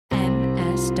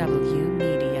HW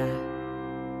Media.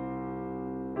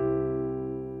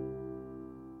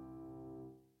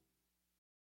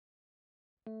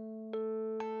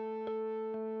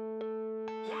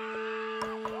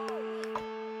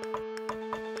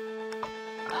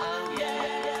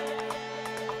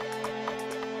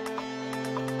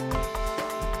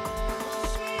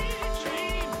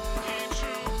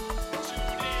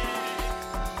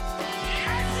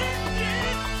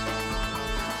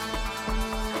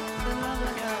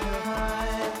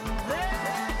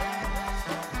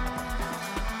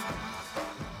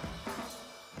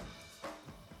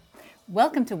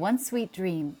 Welcome to One Sweet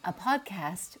Dream, a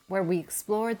podcast where we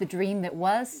explore the dream that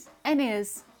was and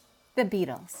is the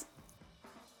Beatles.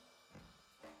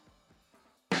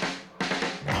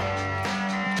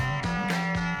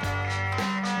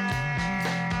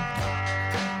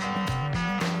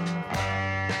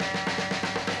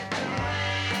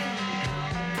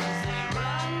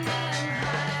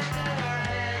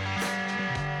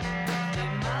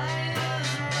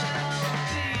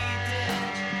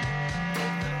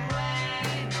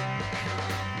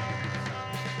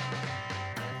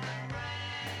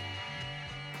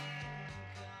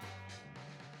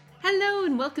 Hello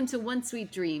and welcome to One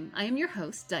Sweet Dream. I am your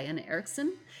host, Diana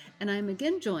Erickson, and I am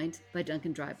again joined by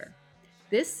Duncan Driver.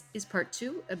 This is part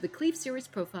 2 of the Cleve series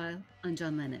profile on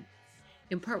John Lennon.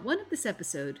 In part 1 of this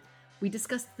episode, we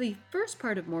discussed the first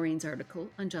part of Maureen's article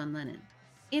on John Lennon.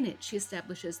 In it, she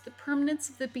establishes the permanence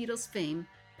of the Beatles' fame,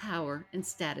 power, and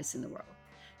status in the world.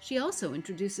 She also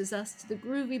introduces us to the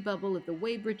groovy bubble of the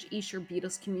Weybridge Esher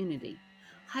Beatles community,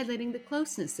 highlighting the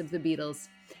closeness of the Beatles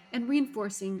and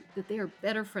reinforcing that they are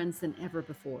better friends than ever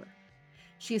before.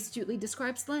 She astutely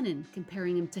describes Lennon,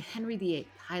 comparing him to Henry VIII,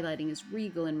 highlighting his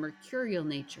regal and mercurial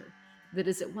nature that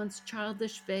is at once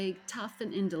childish, vague, tough,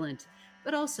 and indolent,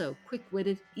 but also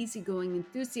quick-witted, easygoing,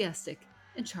 enthusiastic,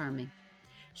 and charming.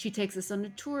 She takes us on a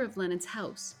tour of Lennon's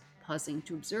house, pausing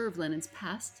to observe Lennon's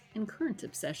past and current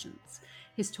obsessions,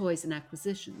 his toys and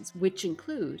acquisitions, which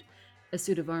include a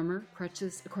suit of armor,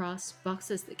 crutches, a cross,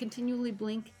 boxes that continually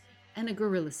blink, and a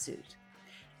gorilla suit.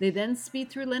 They then speed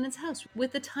through Lennon's house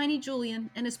with a tiny Julian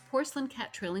and his porcelain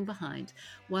cat trailing behind,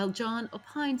 while John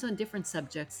opines on different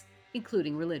subjects,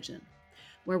 including religion.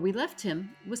 Where we left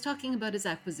him was talking about his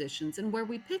acquisitions, and where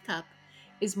we pick up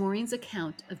is Maureen's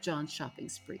account of John's shopping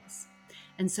sprees.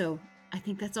 And so, I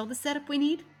think that's all the setup we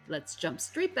need. Let's jump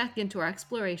straight back into our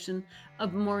exploration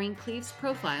of Maureen Cleve's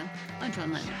profile on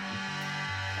John Lennon.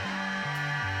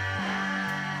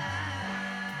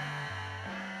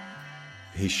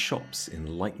 He shops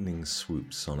in lightning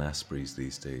swoops on Aspreys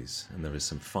these days, and there is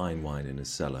some fine wine in his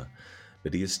cellar,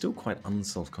 but he is still quite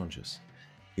unself-conscious.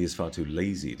 He is far too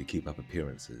lazy to keep up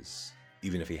appearances,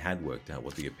 even if he had worked out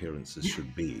what the appearances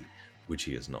should be, which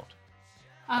he has not.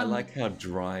 I like how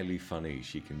dryly funny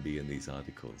she can be in these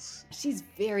articles. She's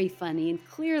very funny, and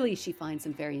clearly she finds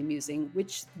them very amusing,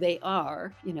 which they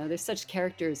are. You know, they're such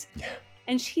characters. Yeah.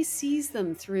 And she sees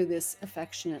them through this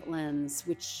affectionate lens,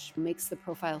 which makes the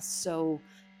profile so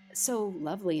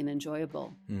lovely and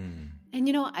enjoyable. And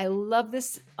you know, I love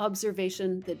this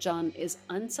observation that John is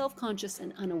unself-conscious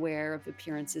and unaware of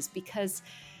appearances, because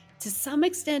to some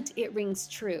extent it rings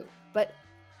true. But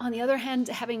on the other hand,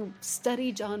 having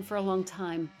studied John for a long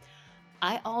time,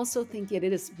 I also think it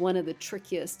is one of the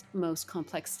trickiest, most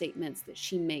complex statements that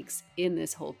she makes in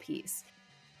this whole piece.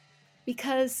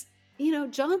 Because you know,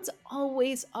 John's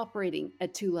always operating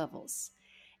at two levels.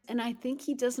 And I think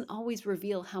he doesn't always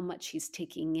reveal how much he's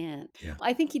taking in. Yeah.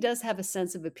 I think he does have a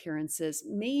sense of appearances.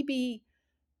 Maybe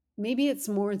it's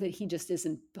more that he just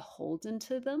isn't beholden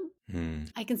to them.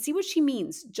 I can see what she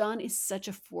means. John is such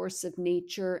a force of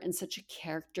nature and such a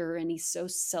character, and he's so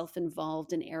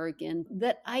self-involved and arrogant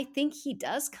that I think he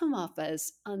does come off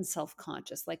as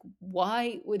unself-conscious. Like,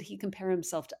 why would he compare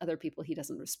himself to other people he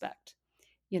doesn't respect?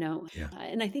 You know,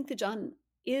 and I think that John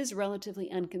is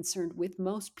relatively unconcerned with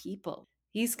most people.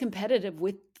 He's competitive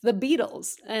with the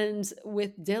Beatles and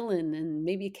with Dylan and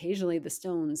maybe occasionally the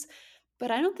Stones,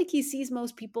 but I don't think he sees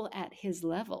most people at his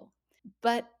level.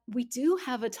 But we do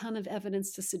have a ton of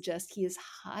evidence to suggest he is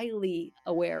highly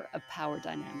aware of power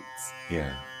dynamics.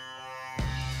 Yeah.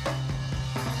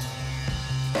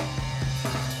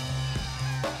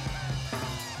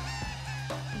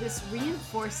 This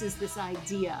reinforces this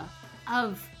idea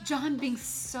of John being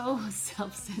so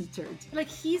self-centered. Like,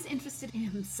 he's interested in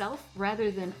himself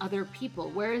rather than other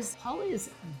people, whereas Paul is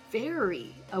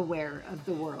very aware of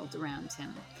the world around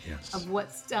him, of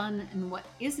what's done and what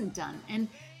isn't done. And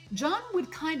John would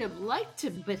kind of like to,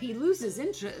 but he loses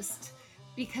interest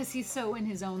because he's so in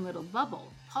his own little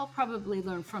bubble. Paul probably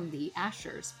learned from the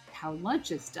Ashers how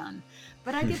lunch is done,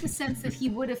 But I get the sense that he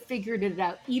would have figured it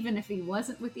out even if he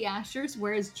wasn't with the Ashers,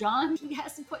 whereas John, he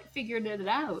hasn't quite figured it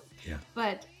out. Yeah.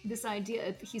 But this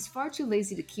idea, he's far too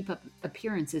lazy to keep up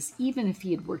appearances, even if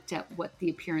he had worked out what the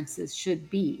appearances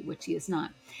should be, which he is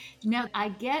not. Now, I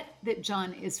get that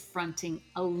John is fronting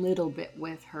a little bit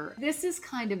with her. This is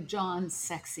kind of John's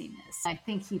sexiness. I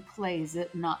think he plays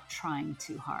it not trying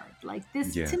too hard. Like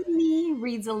this, to me,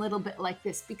 reads a little bit like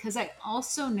this, because I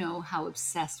also know how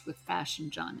obsessed with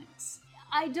fashion John is.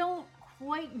 I don't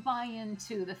quite buy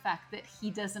into the fact that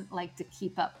he doesn't like to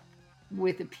keep up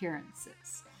with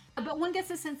appearances. But one gets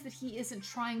the sense that he isn't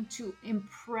trying to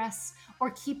impress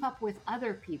or keep up with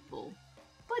other people.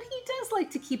 But he does like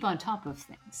to keep on top of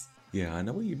things. Yeah, I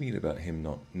know what you mean about him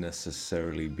not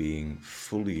necessarily being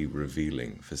fully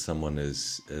revealing for someone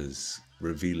as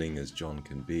revealing as John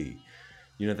can be.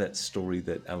 You know that story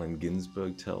that Allen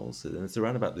Ginsberg tells? And it's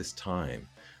around about this time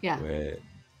where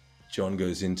John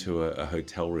goes into a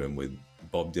hotel room with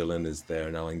Bob Dylan is there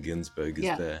and Allen Ginsberg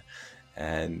is there.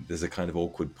 And there's a kind of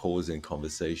awkward pause in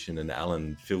conversation. And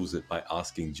Allen fills it by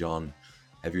asking John,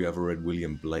 have you ever read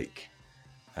William Blake?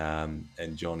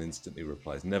 And John instantly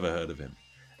replies, never heard of him.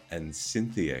 And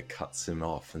Cynthia cuts him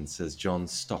off and says, John,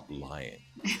 stop lying.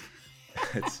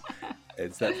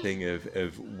 It's that thing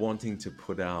of wanting to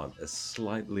put out a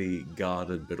slightly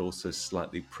guarded but also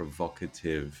slightly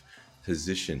provocative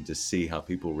position to see how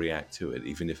people react to it,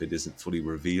 even if it isn't fully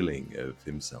revealing of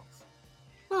himself.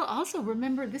 Well, also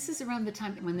remember, this is around the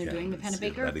time when they're doing the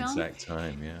Pennebaker film. That exact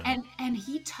time, And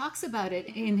he talks about it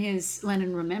in his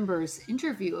Lennon Remembers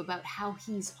interview about how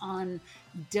he's on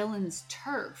Dylan's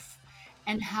turf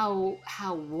and how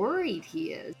worried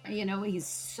he is. You know, he's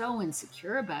so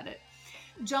insecure about it.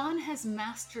 John has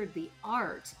mastered the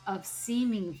art of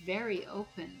seeming very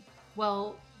open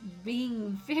while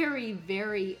being very,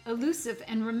 very elusive.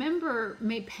 And remember,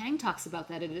 May Pang talks about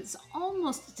that. It is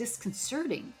almost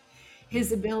disconcerting,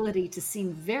 his ability to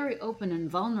seem very open and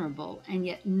vulnerable, and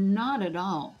yet not at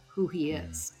all who he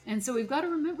is. And so we've got to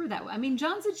remember that. I mean,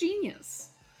 John's a genius.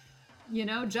 You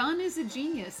know, John is a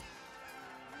genius.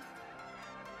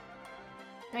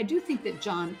 I do think that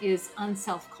John is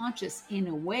unself-conscious in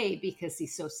a way because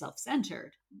he's so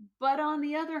self-centered. But on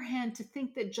the other hand, to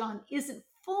think that John isn't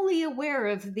fully aware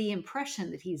of the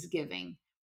impression that he's giving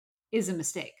is a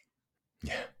mistake.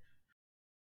 Yeah.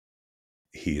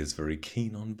 He is very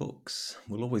keen on books.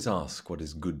 We'll always ask what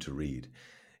is good to read.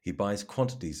 He buys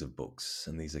quantities of books,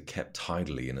 and these are kept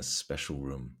tidily in a special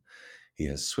room. He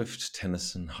has Swift,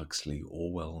 Tennyson, Huxley,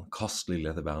 Orwell, costly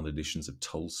leather-bound editions of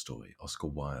Tolstoy, Oscar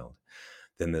Wilde.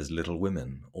 Then there's Little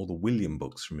Women, all the William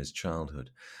books from his childhood,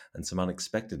 and some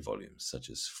unexpected volumes, such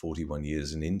as 41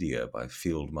 Years in India by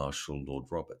Field Marshal Lord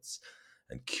Roberts,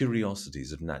 and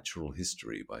Curiosities of Natural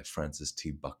History by Francis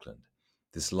T. Buckland.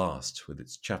 This last, with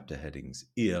its chapter headings,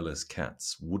 Earless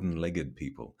Cats, Wooden-Legged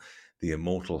People, The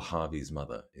Immortal Harvey's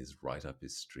Mother, is right up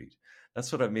his street.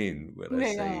 That's what I mean when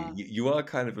I say you are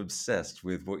kind of obsessed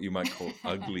with what you might call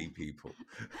ugly people.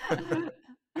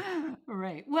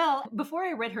 Right. Well, before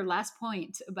I read her last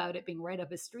point about it being right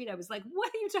up his street, I was like, what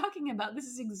are you talking about? This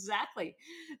is exactly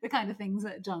the kind of things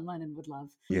that John Lennon would love.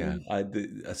 Yeah,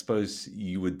 I suppose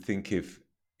you would think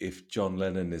if John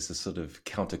Lennon is a sort of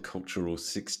countercultural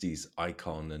 60s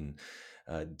icon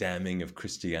and damning of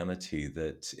Christianity,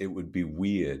 that it would be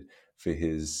weird for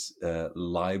his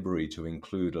library to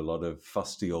include a lot of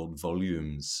fusty old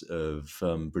volumes of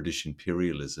British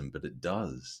imperialism, but it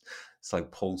does. It's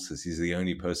like Paul says, he's the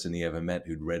only person he ever met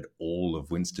who'd read all of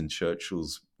Winston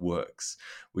Churchill's works,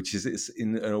 which is,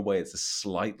 in a way, it's a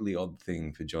slightly odd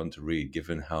thing for John to read,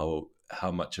 given how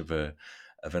much of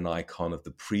an icon of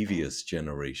the previous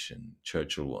generation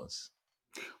Churchill was.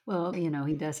 Well, you know,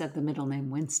 he does have the middle name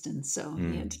Winston, so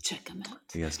he had to check him out.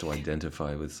 He has to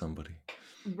identify with somebody.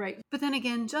 Right. But then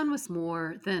again, John was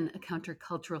more than a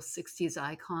countercultural 60s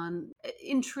icon.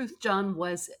 In truth, John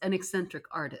was an eccentric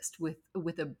artist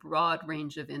with a broad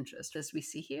range of interest, as we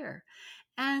see here.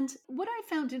 And what I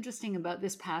found interesting about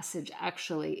this passage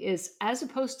actually is, as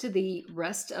opposed to the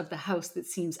rest of the house that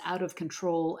seems out of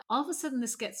control, all of a sudden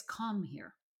this gets calm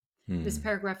here. This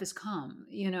paragraph is calm.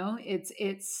 You know,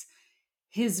 it's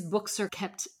his books are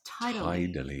kept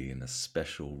tidily in a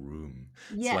special room.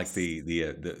 Yes. It's like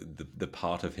the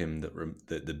part of him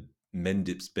the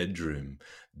Mendip's bedroom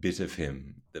bit of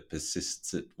him that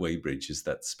persists at Weybridge is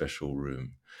that special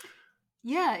room.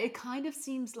 Yeah, it kind of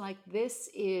seems like this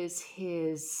is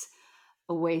his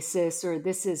oasis, or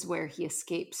this is where he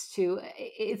escapes to.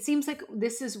 It seems like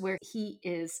this is where he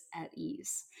is at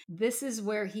ease. This is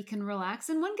where he can relax.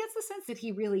 And one gets the sense that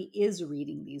he really is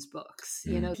reading these books.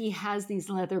 He has these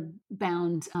leather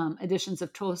bound editions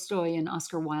of Tolstoy and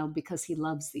Oscar Wilde because he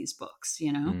loves these books.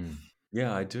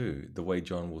 Yeah, I do. The way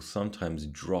John will sometimes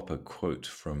drop a quote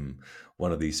from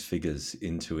one of these figures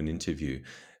into an interview,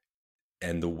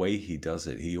 and the way he does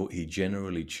it, he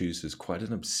generally chooses quite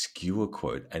an obscure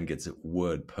quote and gets it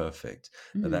word perfect.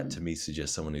 Now, that to me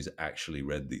suggests someone who's actually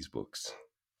read these books.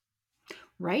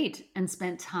 Right. And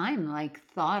spent time,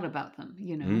 thought about them.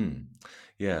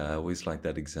 Yeah, I always like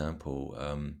that example.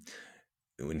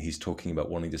 When he's talking about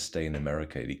wanting to stay in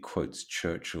America, he quotes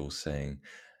Churchill saying,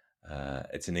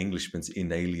 it's an Englishman's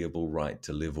inalienable right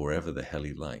to live wherever the hell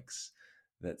he likes.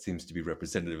 That seems to be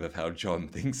representative of how John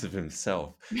thinks of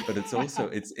himself. But it's also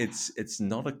it's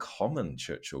not a common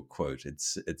Churchill quote.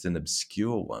 It's an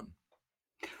obscure one.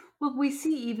 Well, we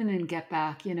see even in Get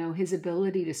Back, his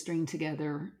ability to string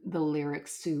together the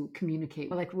lyrics to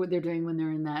communicate, like what they're doing when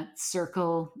they're in that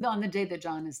circle on the day that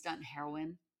John has done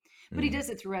heroin. But he does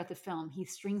it throughout the film. He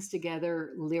strings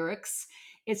together lyrics.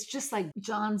 It's just like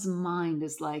John's mind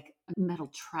is like a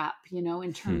metal trap,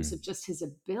 in terms of just his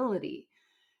ability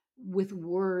with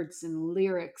words and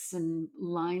lyrics and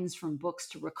lines from books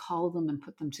to recall them and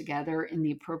put them together in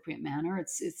the appropriate manner.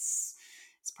 It's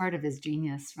part of his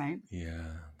genius, right?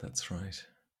 Yeah, that's right.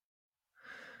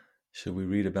 Shall we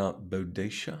read about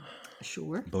Boadicea?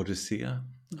 Sure. Boadicea?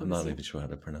 I'm not even sure how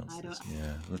to pronounce this.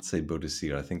 Yeah, let's say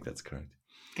Boadicea. I think that's correct.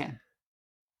 Okay.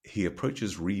 He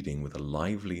approaches reading with a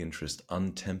lively interest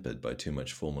untempered by too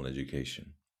much formal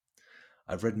education.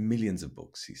 I've read millions of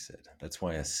books, he said. That's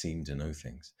why I seem to know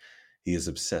things. He is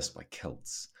obsessed by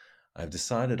Celts. I've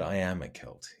decided I am a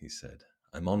Celt, he said.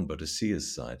 I'm on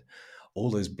Boadicea's side. All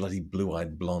those bloody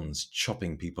blue-eyed blondes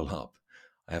chopping people up.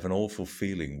 I have an awful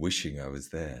feeling wishing I was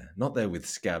there. Not there with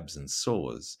scabs and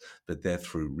sores, but there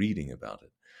through reading about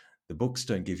it. The books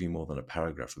don't give you more than a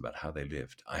paragraph about how they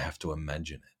lived. I have to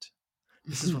imagine it.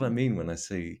 This is what I mean when I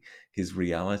say his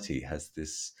reality has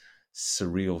this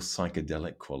surreal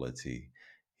psychedelic quality.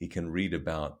 He can read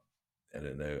about,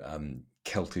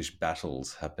 Celtish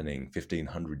battles happening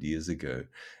 1500 years ago,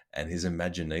 and his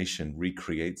imagination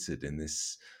recreates it in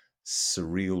this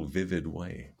surreal, vivid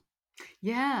way.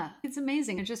 Yeah, it's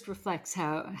amazing. It just reflects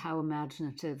how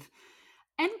imaginative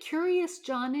and curious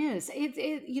John is.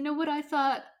 What I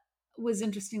thought was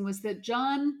interesting was that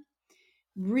John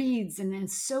reads and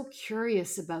is so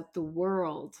curious about the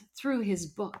world through his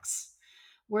books,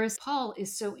 whereas Paul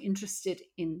is so interested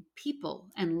in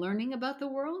people and learning about the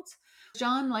world.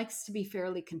 John likes to be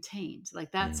fairly contained.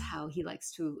 Like that's how he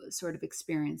likes to sort of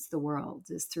experience the world,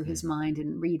 is through his mind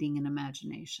and reading and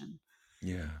imagination.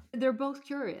 Yeah. They're both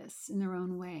curious in their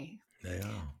own way. They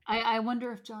are. I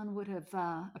wonder if John would have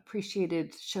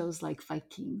appreciated shows like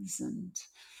Vikings and,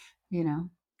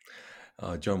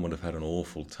 John would have had an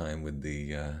awful time with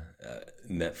the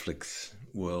Netflix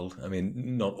world. I mean,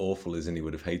 not awful as in he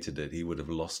would have hated it. He would have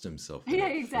lost himself. Yeah,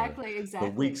 exactly.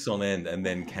 For weeks on end, and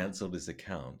then cancelled his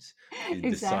account. He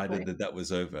decided that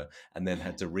was over, and then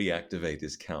had to reactivate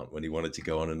his account when he wanted to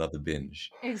go on another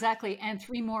binge. Exactly, and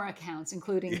 3 more accounts,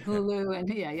 including Hulu and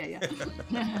yeah.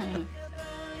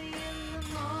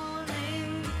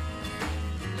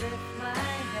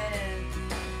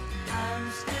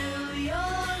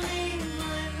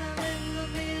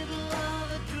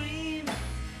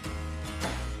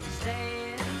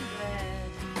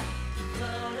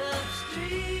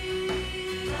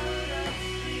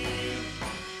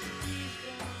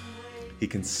 He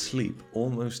can sleep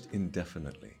almost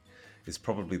indefinitely. Is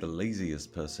probably the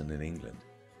laziest person in England.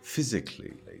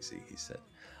 Physically lazy, he said.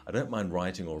 I don't mind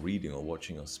writing or reading or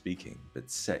watching or speaking, but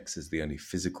sex is the only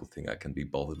physical thing I can be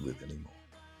bothered with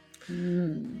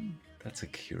anymore. That's a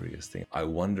curious thing. I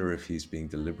wonder if he's being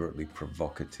deliberately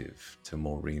provocative to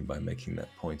Maureen by making that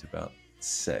point about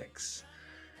sex.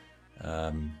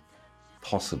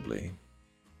 Possibly.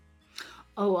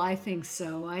 Oh, I think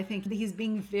so. I think he's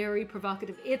being very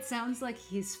provocative. It sounds like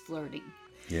he's flirting.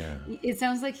 Yeah. It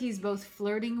sounds like he's both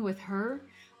flirting with her,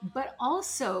 but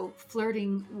also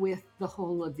flirting with the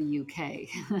whole of the UK,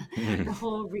 the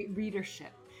whole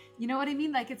readership. You know what I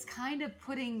mean? Like it's kind of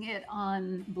putting it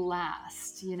on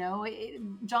blast,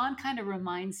 John kind of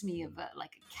reminds me of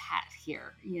like a cat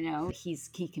here,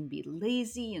 He can be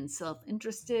lazy and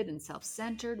self-interested and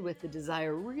self-centered with the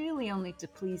desire really only to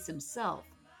please himself.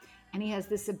 And he has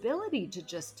this ability to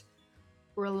just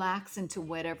relax into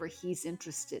whatever he's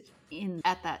interested in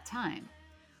at that time.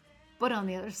 But on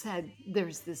the other side,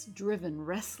 there's this driven,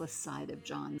 restless side of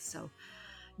John. So,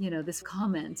 this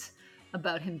comment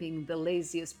about him being the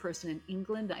laziest person in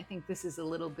England. I think this is a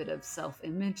little bit of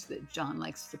self-image that John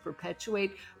likes to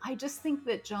perpetuate. I just think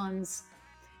that John's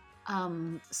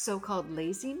so-called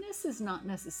laziness is not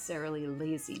necessarily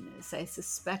laziness. I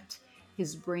suspect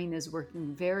his brain is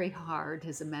working very hard.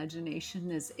 His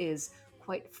imagination is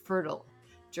quite fertile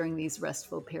during these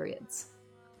restful periods.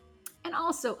 And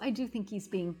also, I do think he's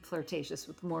being flirtatious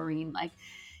with Maureen. Like,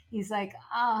 he's like,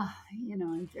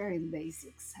 I'm very lazy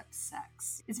except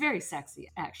sex. It's very sexy,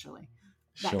 actually,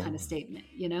 that kind of statement,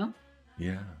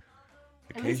 Yeah.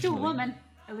 At least to a woman.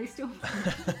 At least to a woman.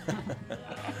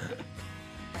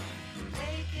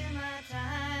 Taking my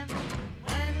time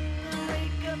when I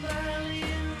wake up early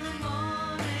in the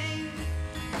morning.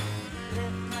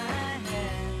 Lift my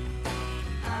head,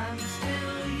 I'm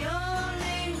still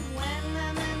yawning when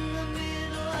I'm in the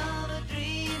middle of a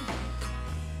dream.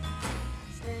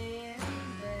 Stay in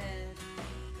bed.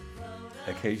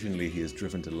 Occasionally he is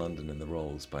driven to London in the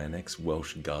Rolls by an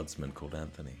ex-Welsh guardsman called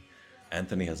Anthony.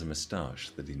 Anthony has a moustache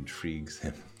that intrigues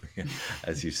him,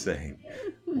 as you say.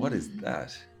 What is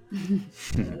that?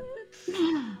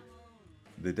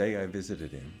 The day I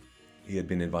visited him, he had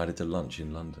been invited to lunch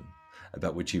in London,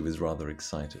 about which he was rather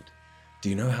excited. Do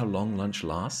you know how long lunch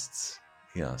lasts?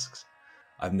 He asks.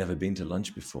 I've never been to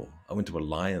lunch before. I went to a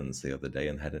Lyons the other day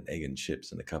and had an egg and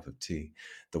chips and a cup of tea.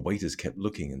 The waiters kept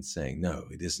looking and saying, no,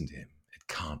 it isn't him. It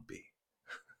can't be.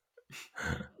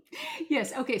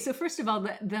 Yes. Okay. So first of all,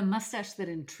 the mustache that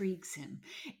intrigues him.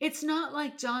 It's not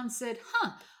like John said,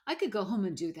 I could go home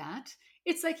and do that.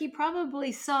 It's like he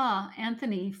probably saw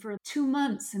Anthony for 2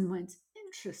 months and went,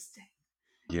 interesting.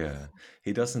 Yeah.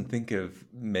 He doesn't think of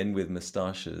men with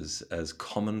moustaches as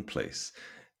commonplace.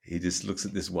 He just looks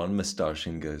at this one moustache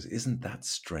and goes, isn't that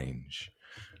strange?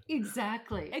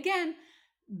 Exactly. Again,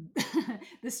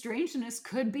 the strangeness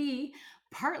could be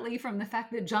partly from the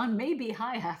fact that John may be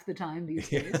high half the time these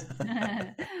days.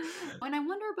 And I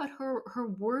wonder about her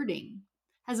wording.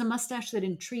 Has a mustache that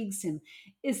intrigues him.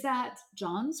 Is that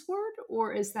John's word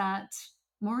or is that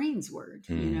Maureen's word?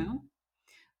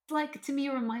 Like, to me,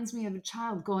 it reminds me of a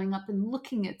child going up and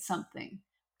looking at something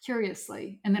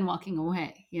curiously and then walking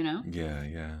away,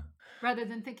 Yeah. Rather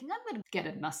than thinking, I'm going to get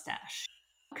a mustache.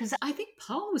 Because I think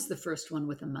Paul was the first one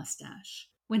with a mustache.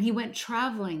 When he went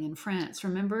traveling in France,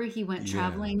 remember he went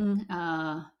traveling,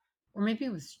 or maybe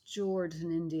it was George in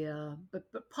India, but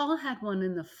Paul had one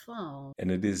in the fall.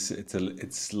 And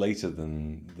it's later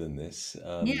than this,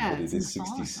 but it is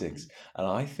 66. And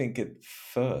I think at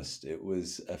first it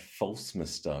was a false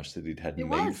moustache that he'd had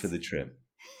made for the trip.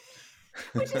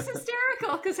 Which is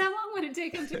hysterical, because how long would it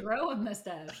take him to grow a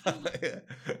mustache?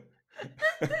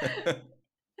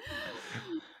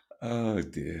 Oh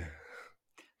dear.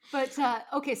 But,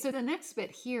 okay, so the next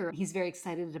bit here, he's very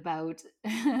excited about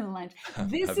lunch.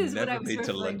 This is what I was referring to. I've never been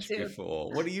to lunch before.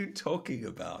 What are you talking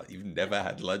about? You've never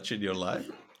had lunch in your life?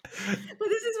 Well,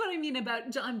 this is what I mean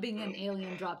about John being an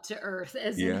alien dropped to Earth,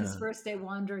 as in his first day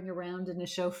wandering around in a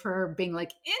chauffeur being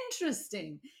like,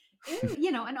 interesting.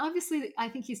 And obviously I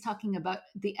think he's talking about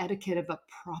the etiquette of a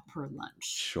proper lunch.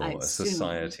 Sure, a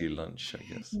society lunch,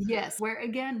 I guess. Yes, where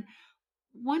again,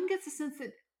 one gets a sense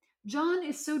that John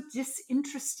is so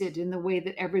disinterested in the way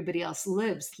that everybody else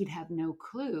lives, he'd have no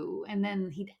clue. And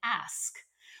then he'd ask.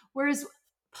 Whereas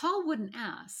Paul wouldn't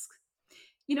ask.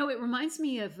 It reminds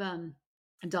me of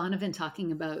Donovan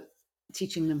talking about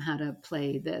teaching them how to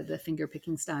play the finger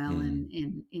picking style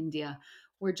in India,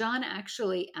 where John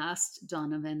actually asked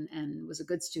Donovan and was a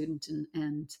good student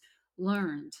and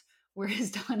learned.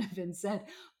 Whereas Donovan said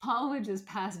Paul would just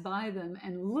pass by them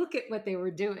and look at what they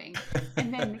were doing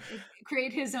and then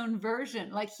create his own version.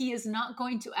 Like, he is not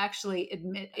going to actually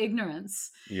admit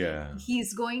ignorance. Yeah.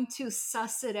 He's going to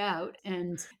suss it out.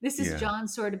 And this is John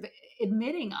sort of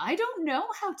admitting, I don't know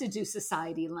how to do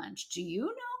society lunch. Do you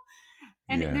know?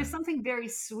 And there's something very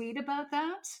sweet about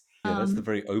that. Yeah, that's the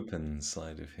very open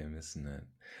side of him, isn't it?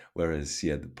 Whereas,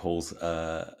 Paul's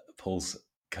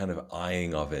kind of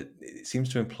eyeing of it seems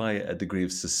to imply a degree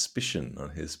of suspicion on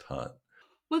his part.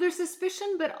 Well, there's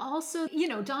suspicion, but also,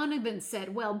 Donovan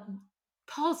said, well,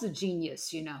 Paul's a genius,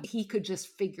 he could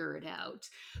just figure it out.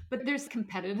 But there's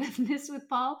competitiveness with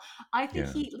Paul. I think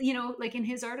he, like in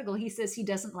his article, he says he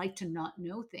doesn't like to not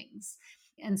know things.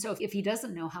 And so if he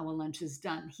doesn't know how a lunch is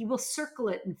done, he will circle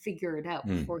it and figure it out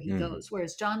before he goes.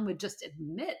 Whereas John would just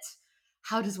admit,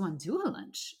 how does one do a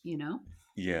lunch,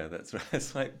 Yeah, that's right.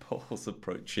 It's like Paul's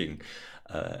approaching,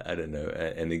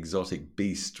 an exotic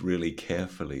beast really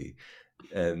carefully.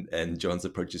 And John's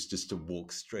approach is just to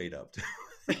walk straight up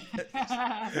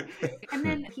And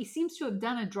then he seems to have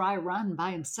done a dry run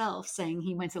by himself, saying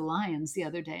he went to Lyons the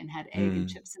other day and had egg and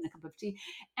chips and a cup of tea.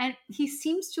 And he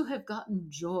seems to have gotten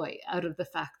joy out of the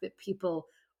fact that people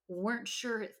weren't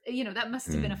sure, that must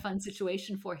have been a fun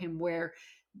situation for him where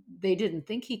they didn't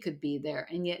think he could be there,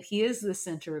 and yet he is the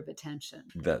center of attention.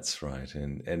 That's right.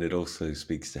 And it also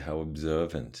speaks to how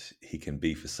observant he can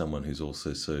be for someone who's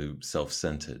also so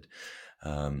self-centered.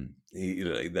 I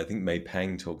think May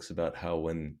Pang talks about how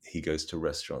when he goes to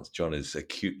restaurants, John is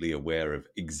acutely aware of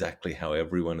exactly how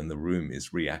everyone in the room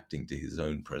is reacting to his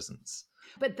own presence.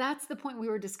 But that's the point we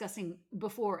were discussing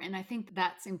before, and I think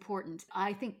that's important.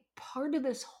 I think part of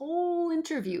this whole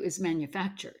interview is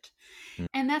manufactured.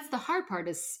 And that's the hard part,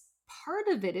 is part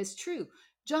of it is true.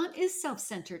 John is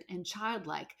self-centered and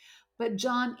childlike, but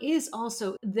John is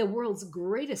also the world's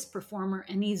greatest performer,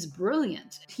 and he's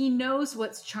brilliant. He knows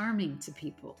what's charming to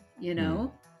people, Yeah,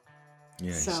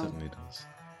 he certainly does.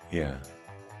 Yeah.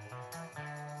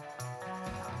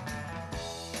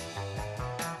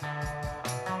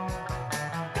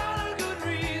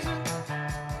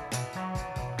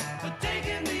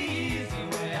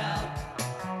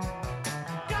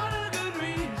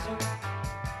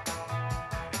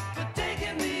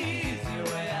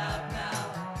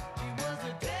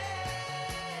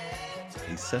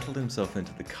 He settled himself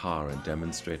into the car and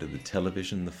demonstrated the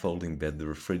television, the folding bed, the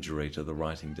refrigerator, the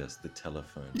writing desk, the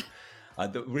telephone.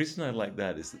 The reason I like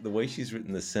that is that the way she's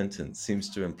written the sentence seems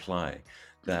to imply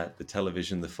that the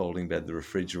television, the folding bed, the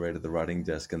refrigerator, the writing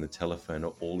desk, and the telephone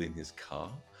are all in his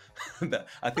car.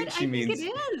 I think she means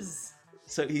it is.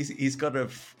 So he's got a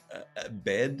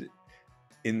bed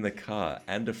in the car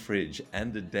and a fridge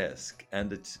and a desk and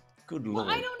good Lord.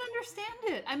 Well, I don't understand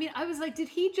it. I mean, I was like, did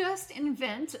he just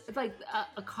invent like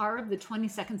a car of the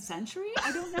 22nd century?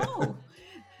 I don't know.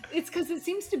 It's because it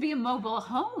seems to be a mobile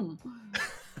home.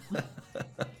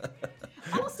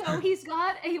 Also, he's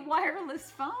got a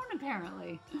wireless phone,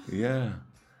 apparently. Yeah.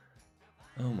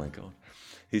 Oh my God.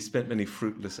 He spent many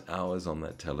fruitless hours on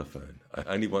that telephone. I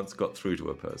only once got through to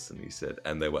a person, he said,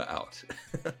 and they were out.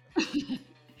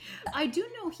 I do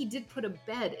know he did put a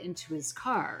bed into his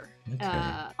car. Okay.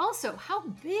 Also, how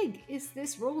big is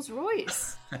this Rolls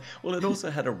Royce? Well, it also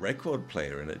had a record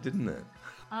player in it, didn't it?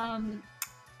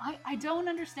 I don't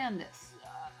understand this,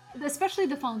 especially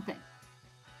the phone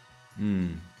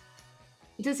thing.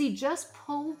 Does he just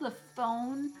pull the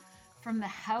phone from the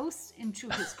house into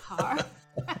his car?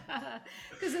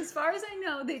 Because as far as I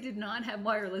know, they did not have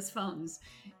wireless phones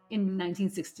in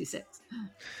 1966.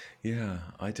 Yeah,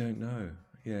 I don't know.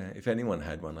 Yeah, if anyone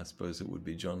had one, I suppose it would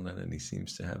be John Lennon. He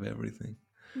seems to have everything.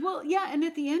 Well, yeah, and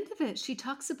at the end of it, she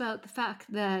talks about the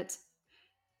fact that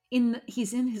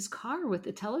he's in his car with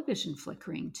the television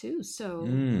flickering too. So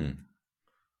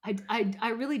I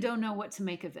really don't know what to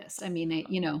make of this. I mean,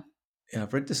 Yeah,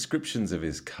 I've read descriptions of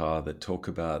his car that talk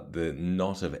about the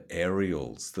knot of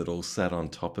aerials that all sat on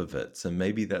top of it. So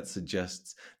maybe that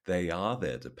suggests they are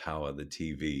there to power the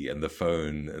TV and the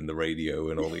phone and the radio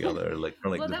and all the other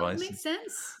electronic devices. That would make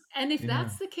sense. And if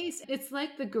that's the case, it's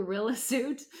like the gorilla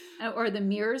suit or the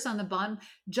mirrors on the bottom.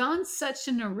 John's such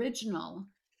an original.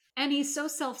 And he's so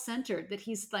self-centered that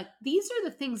he's like, these are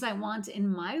the things I want in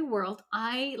my world.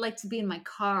 I like to be in my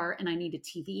car and I need a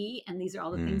TV. And these are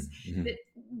all the things that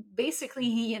basically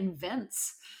he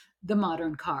invents the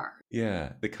modern car.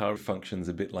 Yeah, the car functions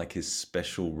a bit like his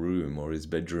special room or his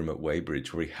bedroom at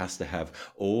Weybridge, where he has to have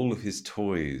all of his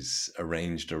toys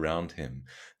arranged around him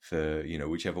for,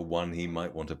 whichever one he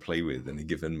might want to play with in a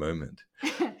given moment.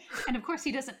 And of course,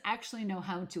 he doesn't actually know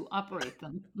how to operate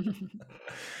them.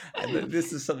 And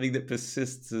this is something that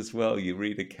persists as well. You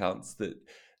read accounts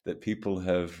that people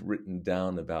have written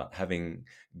down about having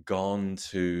gone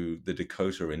to the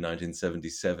Dakota in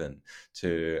 1977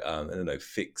 to,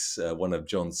 fix one of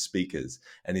John's speakers.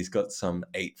 And he's got some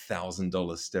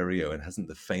 $8,000 stereo and hasn't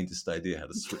the faintest idea how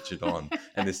to switch it on.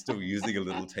 And is still using a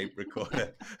little tape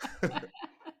recorder.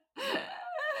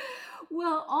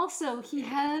 Well, also, he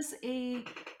has a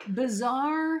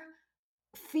bizarre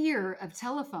fear of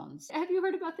telephones. Have you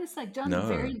heard about this? Like, John's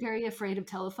very, very afraid of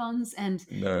telephones. And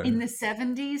in the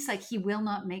 70s, like, he will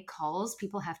not make calls.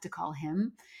 People have to call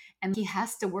him. And he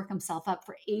has to work himself up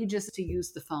for ages to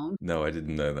use the phone. No, I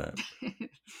didn't know that.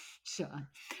 Sure.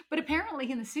 But apparently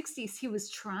in the 60s, he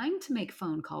was trying to make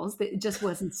phone calls. That it just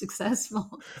wasn't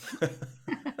successful.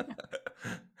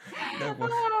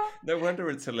 No wonder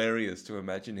it's hilarious to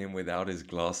imagine him without his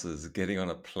glasses getting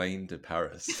on a plane to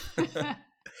Paris.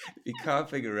 He can't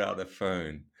figure out a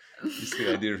phone. Just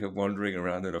the idea of him wandering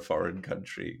around in a foreign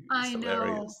country. It's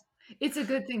hilarious. It's a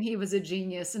good thing he was a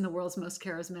genius and the world's most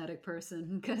charismatic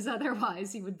person, because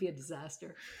otherwise he would be a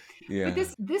disaster. But Yeah.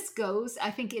 this goes,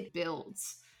 I think it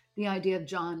builds the idea of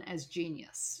John as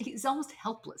genius. He's almost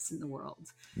helpless in the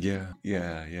world. Yeah,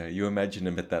 yeah, yeah. You imagine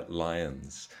him at that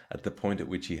Lions, at the point at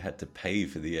which he had to pay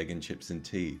for the egg and chips and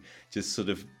tea, just sort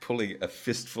of pulling a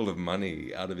fistful of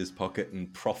money out of his pocket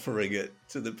and proffering it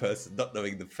to the person, not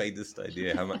knowing the faintest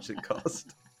idea how much it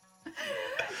cost.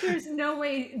 There's no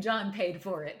way John paid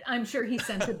for it. I'm sure he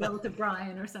sent a bill to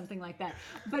Brian or something like that.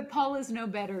 But Paul is no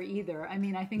better either. I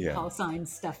mean, I think Yeah. Paul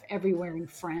signs stuff everywhere in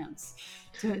France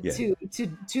to Yeah.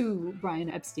 to Brian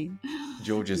Epstein.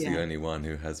 George is Yeah. the only one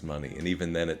who has money, and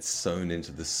even then it's sewn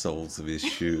into the soles of his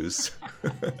shoes.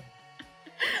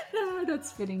 Ah,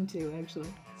 that's fitting too,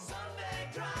 actually. Sunday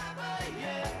driver,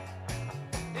 yeah.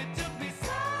 It took me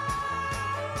so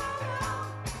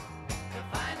long to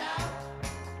find out,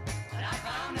 but I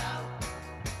found out.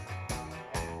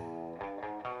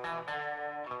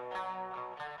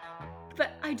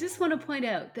 But I just want to point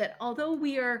out that although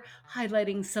we are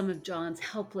highlighting some of John's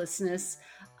helplessness,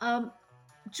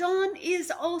 John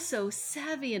is also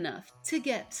savvy enough to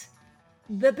get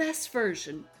the best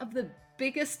version of the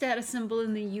biggest status symbol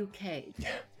in the UK.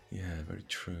 Yeah, very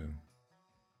true.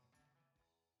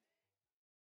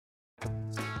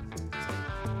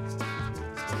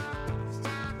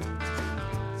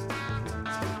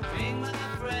 Ring my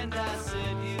friend, I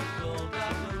said you called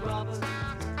Dr. Robert.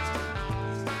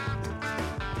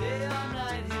 Day or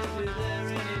night, he'll be there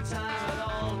anytime at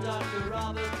all, Dr.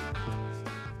 Robert.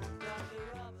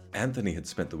 Dr. Robert. Anthony had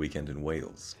spent the weekend in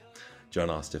Wales. John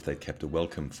asked if they'd kept a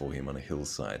welcome for him on a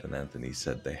hillside, and Anthony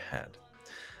said they had.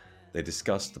 They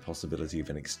discussed the possibility of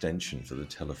an extension for the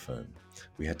telephone.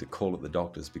 We had to call at the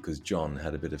doctor's because John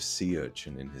had a bit of sea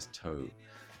urchin in his toe.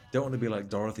 Don't want to be like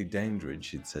Dorothy Dandridge,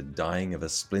 he'd said, dying of a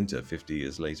splinter 50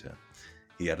 years later.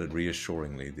 He added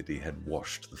reassuringly that he had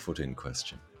washed the foot in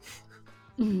question.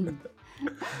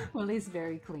 Well, he's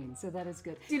very clean, so that is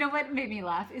good. You know what made me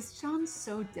laugh is John's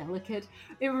so delicate.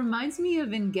 It reminds me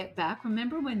of in Get Back.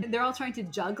 Remember when they're all trying to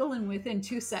juggle, and within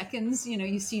 2 seconds,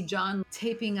 you see John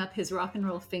taping up his rock and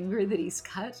roll finger that he's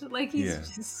cut. Like he's Yeah.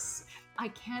 just, I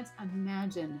can't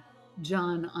imagine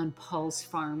John on Paul's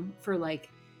farm for like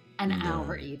an No.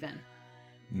 hour even.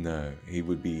 No, he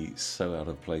would be so out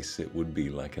of place, it would be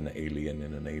like an alien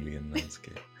in an alien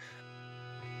landscape.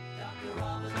 Dr.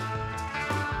 Robert.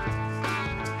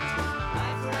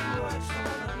 My friend works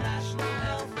for the National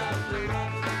Health, Dr.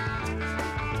 Robert.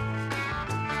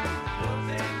 You'll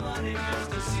pay money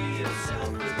just to see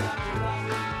yourself with Dr.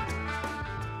 Robert.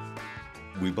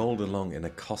 We bowled along in a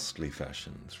costly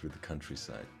fashion through the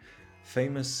countryside.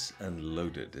 Famous and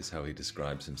loaded is how he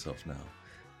describes himself now.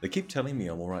 They keep telling me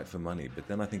I'm all right for money, but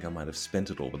then I think I might have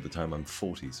spent it all by the time I'm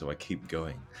 40, so I keep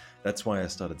going. That's why I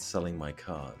started selling my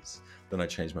cars. Then I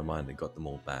changed my mind and got them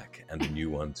all back, and a new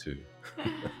one too.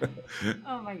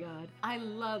 Oh my God. I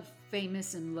love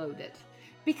Famous and Loaded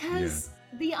because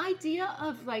the idea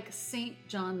of like Saint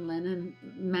John Lennon,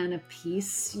 man of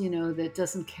peace, that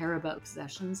doesn't care about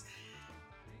possessions,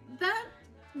 that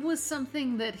was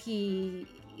something that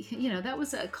that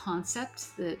was a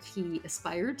concept that he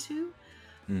aspired to.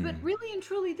 But really and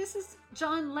truly, this is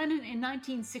John Lennon in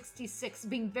 1966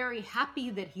 being very happy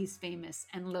that he's famous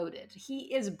and loaded.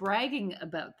 He is bragging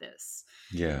about this.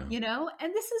 Yeah.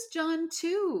 And this is John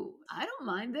too. I don't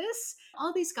mind this.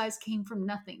 All these guys came from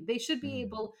nothing. They should be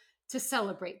able to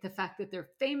celebrate the fact that they're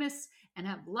famous and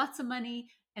have lots of money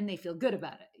and they feel good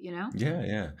about it,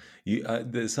 Yeah.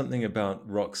 There's something about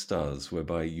rock stars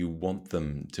whereby you want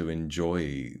them to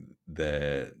enjoy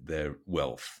their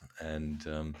wealth, and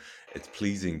it's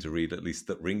pleasing to read at least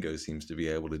that Ringo seems to be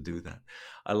able to do that.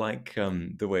 I like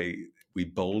the way we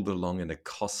bowled along in a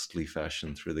costly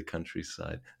fashion through the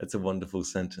countryside. That's a wonderful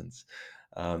sentence.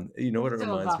 You know what it So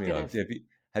reminds me of? evocative.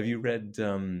 Have you read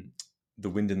The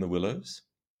Wind in the Willows?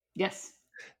 Yes.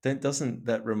 Doesn't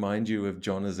that remind you of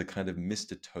John as a kind of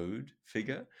Mr. Toad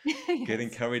figure? Getting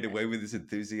Yes. carried away with his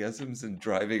enthusiasms and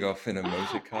driving off in a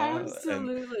motor car and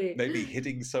Absolutely. maybe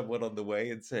hitting someone on the way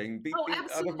and saying, beep, Oh, beep, out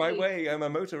of my absolutely. way, I'm a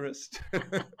motorist.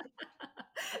 That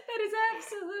is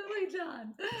absolutely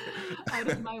John. Out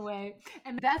of my way.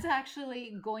 And that's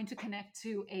actually going to connect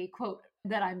to a quote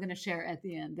that I'm going to share at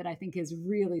the end that I think is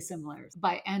really similar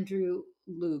by Andrew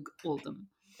Loog Oldham.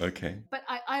 Okay. But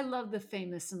I love the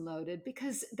Famous and Loaded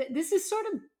because this is sort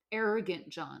of arrogant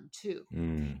John too.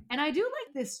 Mm. And I do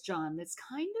like this John that's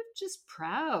kind of just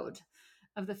proud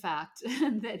of the fact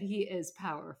that he is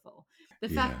powerful. The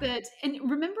fact that, and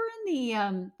remember in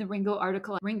the Ringo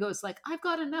article, Ringo's like, I've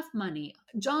got enough money.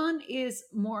 John is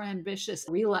more ambitious,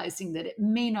 realizing that it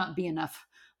may not be enough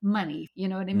money. You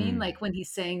know what I mean? Like when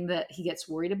he's saying that he gets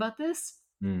worried about this.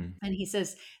 Mm. And he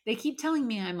says, they keep telling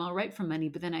me I'm all right for money,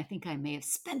 but then I think I may have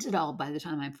spent it all by the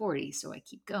time I'm 40. So I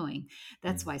keep going.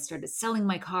 That's why I started selling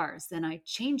my cars. Then I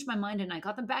changed my mind and I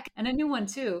got them back, and a new one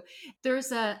too.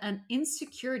 There's an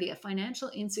insecurity, a financial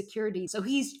insecurity. So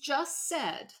he's just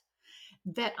said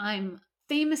that I'm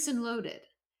famous and loaded.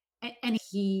 And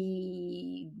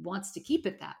he wants to keep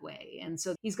it that way. And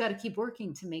so he's got to keep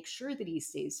working to make sure that he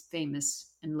stays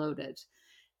famous and loaded.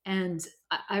 And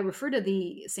I refer to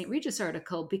the St. Regis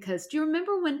article because do you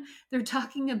remember when they're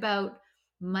talking about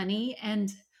money?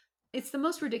 And it's the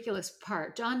most ridiculous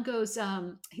part. John goes,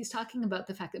 he's talking about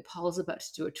the fact that Paul's about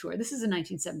to do a tour. This is in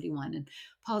 1971, and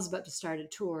Paul's about to start a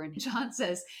tour. And John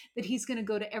says that he's going to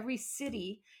go to every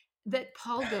city that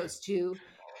Paul goes to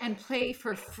and play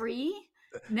for free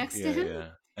next to him. Yeah.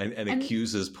 And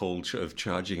accuses Paul of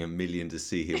charging $1 million to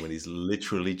see him when he's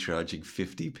literally charging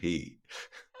 50p.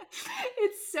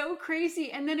 It's so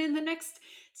crazy. And then in the next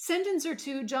sentence or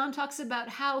two, John talks about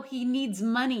how he needs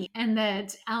money and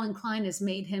that Alan Klein has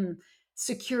made him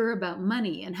secure about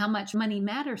money and how much money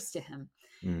matters to him.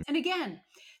 And again,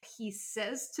 he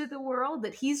says to the world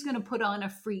that he's going to put on a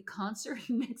free concert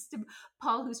next to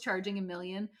Paul, who's charging $1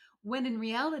 million, when in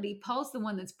reality, Paul's the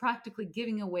one that's practically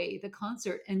giving away the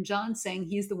concert, and John's saying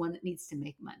he's the one that needs to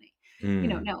make money. You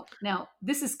know, now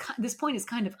this point is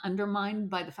kind of undermined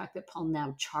by the fact that Paul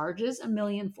now charges $1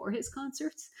 million for his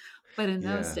concerts, but in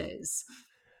those days.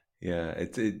 Yeah,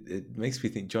 it makes me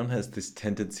think John has this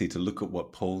tendency to look at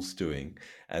what Paul's doing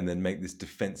and then make this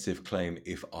defensive claim,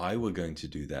 if I were going to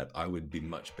do that, I would be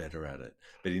much better at it.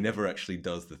 But he never actually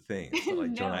does the thing. It's not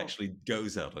like John actually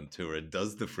goes out on tour and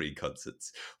does the free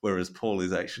concerts, whereas Paul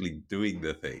is actually doing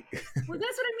the thing. Well,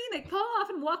 that's what I mean. Like Paul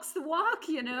often walks the walk,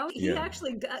 you know. He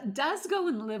actually does go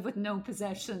and live with no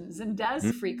possessions and does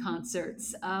free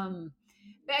concerts.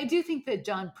 I do think that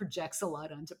John projects a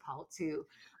lot onto Paul too.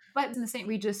 But in the St.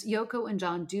 Regis, Yoko and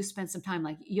John do spend some time.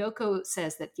 Like Yoko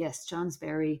says that, yes, John's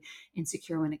very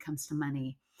insecure when it comes to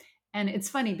money. And it's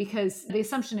funny because the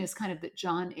assumption is kind of that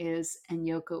John is and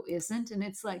Yoko isn't. And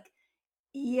it's like,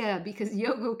 yeah, because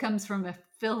Yoko comes from a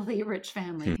filthy rich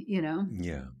family, you know?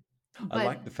 Yeah. I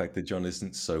like the fact that John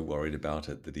isn't so worried about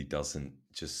it that he doesn't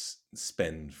just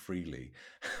spend freely.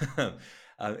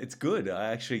 It's good.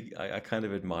 I kind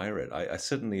of admire it. I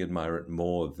certainly admire it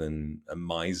more than a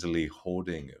miserly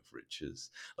hoarding of riches.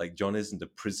 Like John isn't a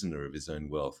prisoner of his own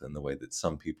wealth in the way that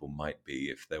some people might be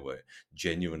if they were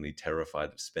genuinely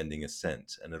terrified of spending a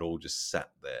cent and it all just sat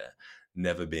there,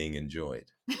 never being enjoyed.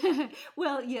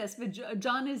 Well, yes, but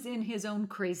John is in his own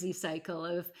crazy cycle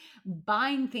of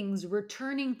buying things,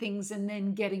 returning things, and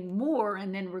then getting more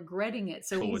and then regretting it.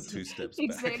 So Forward he's 2 steps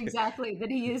back. exactly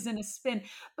that he is in a spin.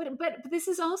 But this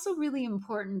is also really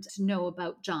important to know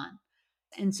about John.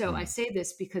 And so I say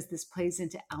this because this plays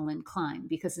into Alan Klein,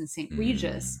 because in St.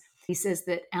 Regis, he says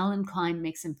that Alan Klein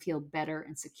makes him feel better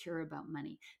and secure about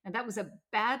money. Now, that was a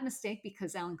bad mistake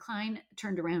because Alan Klein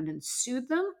turned around and sued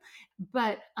them,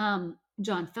 but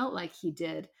John felt like he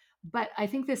did. But I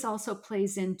think this also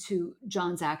plays into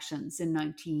John's actions in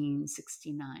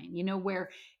 1969, you know, where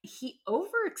he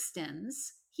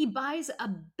overextends, he buys a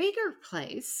bigger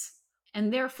place,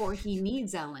 and therefore he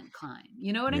needs Alan Klein.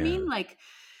 You know what I mean? Like,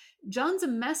 John's a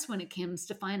mess when it comes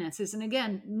to finances. And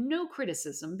again, no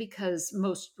criticism because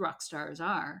most rock stars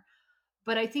are.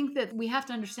 But I think that we have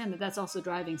to understand that that's also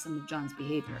driving some of John's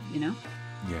behavior, you know?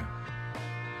 Yeah.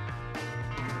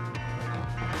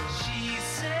 She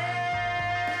said,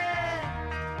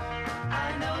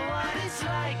 I know what it's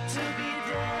like to be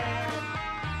dead.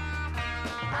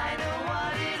 I know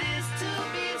what it is to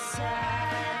be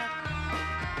sad.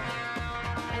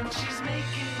 And she's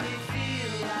making me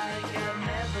feel like I've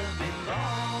never been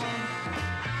born.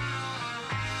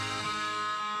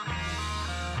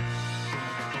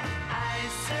 I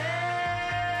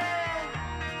said,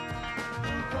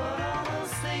 who put all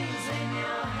those things in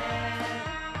your head?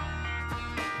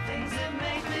 Things that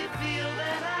make me feel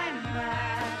that I'm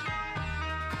mad.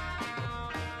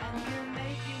 And you're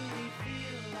making me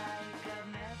feel like I've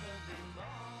never been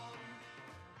born.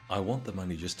 I want the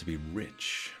money just to be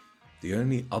rich. The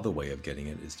only other way of getting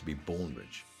it is to be born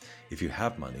rich. If you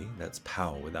have money, that's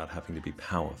power without having to be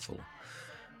powerful.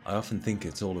 I often think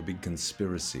it's all a big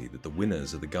conspiracy that the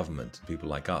winners are the government and people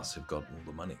like us have got all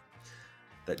the money.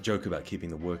 That joke about keeping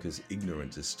the workers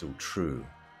ignorant is still true.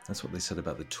 That's what they said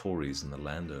about the Tories and the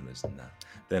landowners and that.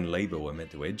 Then Labour were meant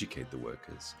to educate the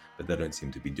workers, but they don't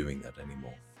seem to be doing that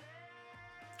anymore.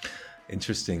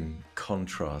 Interesting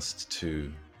contrast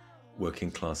to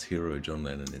working class hero John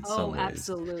Lennon in some ways. Oh,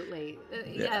 absolutely.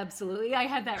 Yeah, absolutely. I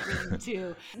had that written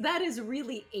too. That is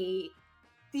really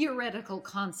theoretical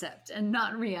concept and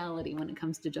not reality when it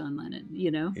comes to John Lennon,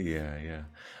 you know? Yeah.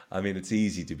 I mean, it's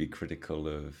easy to be critical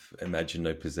of Imagine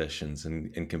No Possessions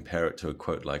and compare it to a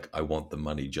quote like, I want the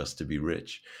money just to be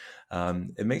rich.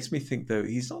 It makes me think, though,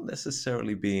 he's not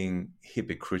necessarily being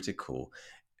hypocritical.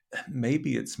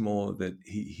 Maybe it's more that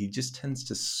he just tends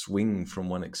to swing from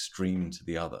one extreme to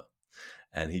the other.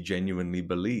 And he genuinely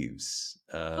believes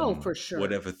Oh, for sure.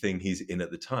 whatever thing he's in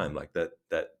at the time, like that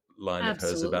line of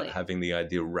hers about Absolutely. having the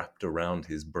idea wrapped around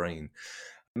his brain.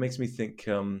 It makes me think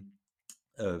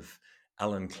of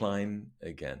Alan Klein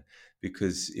again,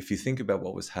 because if you think about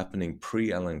what was happening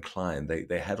pre-Alan Klein,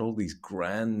 they had all these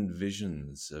grand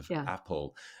visions of Yeah.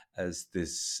 Apple as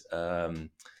this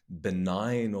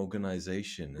benign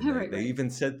organization, and Right, they right. even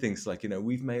said things like,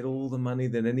 we've made all the money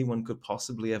that anyone could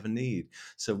possibly ever need,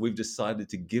 so we've decided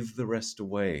to give the rest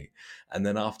away. And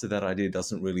then after that idea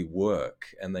doesn't really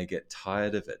work and they get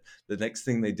tired of it, the next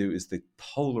thing they do is the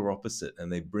polar opposite,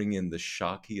 and they bring in the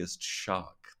sharkiest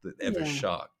shark that ever Yeah.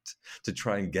 sharked to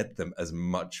try and get them as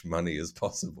much money as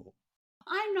possible.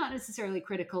 I'm not necessarily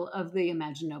critical of the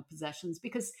Imagine No Possessions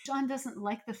because John doesn't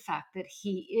like the fact that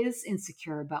he is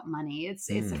insecure about money. It's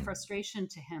a frustration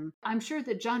to him. I'm sure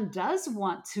that John does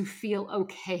want to feel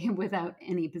okay without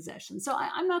any possessions. So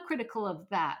I'm not critical of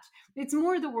that. It's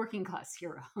more the working class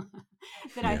hero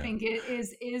that I Yeah. think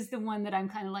is the one that I'm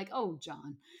kind of like, oh,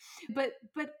 John. But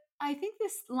I think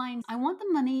this line, I want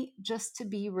the money just to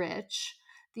be rich.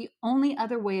 The only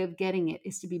other way of getting it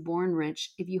is to be born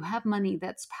rich. If you have money,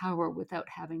 that's power without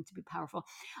having to be powerful.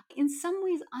 In some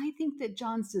ways, I think that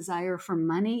John's desire for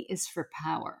money is for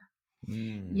power.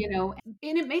 You know,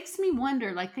 and it makes me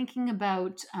wonder, like thinking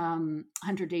about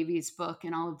Hunter Davies' book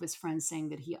and all of his friends saying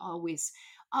that he always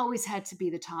had to be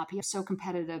the top. He was so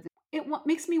competitive. It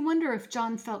makes me wonder if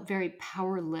John felt very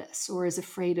powerless or is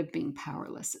afraid of being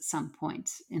powerless at some point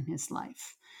in his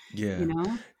life. Yeah. You know?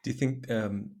 Do you think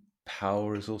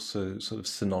power is also sort of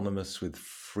synonymous with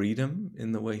freedom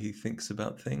in the way he thinks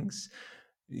about things?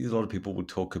 A lot of people would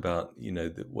talk about,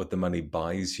 that what the money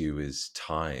buys you is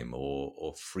time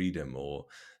or freedom, or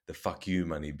the fuck you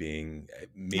money being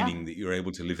meaning that you're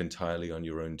able to live entirely on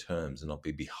your own terms and not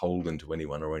be beholden to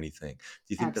anyone or anything.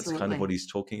 Do you think that's kind of Absolutely. what he's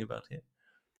talking about here?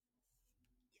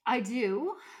 I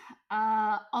do.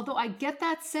 Although I get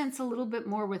that sense a little bit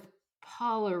more with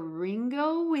Paula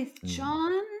Ringo. With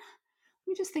John, let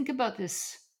me just think about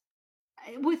this.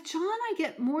 With John, I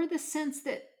get more the sense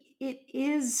that it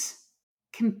is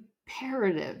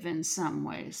comparative in some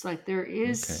ways. Like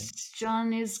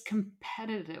John is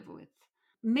competitive with.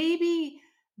 Maybe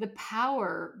the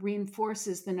power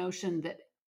reinforces the notion that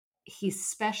he's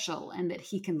special and that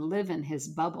he can live in his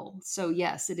bubble. So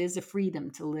yes, it is a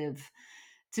freedom to live,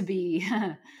 to be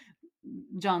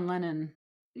John Lennon.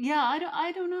 Yeah,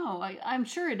 I don't know. I'm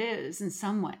sure it is in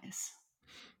some ways.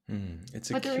 It's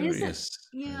a But there isn't. curious.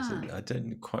 Yeah. I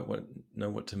don't quite know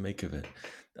what to make of it.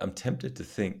 I'm tempted to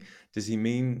think, does he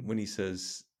mean when he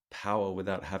says power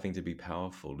without having to be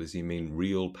powerful, does he mean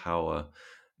real power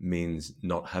means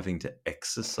not having to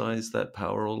exercise that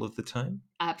power all of the time?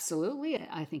 Absolutely.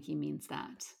 I think he means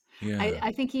that. Yeah.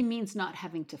 I think he means not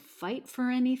having to fight for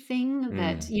anything.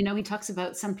 That, he talks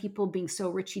about some people being so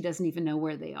rich he doesn't even know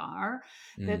where they are.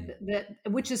 That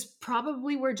which is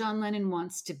probably where John Lennon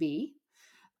wants to be.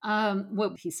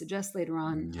 What he suggests later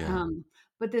on. Yeah.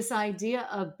 But this idea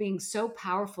of being so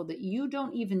powerful that you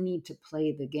don't even need to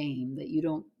play the game, that you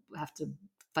don't have to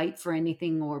fight for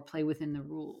anything or play within the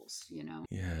rules,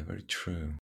 Yeah, very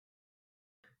true.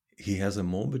 He has a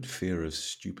morbid fear of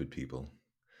stupid people.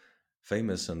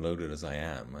 Famous and loaded as I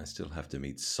am, I still have to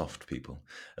meet soft people.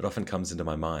 It often comes into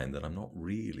my mind that I'm not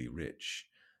really rich.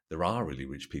 There are really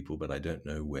rich people, but I don't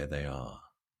know where they are.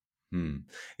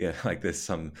 Yeah, like there's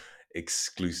some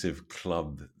exclusive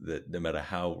club that no matter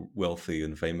how wealthy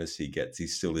and famous he gets, he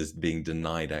still is being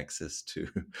denied access to.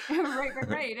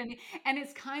 Right. And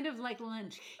it's kind of like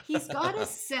lunch. He's got a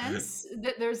sense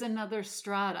that there's another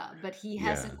strata, but he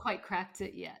hasn't quite cracked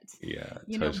it yet. Yeah,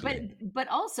 Totally. But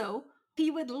also he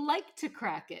would like to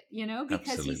crack it, because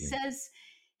Absolutely. he says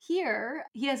here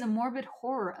he has a morbid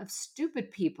horror of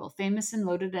stupid people. Famous and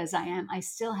loaded as I am, I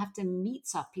still have to meet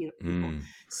soft people.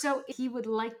 So he would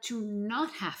like to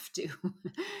not have to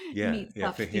meet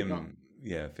soft for people. him.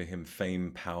 Yeah, for him,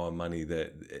 fame, power, money,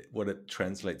 what it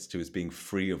translates to is being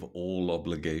free of all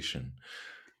obligation.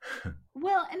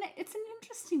 Well, and it's an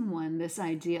interesting one, this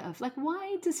idea of like,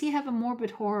 why does he have a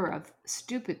morbid horror of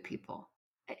stupid people?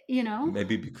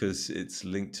 Maybe because it's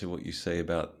linked to what you say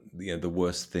about the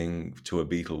worst thing to a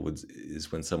Beatle is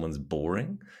when someone's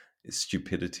boring. Is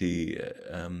stupidity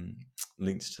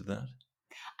linked to that?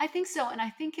 I think so. And I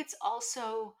think it's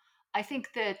also I think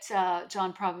that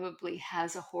John probably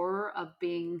has a horror of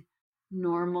being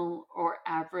normal or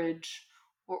average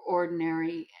or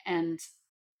ordinary, and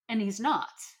he's not.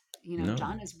 You know, No.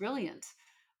 John is brilliant,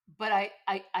 but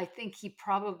I think he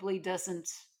probably doesn't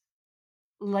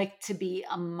like to be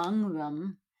among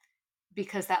them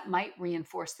because that might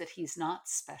reinforce that he's not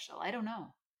special. I don't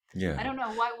know. I Yeah. don't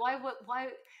know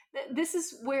why. This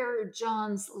is where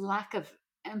John's lack of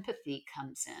empathy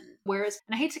comes in. Whereas,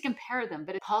 and I hate to compare them,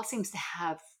 but Paul seems to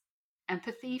have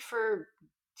empathy for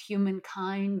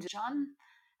humankind. John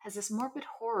has this morbid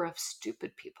horror of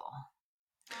stupid people.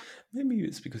 Maybe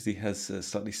it's because he has a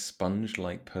slightly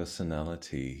sponge-like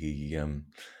personality.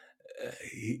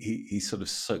 He sort of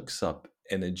soaks up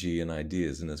energy and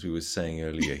ideas, and as we were saying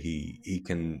earlier, he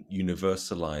can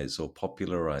universalize or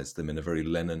popularize them in a very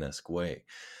Lenin-esque way.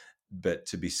 But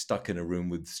to be stuck in a room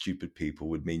with stupid people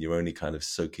would mean you're only kind of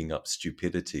soaking up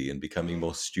stupidity and becoming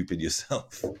more stupid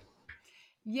yourself.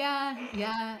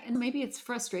 Yeah. And maybe it's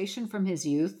frustration from his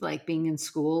youth, like being in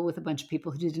school with a bunch of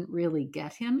people who didn't really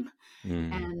get him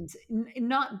and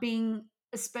not being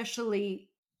especially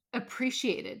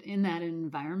appreciated in that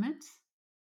environment.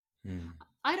 Mm.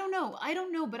 I don't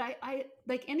know, but I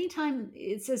like anytime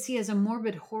it says he has a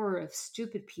morbid horror of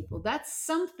stupid people, that's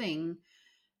something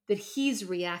that he's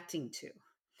reacting to.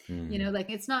 You know, like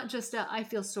it's not just I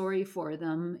feel sorry for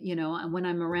them, you know, and when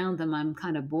I'm around them, I'm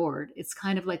kind of bored. It's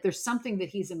kind of like there's something that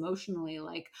he's emotionally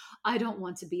like, I don't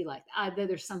want to be like,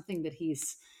 there's something that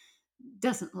he's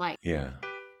doesn't like. Yeah.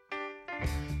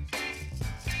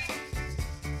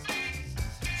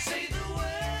 Say the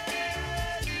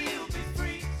word and you'll be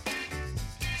free.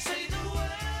 Say the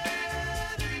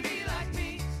word and be like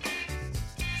me.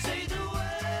 Say the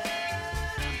word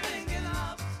I'm thinking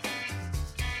of.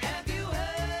 Have you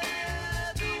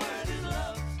heard the word is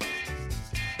love?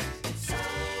 It's so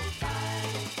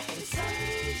fine, it's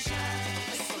sunshine.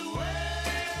 It's the word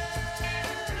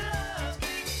love.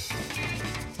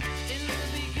 In the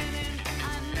beginning I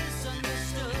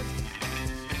misunderstood,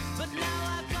 but now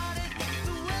I've got it.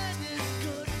 The word is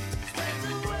good. Spread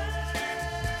the word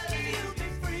and you'll be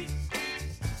free.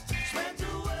 Spread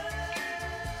the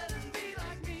word and be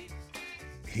like me.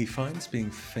 He finds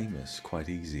being famous quite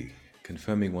easy,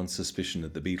 confirming one's suspicion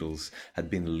that the Beatles had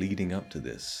been leading up to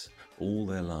this all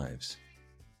their lives.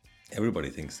 Everybody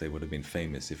thinks they would have been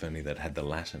famous if only they'd had the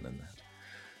Latin and that.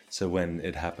 So when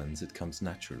it happens, it comes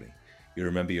naturally. You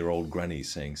remember your old granny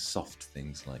saying soft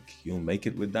things like, "You'll make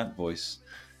it with that voice."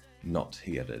 Not,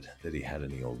 he added, that he had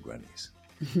any old grannies.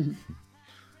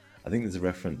 I think there's a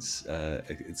reference,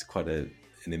 it's quite an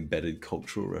embedded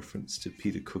cultural reference to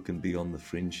Peter Cook and Beyond the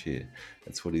Fringe here.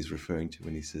 That's what he's referring to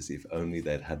when he says, if only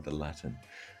they'd had the Latin.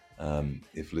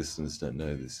 If listeners don't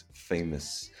know this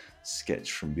famous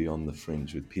sketch from Beyond the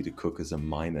Fringe with Peter Cook as a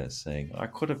miner saying, "I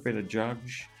could have been a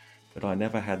judge, but I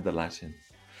never had the Latin."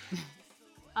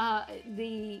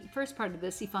 The first part of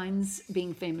this, he finds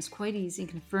being famous quite easy,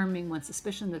 confirming one's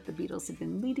suspicion that the Beatles have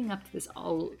been leading up to this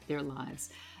all their lives.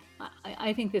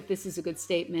 I think that this is a good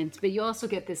statement, but you also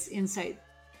get this insight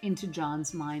into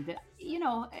John's mind that, you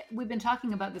know, we've been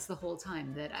talking about this the whole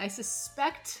time, that I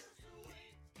suspect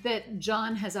that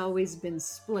John has always been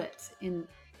split in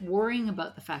worrying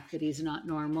about the fact that he's not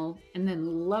normal and then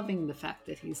loving the fact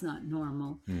that he's not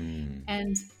normal.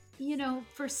 And, you know,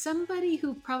 for somebody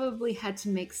who probably had to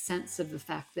make sense of the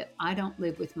fact that I don't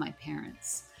live with my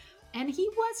parents, and he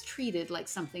was treated like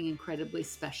something incredibly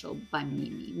special by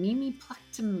Mimi. Mimi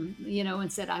plucked him, you know, and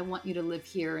said, "I want you to live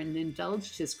here," and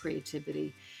indulged his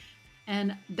creativity.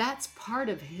 And that's part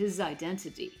of his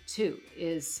identity too,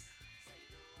 is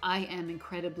I am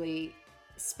incredibly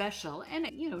special. And,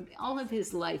 you know, all of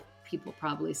his life, people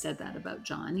probably said that about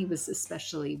John. He was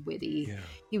especially witty. Yeah.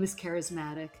 He was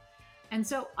charismatic. And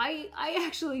so I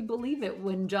actually believe it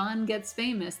when John gets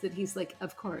famous that he's like,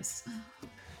 of course.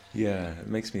 Yeah, it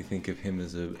makes me think of him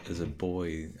as a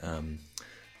boy.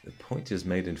 The point is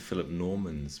made in Philip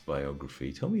Norman's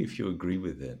biography. Tell me if you agree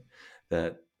with it,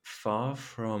 that far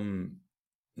from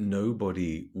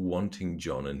nobody wanting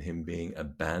John and him being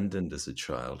abandoned as a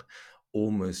child,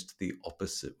 almost the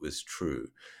opposite was true,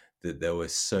 that there were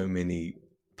so many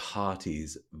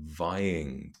parties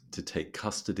vying to take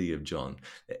custody of John,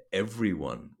 that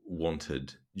everyone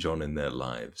wanted John in their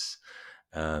lives.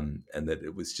 And that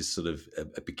it was just sort of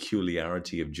a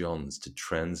peculiarity of John's to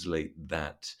translate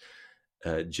that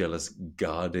jealous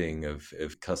guarding of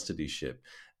custodyship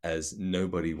as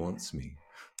 "nobody wants me."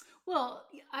 Well,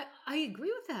 I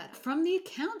agree with that. From the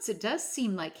accounts, it does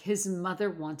seem like his mother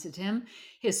wanted him.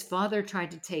 His father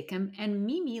tried to take him. And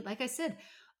Mimi, like I said,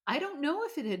 I don't know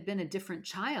if it had been a different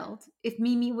child, if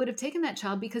Mimi would have taken that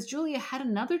child, because Julia had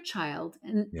another child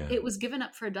and Yeah. it was given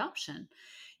up for adoption.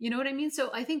 You know what I mean?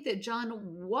 So I think that John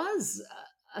was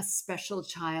a special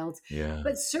child, Yeah.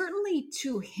 but certainly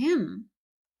to him,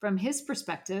 from his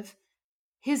perspective,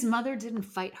 his mother didn't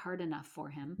fight hard enough for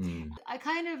him. Mm. I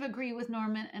kind of agree with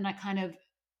Norman and I kind of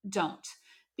don't,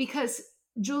 because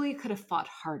Julia could have fought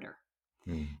harder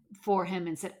Mm. for him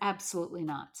and said, absolutely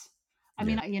not. I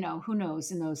mean, who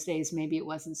knows, in those days, maybe it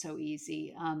wasn't so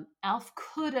easy. Alf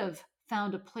could have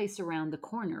found a place around the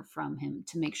corner from him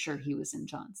to make sure he was in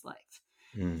John's life.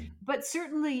 Mm. But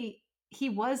certainly he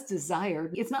was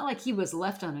desired. It's not like he was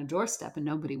left on a doorstep and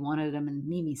nobody wanted him and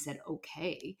Mimi said,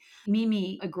 okay.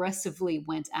 Mimi aggressively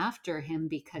went after him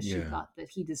because she Yeah. thought that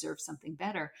he deserved something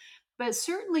better. But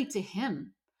certainly to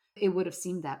him, it would have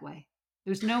seemed that way.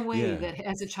 There's no way Yeah. that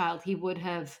as a child he would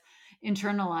have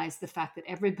internalized the fact that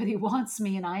everybody wants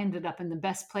me and I ended up in the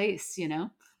best place, you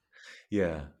know?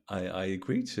 Yeah, I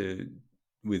agree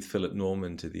with Philip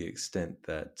Norman to the extent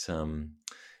that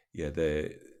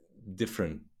the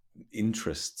different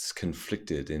interests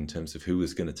conflicted in terms of who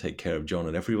was going to take care of John,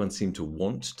 and everyone seemed to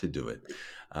want to do it,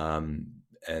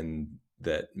 and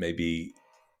that maybe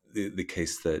the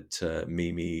case that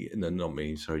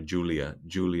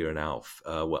Julia and Alf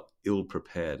were ill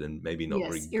prepared and maybe not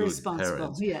very good irresponsible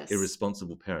parents, yes.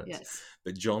 irresponsible parents. Yes.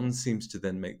 But John seems to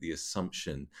then make the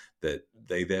assumption that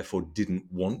they therefore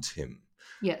didn't want him.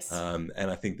 Yes. And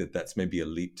I think that that's maybe a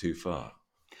leap too far.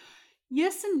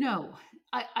 Yes and no.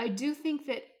 I do think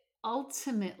that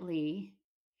ultimately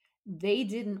they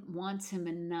didn't want him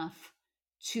enough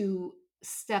to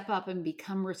step up and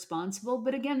become responsible.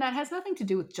 But again, that has nothing to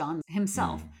do with John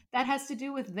himself. That has to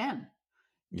do with them.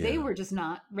 They were just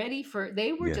not ready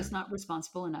just not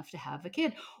responsible enough to have a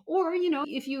kid. Or,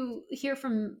 if you hear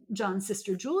from John's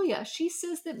sister, Julia, she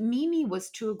says that Mimi was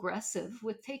too aggressive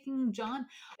with taking John.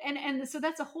 And so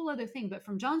that's a whole other thing. But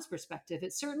from John's perspective,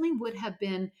 it certainly would have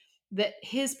been that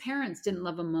his parents didn't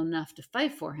love him enough to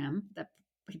fight for him. That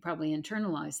he probably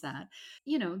internalized that.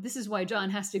 This is why John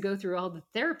has to go through all the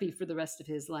therapy for the rest of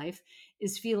his life,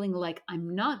 is feeling like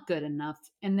I'm not good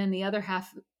enough. And then the other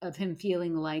half of him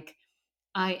feeling like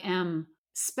I am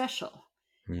special.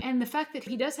 And the fact that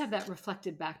he does have that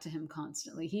reflected back to him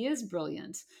constantly, he is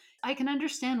brilliant. I can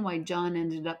understand why John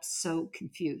ended up so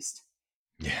confused.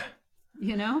 Yeah.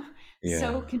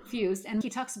 So confused. And he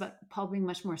talks about Paul being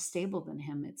much more stable than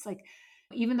him. It's like,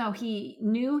 even though he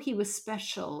knew he was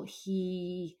special,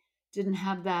 he didn't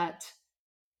have that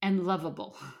and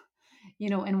lovable,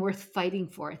 and worth fighting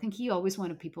for. I think he always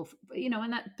wanted people,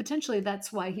 and that potentially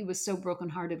that's why he was so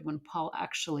brokenhearted when Paul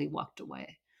actually walked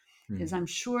away. Because I'm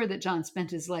sure that John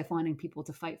spent his life wanting people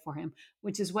to fight for him,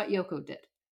 which is what Yoko did.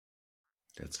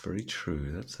 That's very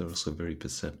true. That's also very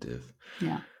perceptive.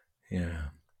 Yeah. Yeah.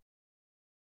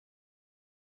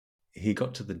 He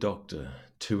got to the doctor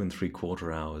 2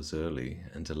 3/4 hours early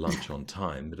and to lunch on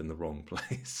time, but in the wrong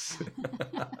place.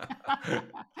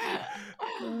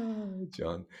 Oh,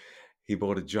 John. He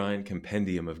bought a giant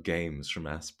compendium of games from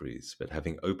Asprey's, but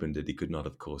having opened it, he could not,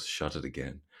 of course, shut it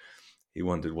again. He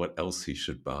wondered what else he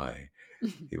should buy.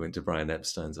 He went to Brian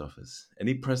Epstein's office.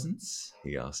 "Any presents?"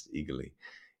 he asked eagerly.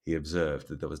 He observed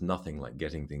that there was nothing like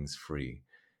getting things free.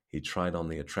 He tried on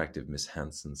the attractive Miss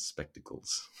Hanson's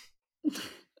spectacles.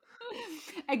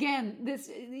 Again,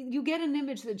 you get an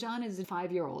image that John is a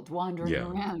 5-year-old wandering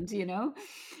around,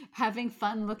 having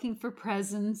fun, looking for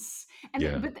presents.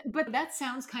 And but that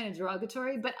sounds kind of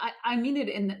derogatory, but I mean it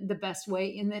in the best way,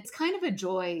 in that it's kind of a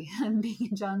joy being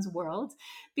in John's world,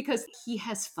 because he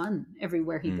has fun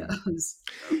everywhere he goes.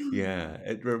 Yeah,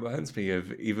 it reminds me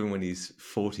of even when he's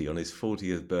 40, on his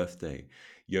 40th birthday,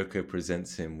 Yoko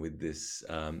presents him with this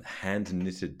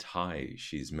hand-knitted tie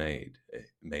she's made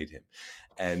him.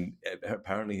 And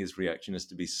apparently his reaction is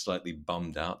to be slightly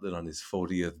bummed out that on his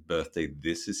 40th birthday,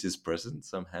 this is his present,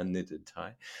 some hand-knitted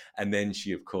tie. And then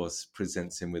she, of course,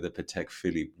 presents him with a Patek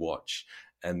Philippe watch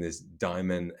and this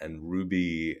diamond and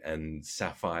ruby and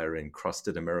sapphire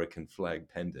encrusted American flag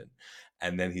pendant.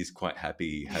 And then he's quite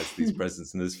happy he has these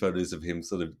presents, and there's photos of him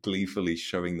sort of gleefully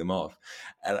showing them off.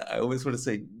 And I always want to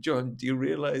say, John, do you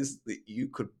realize that you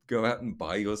could go out and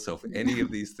buy yourself any of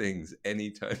these things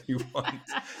anytime you want?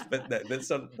 But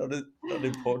that's not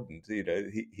important.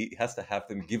 He has to have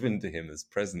them given to him as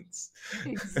presents.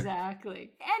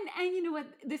 Exactly. And you know what?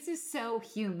 This is so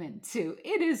human too.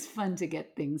 It is fun to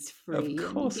get things free.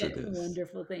 Of course and get it is.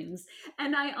 Wonderful things.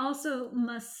 And I also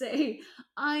must say,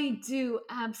 I do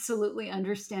absolutely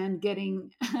understand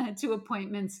getting to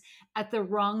appointments at the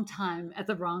wrong time, at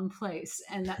the wrong place.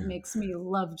 And that makes me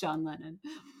love John Lennon.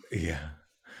 Yeah.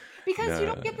 Because you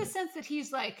No. don't get the sense that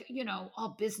he's like,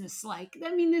 all business-like.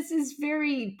 I mean, this is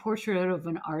very portrait of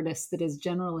an artist that is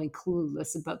generally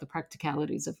clueless about the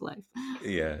practicalities of life.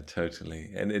 Yeah,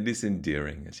 totally. And it is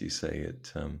endearing, as you say.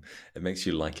 It makes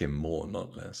you like him more,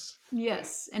 not less.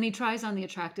 Yes, and he tries on the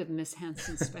attractive Miss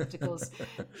Hanson spectacles.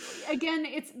 Again,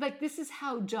 it's like this is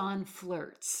how John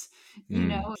flirts.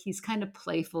 He's kind of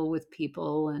playful with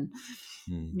people, and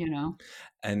Mm. you know,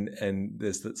 And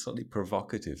there's that slightly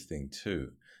provocative thing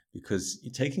too, because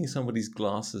you're taking somebody's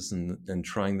glasses and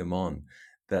trying them on,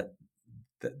 that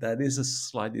is a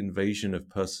slight invasion of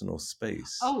personal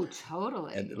space. oh,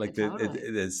 totally, And like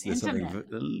totally, there's intimate.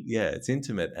 something, yeah, it's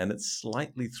intimate and it's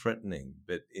slightly threatening,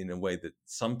 but in a way that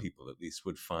some people at least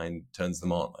would find turns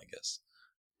them on, I guess.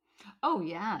 Oh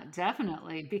yeah,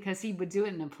 definitely, because he would do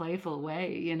it in a playful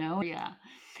way, Yeah.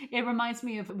 It reminds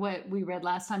me of what we read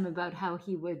last time about how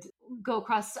he would go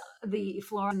across the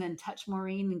floor and then touch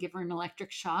Maureen and give her an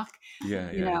electric shock,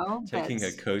 Yeah. Taking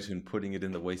her that's coat and putting it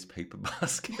in the waste paper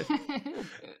basket.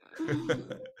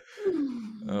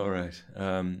 All right.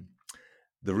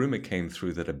 The rumor came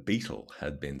through that a beetle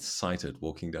had been sighted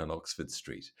walking down Oxford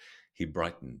Street. He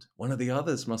brightened. One of the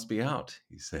others must be out,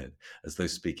 he said, as though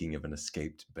speaking of an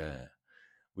escaped bear.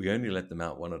 We only let them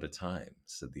out one at a time,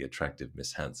 said the attractive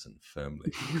Miss Hanson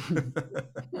firmly.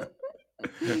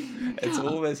 It's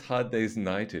always Hard Day's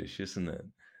Nightish, isn't it?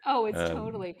 Oh, it's Um,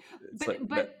 totally. it's like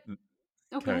But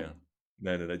carry okay. on.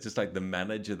 No. Just like the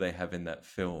manager they have in that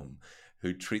film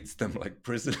who treats them like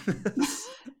prisoners.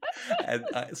 And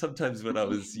sometimes when I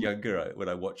was younger, when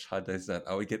I watched Hard Day's Night,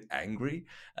 I would get angry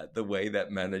at the way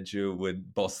that manager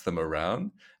would boss them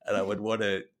around. And I would want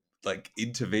to like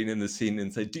intervene in the scene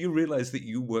and say, do you realize that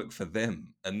you work for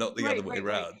them and not the other Right, way right,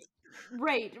 right. around?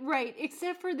 Right.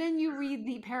 Except for then you read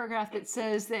the paragraph that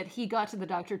says that he got to the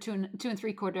doctor 2 and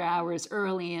 3/4 hours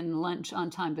early and lunch on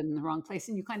time, but in the wrong place.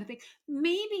 And you kind of think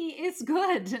maybe it's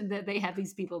good that they have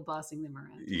these people bossing them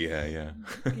around. Yeah.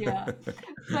 Yeah.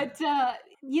 But,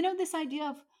 this idea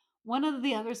of one of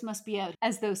the others must be out,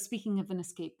 as though speaking of an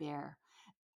escaped bear,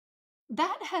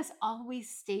 that has always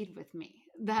stayed with me,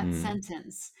 that Mm,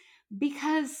 sentence,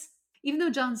 because even though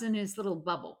John's in his little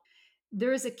bubble,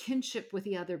 there is a kinship with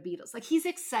the other Beatles. Like he's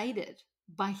excited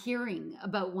by hearing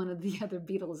about one of the other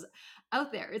Beatles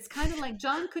out there. It's kind of like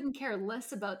John couldn't care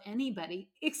less about anybody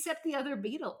except the other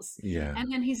Beatles. yeah.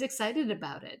 And then he's excited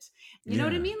about it. You know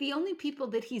what I Yeah. mean? The only people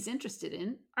that he's interested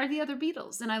in are the other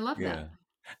Beatles. And I love Yeah. that.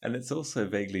 And it's also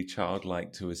vaguely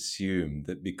childlike to assume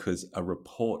that because a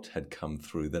report had come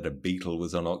through that a beetle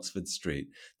was on Oxford Street,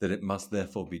 that it must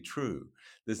therefore be true.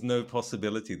 There's no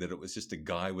possibility that it was just a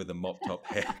guy with a mop top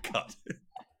haircut.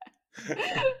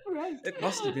 Right. It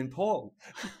must have been Paul.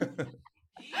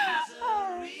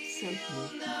 Ah, so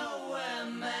cute. Nowhere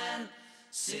man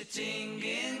sitting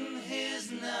in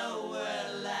his nowhere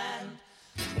land,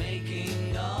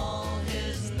 making all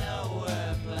his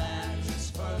nowhere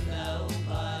plans for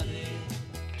nobody.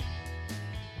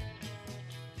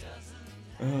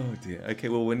 Oh dear. Okay,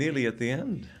 well, we're nearly at the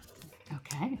end.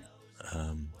 Okay.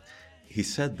 He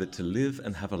said that to live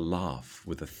and have a laugh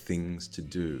were the things to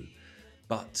do.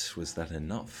 But was that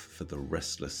enough for the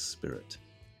restless spirit?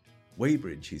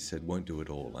 Weybridge, he said, won't do it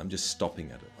all. I'm just stopping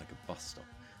at it like a bus stop.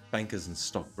 Bankers and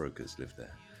stockbrokers live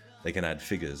there. They can add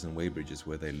figures, and Weybridge is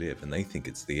where they live, and they think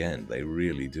it's the end. They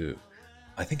really do.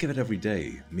 I think of it every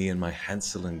day, me and my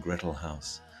Hansel and Gretel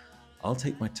house. I'll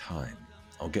take my time.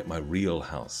 I'll get my real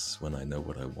house when I know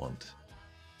what I want.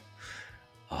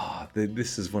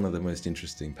 This is one of the most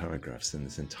interesting paragraphs in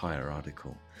this entire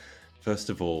article. First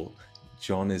of all,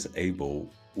 John is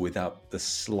able, without the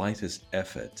slightest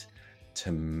effort,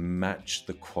 to match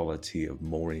the quality of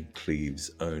Maureen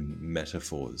Cleave's own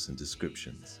metaphors and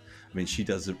descriptions. I mean, she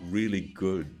does a really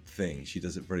good thing. She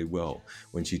does it very well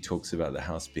when she talks about the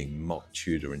house being mock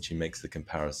Tudor and she makes the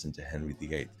comparison to Henry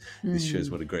VIII. This shows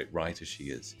what a great writer she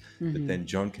is. But then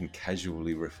John can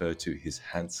casually refer to his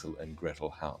Hansel and Gretel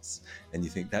house. And you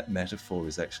think that metaphor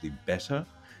is actually better,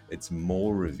 it's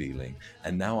more revealing.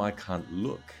 And now I can't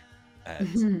look at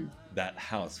that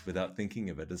house without thinking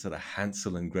of it as a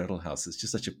Hansel and Gretel house. It's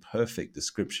just such a perfect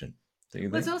description. Don't you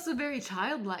But it's think? also very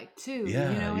childlike too,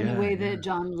 Yeah, in the way yeah. that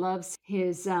John loves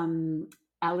his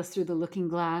Alice Through the Looking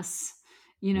Glass.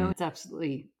 It's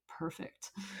absolutely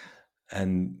perfect.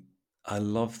 And I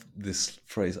love this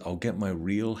phrase, I'll get my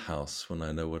real house when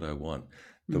I know what I want.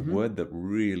 The word that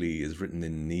really is written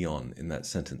in neon in that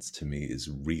sentence to me is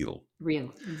real.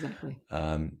 Real, exactly.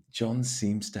 John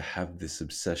seems to have this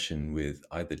obsession with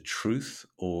either truth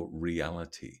or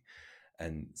reality.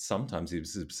 And sometimes he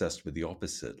was obsessed with the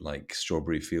opposite, like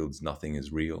Strawberry Fields, Nothing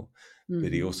is Real.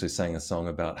 But he Mhm. also sang a song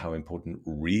about how important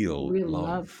real Real love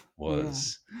love. Yeah.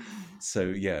 was. So,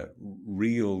 yeah,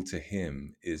 real to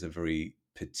him is a very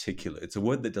particular, it's a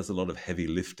word that does a lot of heavy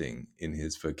lifting in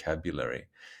his vocabulary,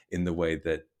 in the way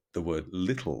that the word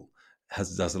little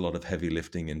does a lot of heavy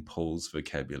lifting in Paul's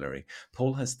vocabulary.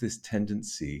 Paul has this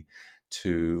tendency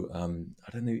to,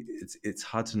 I don't know, it's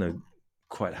hard to know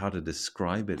quite how to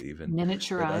describe it even. But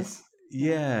Miniaturize.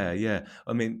 yeah.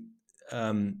 I mean,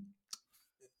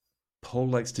 Paul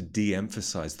likes to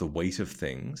de-emphasize the weight of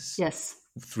things Yes.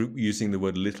 through using the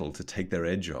word little to take their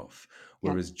edge off,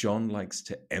 Yeah. whereas John likes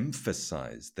to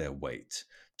emphasize their weight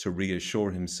to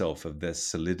reassure himself of their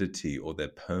solidity or their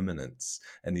permanence.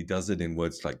 And he does it in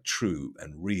words like true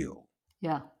and real.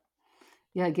 Yeah.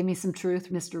 Yeah. Give me some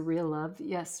truth, Mr. Real Love.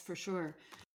 Yes, for sure.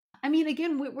 I mean,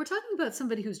 again, we're talking about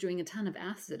somebody who's doing a ton of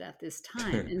acid at this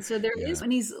time. And so there Yeah. is,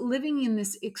 and he's living in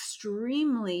this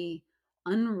extremely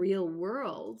unreal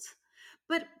world.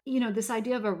 But, this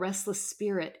idea of a restless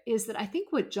spirit is that I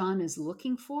think what John is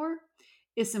looking for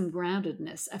is some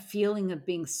groundedness, a feeling of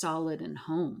being solid and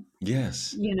home,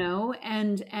 Yes.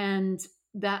 and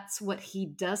that's what he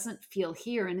doesn't feel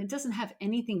here. And it doesn't have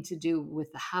anything to do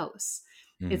with the house.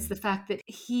 It's the fact that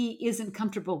he isn't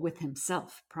comfortable with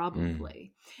himself,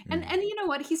 probably. And you know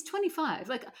what? He's 25.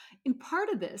 Like, in part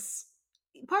of this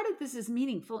is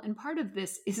meaningful, and part of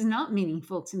this is not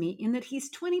meaningful to me, in that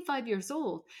he's 25 years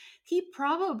old. He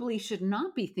probably should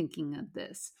not be thinking of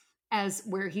this as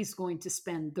where he's going to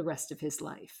spend the rest of his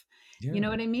life. Yeah. You know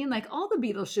what I mean? Like, all the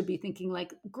Beatles should be thinking,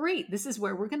 like, great, this is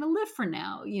where we're going to live for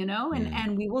now,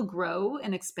 and we will grow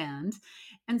and expand.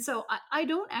 And so I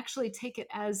don't actually take it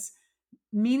as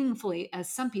meaningfully as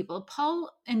some people.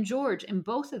 Paul and George, in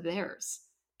both of theirs,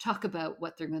 talk about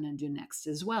what they're going to do next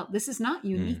as well. This is not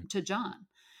unique to John.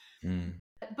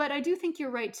 But I do think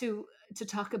you're right to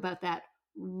talk about that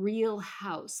real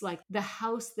house, like the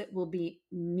house that will be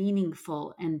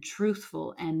meaningful and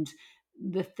truthful and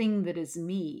the thing that is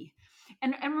me.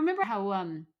 And remember how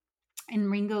in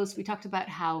Ringo's, we talked about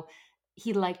how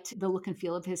he liked the look and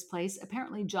feel of his place.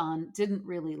 Apparently, John didn't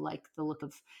really like the look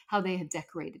of how they had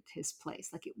decorated his place.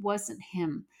 Like, it wasn't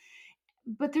him.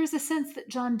 But there's a sense that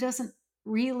John doesn't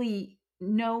really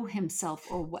know himself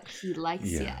or what he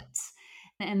likes yet.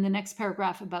 And the next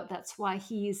paragraph about that's why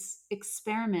he's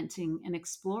experimenting and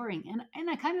exploring. And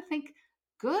I kind of think,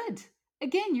 good.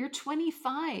 Again, you're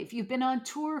 25. You've been on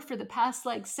tour for the past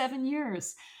 7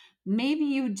 years. Maybe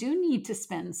you do need to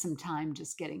spend some time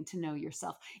just getting to know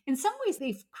yourself. In some ways,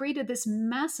 they've created this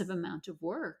massive amount of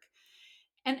work.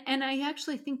 And I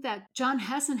actually think that John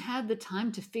hasn't had the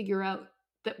time to figure out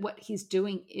that what he's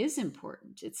doing is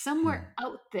important. It's somewhere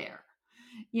out there.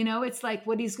 It's like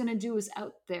what he's going to do is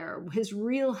out there. His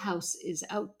real house is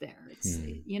out there. It's,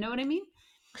 you know what I mean?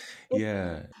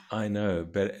 Yeah, I know,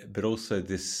 but also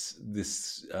this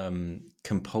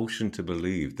compulsion to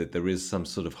believe that there is some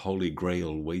sort of holy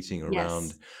grail waiting around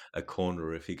Yes. a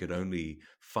corner if he could only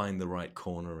find the right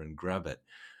corner and grab it.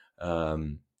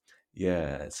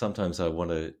 Yeah, sometimes I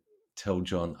want to tell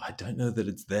John, I don't know that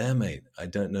it's there, mate. I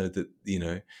don't know that,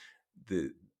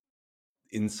 the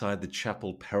inside the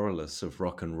chapel perilous of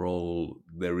rock and roll,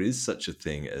 there is such a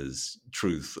thing as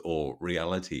truth or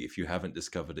reality if you haven't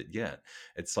discovered it yet.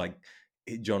 It's like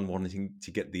John wanting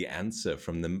to get the answer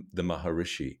from the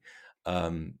Maharishi.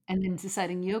 And then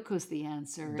deciding Yoko's the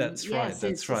answer. That's And right. yes,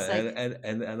 That's it's right. just like,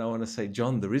 And I want to say,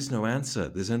 John, there is no answer.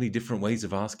 There's only different ways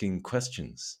of asking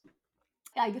questions.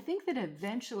 I think that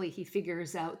eventually he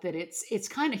figures out that he's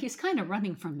kind of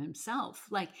running from himself.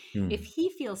 Like, if he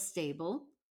feels stable,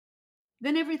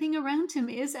 then everything around him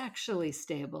is actually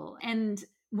stable. And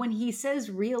when he says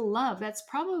real love, that's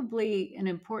probably an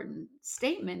important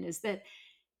statement, is that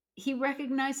he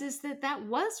recognizes that that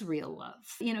was real love.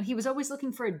 He was always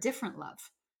looking for a different love.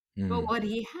 But what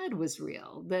he had was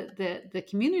real. The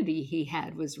community he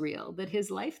had was real, that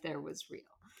his life there was real.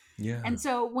 Yeah. And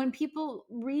so when people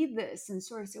read this and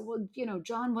sort of say, well,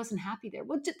 John wasn't happy there.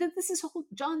 Well, this is whole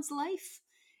John's life.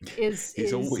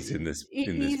 He's always in this He's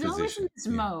always in position. this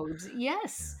mode.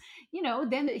 Yes.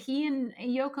 Then he and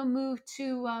Yoko moved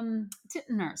to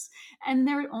Tittenhurst, and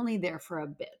they're only there for a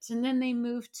bit. And then they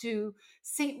moved to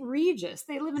St. Regis.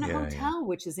 They live in a hotel,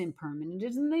 which is impermanent.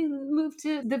 And they moved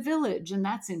to the Village, and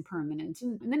that's impermanent.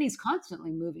 And then he's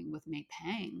constantly moving with May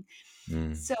Pang.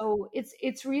 So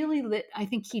it's really lit. I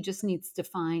think he just needs to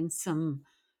find some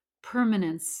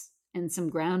permanence and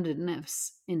some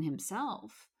groundedness in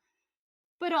himself.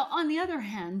 But on the other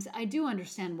hand, I do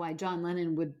understand why John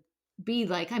Lennon would be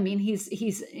like, I mean,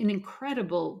 he's an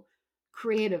incredible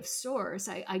creative source,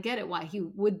 I get it why he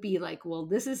would be like, well,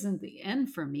 this isn't the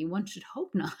end for me. One should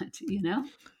hope not, you know?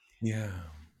 Yeah.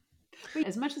 But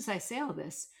as much as I say all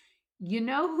this, you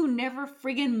know who never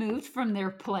friggin' moved from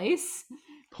their place?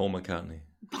 Paul McCartney.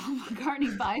 Paul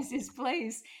McCartney buys his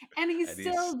place and he's And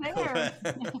still there.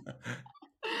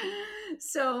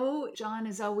 So John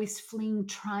is always fleeing,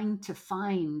 trying to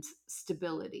find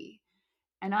stability.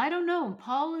 And I don't know,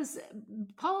 Paul's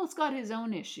got his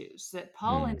own issues that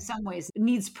Paul in some ways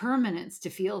needs permanence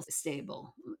to feel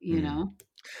stable, you know?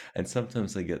 And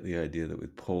sometimes I get the idea that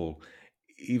with Paul,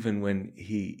 even when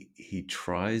he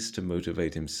tries to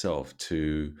motivate himself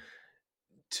to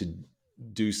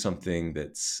do something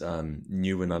that's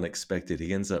new and unexpected,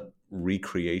 he ends up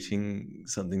recreating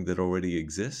something that already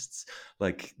exists.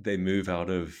 Like they move out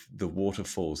of the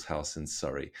Waterfalls house in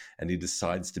Surrey and he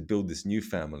decides to build this new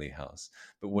family house.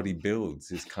 But what he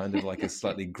builds is kind of like a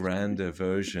slightly grander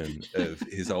version of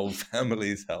his old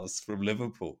family's house from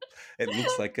Liverpool. It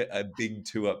looks like a big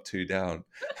 2 up, 2 down.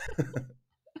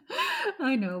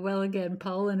 I know. Well, again,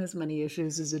 Paul and his money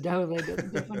issues is a totally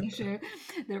different issue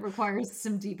that requires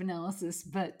some deep analysis.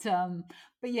 But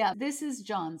yeah, this is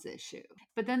John's issue.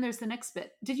 But then there's the next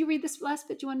bit. Did you read this last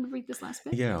bit? Do you want to read this last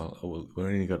bit? Yeah, well, we've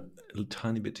only got a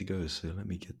tiny bit to go, so let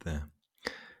me get there.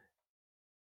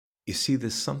 You see,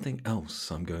 there's something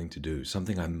else I'm going to do,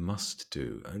 something I must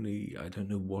do, only I don't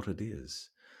know what it is.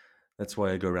 That's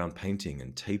why I go around painting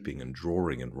and taping and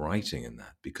drawing and writing and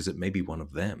that, because it may be one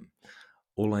of them.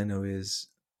 All I know is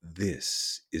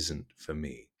this isn't for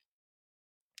me.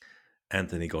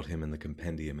 Anthony got him and the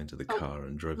compendium into the car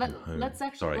and drove him home. Let's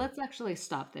actually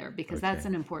stop there because that's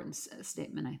an important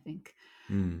statement, I think.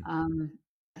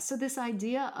 So this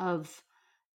idea of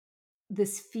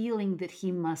this feeling that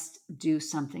he must do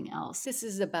something else. This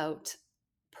is about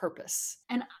purpose.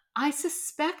 And I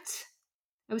suspect,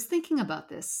 I was thinking about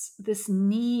this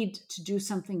need to do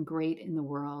something great in the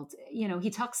world. You know, he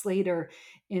talks later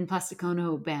in Plastic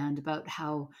Ono Band about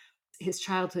how his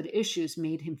childhood issues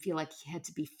made him feel like he had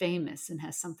to be famous and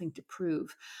has something to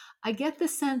prove. I get the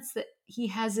sense that he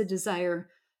has a desire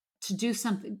to do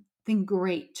something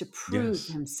great to prove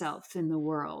himself in the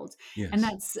world. And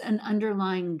that's an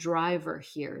underlying driver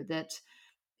here, that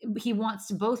he wants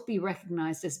to both be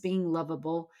recognized as being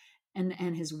lovable and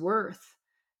his worth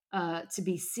to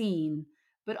be seen,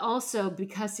 but also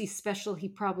because he's special, he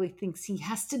probably thinks he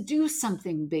has to do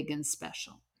something big and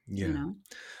special. Yeah. You know?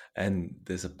 And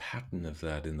there's a pattern of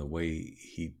that in the way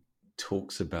he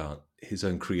talks about his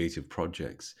own creative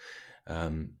projects.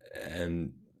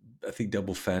 And I think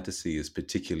Double Fantasy is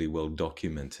particularly well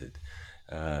documented.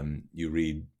 You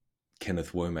read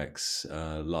Kenneth Womack's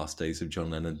Last Days of John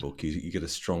Lennon book, you get a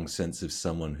strong sense of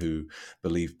someone who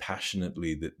believed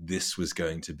passionately that this was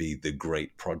going to be the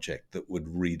great project that would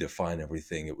redefine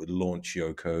everything. It would launch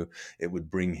Yoko. It would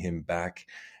bring him back.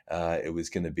 It was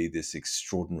going to be this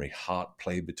extraordinary heart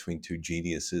play between two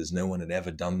geniuses. No one had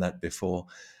ever done that before.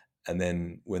 And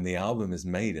then when the album is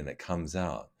made and it comes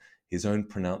out, his own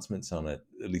pronouncements on it,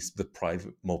 at least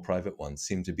the more private ones,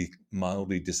 seem to be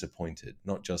mildly disappointed,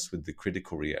 not just with the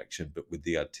critical reaction, but with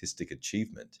the artistic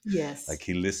achievement. Yes. Like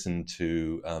he listened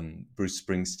to Bruce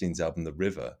Springsteen's album, The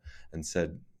River, and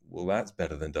said, well, that's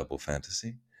better than Double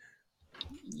Fantasy.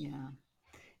 Yeah.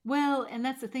 Well, and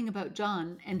that's the thing about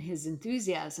John and his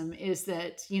enthusiasm is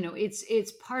that, you know,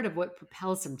 it's part of what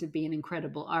propels him to be an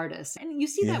incredible artist. And you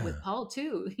see that with Paul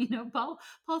too. You know, Paul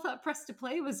thought Press to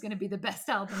Play was going to be the best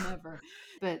album ever.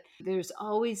 But there's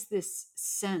always this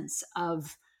sense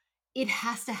of it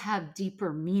has to have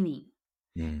deeper meaning.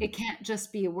 It can't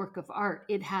just be a work of art.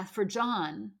 It has, for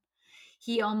John,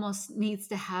 he almost needs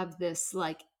to have this,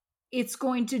 like, it's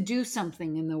going to do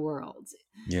something in the world.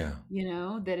 Yeah. You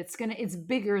know, that it's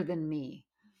bigger than me.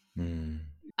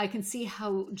 I can see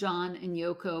how John and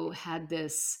Yoko had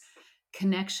this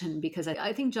connection because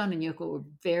I think John and Yoko were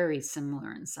very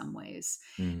similar in some ways.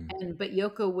 But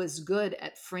Yoko was good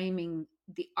at framing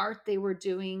the art they were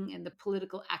doing and the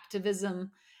political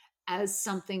activism as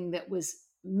something that was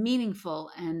meaningful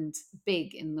and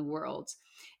big in the world,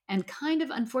 and kind of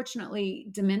unfortunately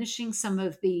diminishing some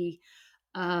of the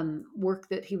work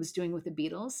that he was doing with the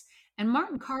Beatles. And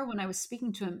Martin Carr, when I was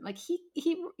speaking to him, like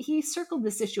he circled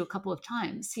this issue a couple of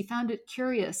times. He found it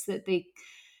curious that the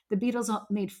Beatles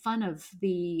made fun of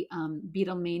the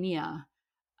Beatlemania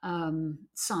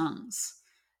songs.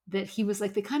 That he was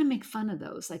like, they kind of make fun of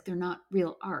those, like they're not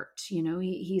real art. You know,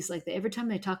 he's like, every time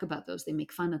they talk about those, they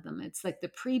make fun of them. It's like the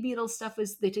pre-Beatles stuff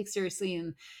they take seriously,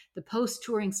 and the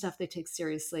post-touring stuff they take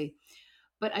seriously.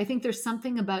 But I think there's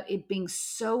something about it being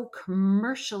so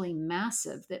commercially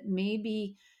massive that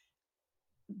maybe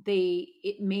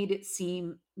it made it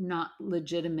seem not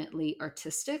legitimately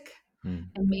artistic. Mm.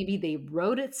 And maybe they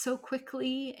wrote it so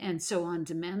quickly and so on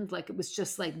demand, like it was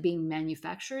just like being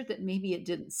manufactured, that maybe it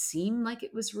didn't seem like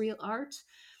it was real art.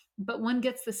 But one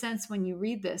gets the sense when you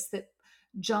read this that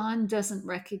John doesn't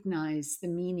recognize the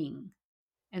meaning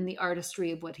and the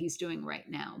artistry of what he's doing right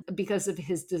now because of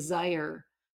his desire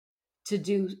to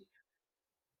do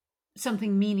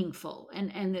something meaningful,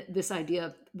 and this idea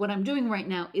of what I'm doing right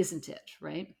now isn't it,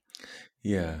 right?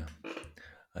 Yeah,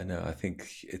 I know. I think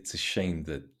it's a shame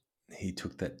that he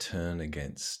took that turn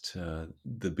against the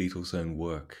Beatles' own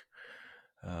work,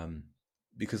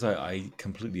 because I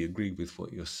completely agree with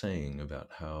what you're saying about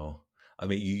how. I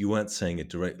mean, you weren't saying it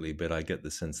directly, but I get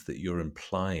the sense that you're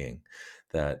implying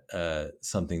that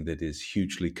something that is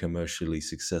hugely commercially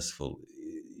successful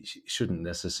shouldn't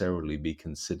necessarily be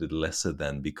considered lesser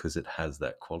than because it has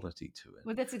that quality to it.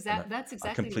 Well, And that's I exactly what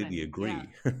I completely mean. Yeah.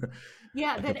 agree.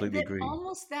 Yeah, I that completely that agree.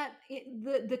 almost that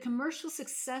the commercial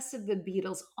success of the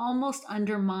Beatles almost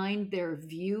undermined their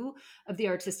view of the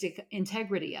artistic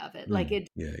integrity of it. Like it,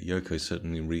 Yeah, Yoko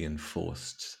certainly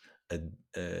reinforced.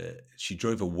 She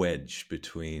drove a wedge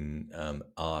between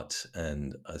art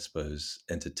and, I suppose,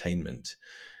 entertainment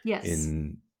yes,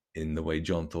 in the way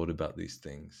John thought about these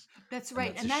things, that's and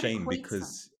right, that's a and that shame equates them.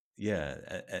 because, yeah,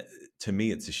 to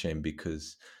me, it's a shame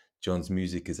because John's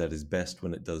music is at his best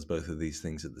when it does both of these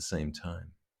things at the same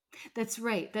time. That's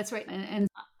right. That's right. And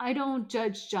I don't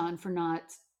judge John for not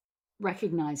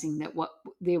recognizing that what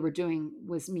they were doing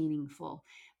was meaningful.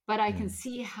 But I can Mm.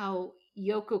 see how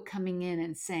Yoko coming in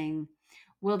and saying,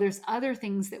 well, there's other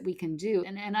things that we can do.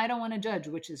 And I don't want to judge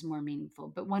which is more meaningful,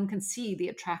 but one can see the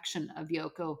attraction of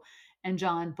Yoko and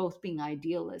John both being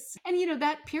idealists. And,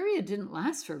 that period didn't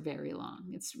last for very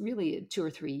long. It's really 2 or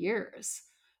 3 years.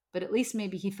 But at least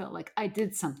maybe he felt like I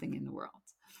did something in the world.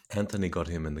 Anthony got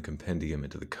him and the compendium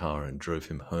into the car and drove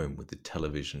him home with the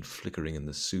television flickering in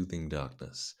the soothing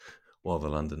darkness while the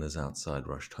Londoners outside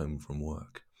rushed home from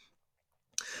work.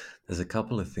 There's a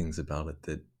couple of things about it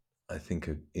that I think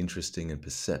are interesting and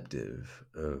perceptive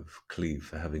of Cleve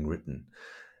for having written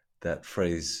that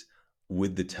phrase,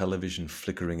 with the television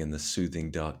flickering in the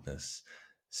soothing darkness.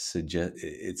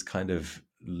 It's kind of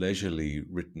leisurely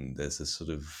written. There's a sort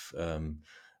of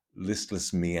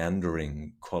listless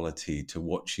meandering quality to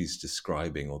what she's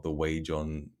describing or the way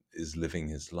John is living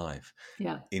his life,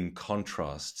 Yeah. in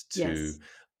contrast to Yes.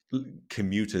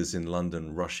 commuters in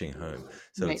London rushing home.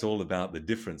 So Right. it's all about the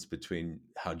difference between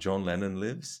how John Lennon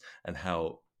lives and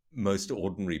how most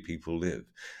ordinary people live.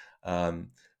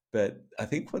 But I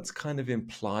think what's kind of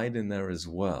implied in there as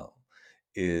well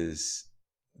is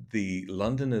the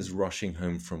Londoners rushing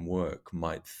home from work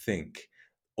might think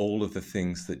all of the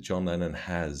things that John Lennon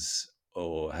has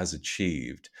or has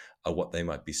achieved are what they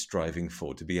might be striving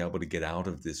for, to be able to get out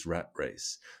of this rat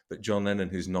race. But John Lennon,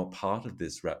 who's not part of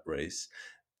this rat race,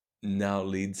 now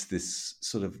leads this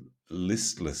sort of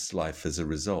listless life as a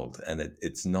result. And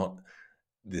it's not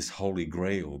this holy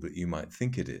grail that you might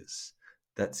think it is.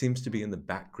 That seems to be in the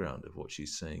background of what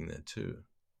she's saying there too.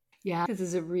 Yeah, this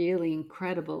is a really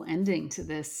incredible ending to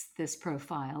this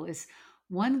profile. Is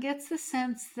one gets the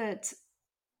sense that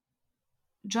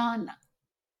John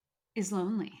is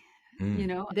lonely.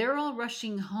 Mm. They're all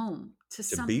rushing home to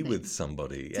To be with something,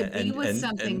 somebody, to be with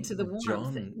something, and to the warmth.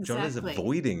 John is Exactly.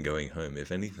 avoiding going home,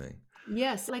 if anything.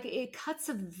 Yes, like it cuts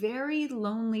a very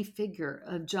lonely figure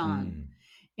of John Mm.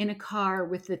 in a car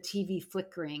with the TV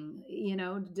flickering,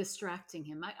 distracting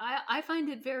him. I find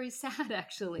it very sad,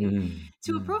 actually, Mm.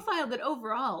 to a Mm. profile that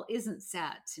overall isn't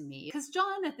sad to me. Because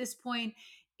John at this point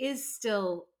is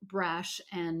still brash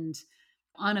and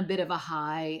on a bit of a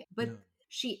high, but Yeah.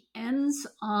 she ends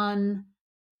on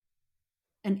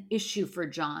an issue for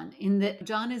John in that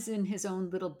John is in his own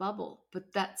little bubble,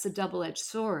 but that's a double-edged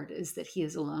sword, is that he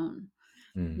is alone,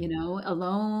 Mm.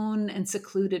 alone and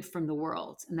secluded from the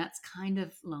world. And that's kind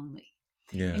of lonely.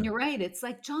 Yeah. And you're right. It's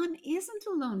like John isn't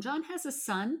alone. John has a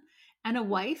son and a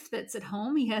wife that's at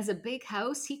home. He has a big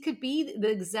house. He could be the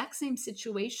exact same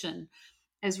situation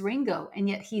as Ringo, and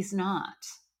yet he's not,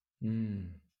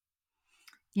 Mm.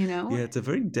 you know, Yeah, it's a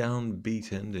very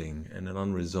downbeat ending and an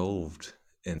unresolved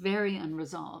ending. very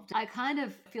unresolved. I kind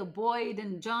of feel Boyd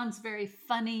and John's very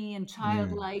funny and Mm.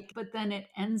 childlike, but then it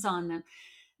ends on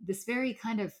this very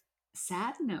kind of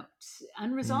sad note,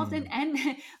 unresolved. And, Mm.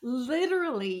 and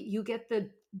literally you get the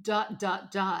dot,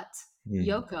 dot, dot Mm.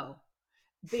 Yoko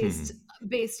based Hmm.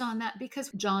 based on that,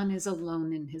 because John is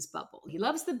alone in his bubble. He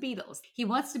loves the Beatles. He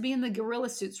wants to be in the gorilla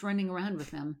suits running around with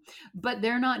them, but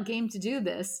they're not game to do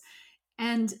this.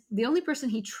 And the only person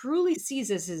he truly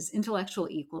sees as his intellectual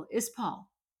equal is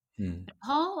Paul. Mm.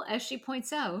 Paul, as she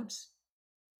points out,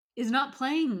 is not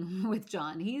playing with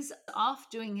John. He's off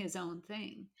doing his own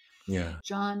thing. Yeah.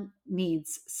 John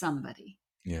needs somebody,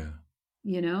 Yeah.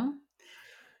 you know?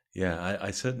 Yeah,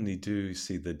 I certainly do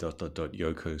see the ...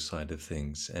 Yoko side of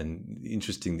things. And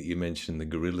interesting that you mentioned the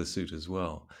gorilla suit as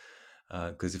well.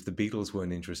 Because if the Beatles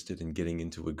weren't interested in getting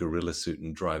into a gorilla suit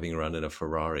and driving around in a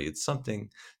Ferrari, it's something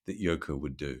that Yoko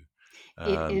would do.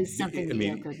 It is something I that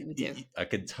mean, Yoko would do. I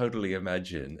could totally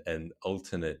imagine an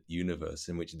alternate universe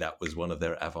in which that was one of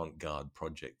their avant-garde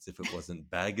projects. If it wasn't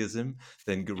bagism,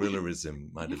 then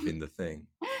gorillaism might have been the thing.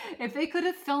 If they could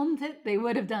have filmed it, they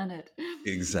would have done it.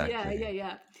 Exactly.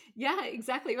 Yeah,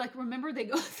 exactly. Like, remember they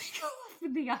go off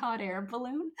in the hot air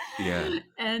balloon? Yeah.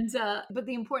 And, but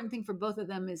the important thing for both of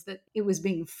them is that it was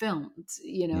being filmed,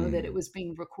 you know, that it was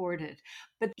being recorded.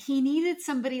 But he needed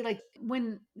somebody, like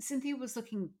when Cynthia was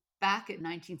looking back at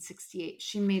 1968,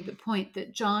 she made the point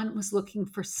that John was looking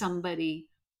for somebody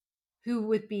who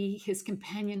would be his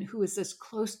companion, who was as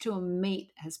close to a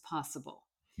mate as possible.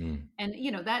 And,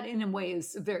 you know, that in a way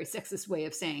is a very sexist way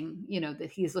of saying, you know,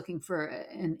 that he's looking for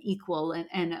an equal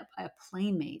and a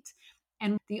playmate.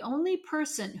 And the only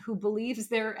person who believes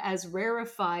they're as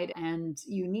rarefied and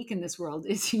unique in this world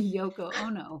is Yoko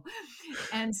Ono.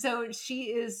 And so she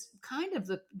is kind of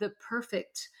the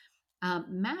perfect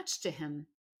match to him.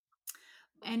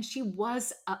 And she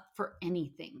was up for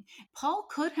anything. Paul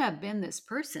could have been this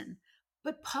person,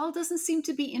 but Paul doesn't seem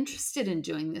to be interested in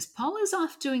doing this. Paul is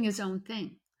off doing his own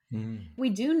thing. We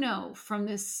do know from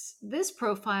this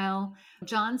profile,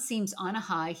 John seems on a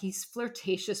high. He's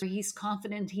flirtatious, he's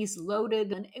confident, he's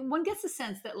loaded. And one gets the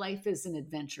sense that life is an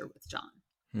adventure with John,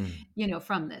 you know,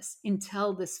 from this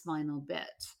until this final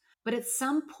bit. But at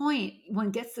some point,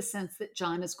 one gets the sense that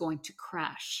John is going to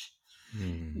crash,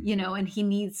 you know, and he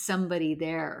needs somebody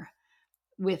there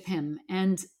with him.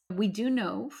 And we do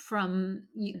know from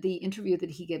the interview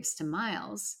that he gives to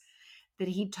Miles that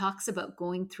he talks about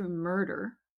going through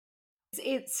murder.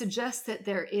 It suggests that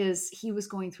he was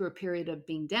going through a period of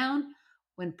being down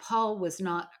when Paul was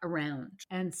not around.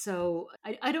 And so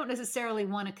I don't necessarily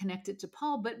want to connect it to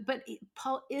Paul, but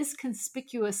Paul is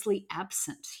conspicuously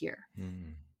absent here.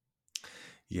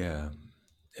 Yeah.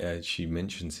 She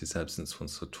mentions his absence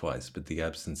once or twice, but the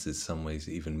absence is some ways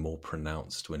even more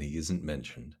pronounced when he isn't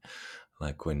mentioned.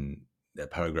 Like when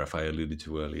that paragraph I alluded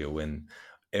to earlier, when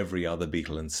every other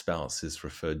Beatle and spouse is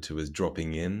referred to as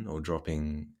dropping in or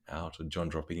dropping out, or John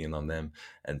dropping in on them,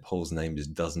 and Paul's name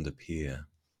just doesn't appear.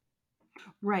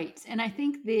 Right. And I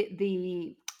think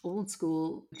the old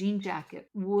school jean jacket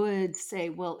would say,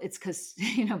 well, it's because,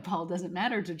 you know, Paul doesn't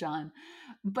matter to John.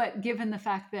 But given the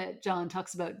fact that John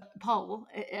talks about Paul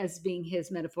as being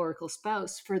his metaphorical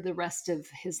spouse for the rest of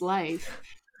his life,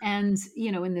 and,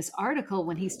 you know, in this article,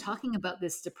 when he's talking about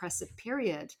this depressive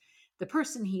period, the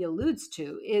person he alludes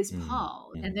to is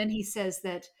Paul. And then he says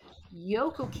that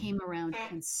Yoko came around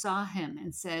and saw him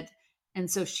and said, and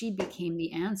so she became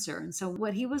the answer. And so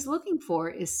what he was looking for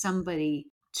is somebody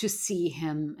to see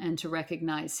him and to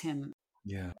recognize him.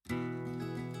 Yeah.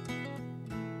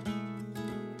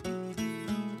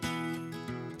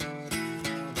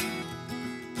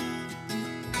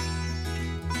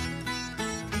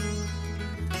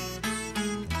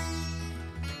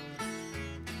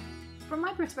 From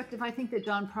my perspective, I think that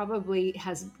John probably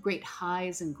has great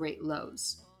highs and great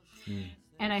lows.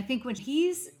 And I think when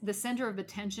he's the center of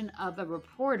attention of a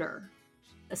reporter,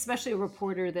 especially a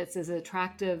reporter that's as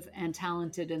attractive and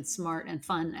talented and smart and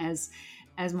fun as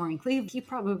Maureen Cleave, he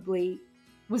probably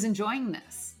was enjoying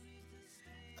this.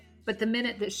 But the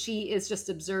minute that she is just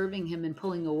observing him and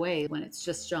pulling away when it's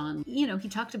just John, you know, he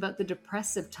talked about the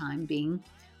depressive time being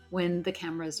when the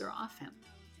cameras are off him.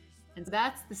 And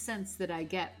that's the sense that I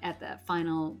get at that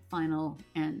final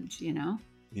end, you know?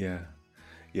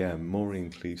 Yeah,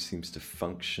 Maureen Cleave seems to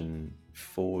function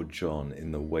for John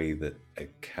in the way that a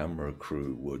camera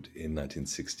crew would in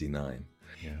 1969.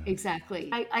 Yeah. Exactly.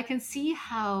 I can see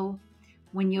how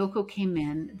when Yoko came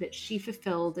in, that she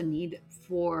fulfilled a need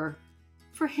for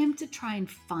him to try and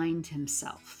find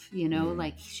himself, you know,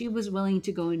 like she was willing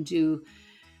to go and do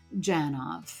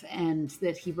Janov, and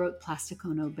that he wrote Plastic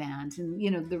Ono Band, and,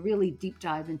 you know, the really deep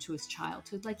dive into his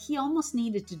childhood. Like he almost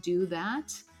needed to do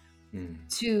that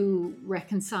to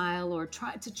reconcile or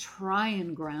try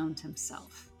and ground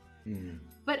himself.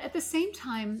 But at the same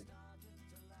time,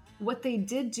 what they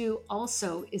did do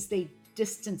also is they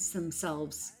distanced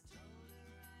themselves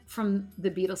from the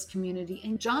Beatles community.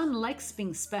 And John likes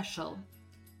being special,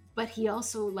 but he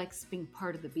also likes being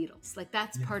part of the Beatles. Like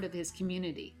that's part of his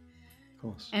community. Of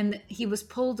course. And he was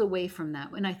pulled away from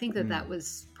that. And I think that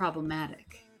was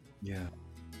problematic. Yeah.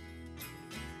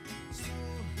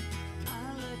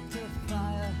 I lit a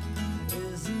fire,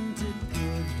 isn't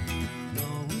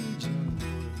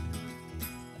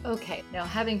Okay, now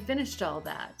having finished all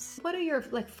that, what are your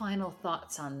final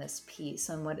thoughts on this piece,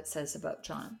 on what it says about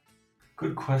John?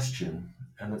 Good question.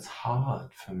 And it's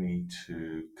hard for me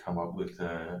to come up with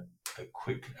a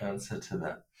quick answer to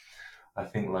that. I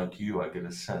think, like you, I get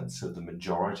a sense of the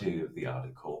majority of the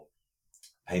article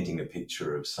painting a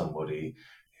picture of somebody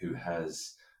who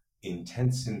has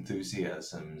intense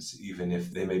enthusiasms, even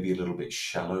if they may be a little bit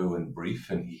shallow and brief,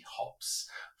 and he hops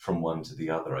from one to the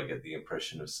other. I get the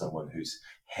impression of someone whose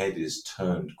head is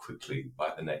turned quickly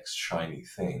by the next shiny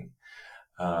thing.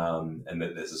 And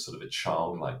that there's a sort of a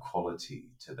childlike quality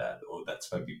to that, or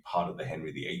that's maybe part of the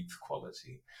Henry VIII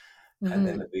quality. And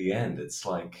then at the end, it's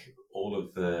like all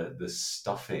of the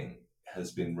stuffing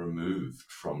has been removed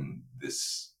from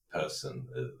this person.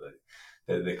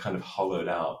 They're kind of hollowed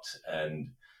out,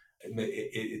 and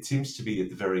it seems to be at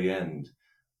the very end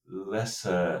less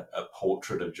a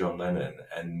portrait of John Lennon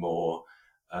and more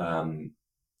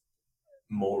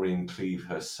Maureen Cleave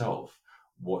herself,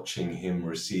 watching him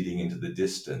receding into the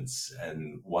distance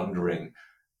and wondering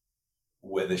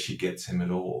whether she gets him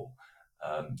at all.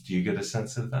 Do you get a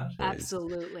sense of that?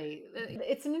 Absolutely.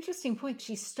 It's an interesting point.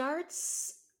 She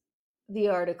starts the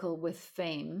article with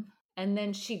fame, and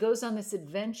then she goes on this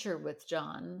adventure with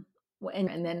John.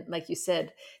 And then, like you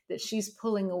said, that she's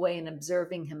pulling away and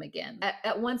observing him again.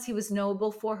 At once he was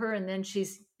knowable for her, and then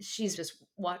she's just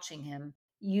watching him.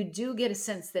 You do get a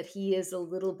sense that he is a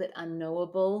little bit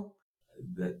unknowable.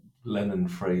 That Lennon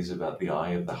phrase about the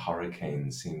eye of the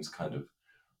hurricane seems kind of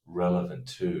relevant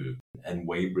too. And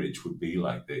Weybridge would be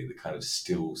like the kind of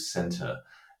still center.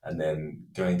 And then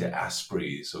going to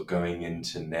Aspreys or going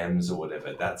into Nems or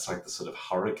whatever, that's like the sort of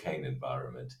hurricane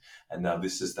environment. And now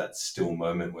this is that still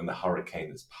moment when the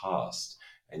hurricane has passed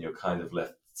and you're kind of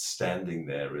left standing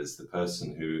there as the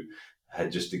person who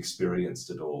had just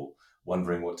experienced it all,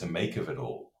 wondering what to make of it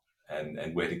all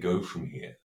and where to go from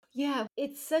here. Yeah,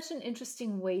 it's such an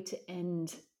interesting way to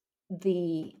end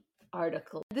the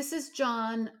article. This is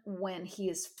John when he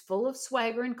is full of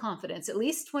swagger and confidence, at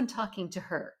least when talking to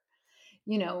her.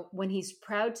 You know, when he's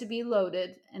proud to be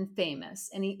loaded and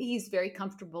famous, and he's very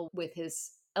comfortable with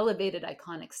his elevated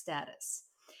iconic status.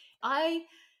 I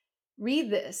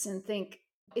read this and think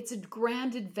it's a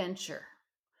grand adventure,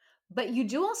 but you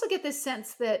do also get this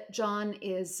sense that John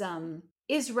is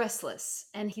restless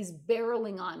and he's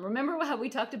barreling on. Remember how we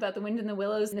talked about the wind in the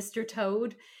willows, Mr.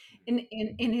 Toad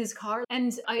in his car?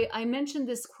 And I mentioned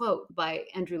this quote by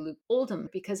Andrew Luke Oldham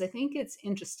because I think it's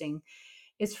interesting.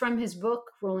 It's from his book,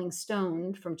 Rolling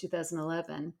Stone, from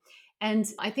 2011. And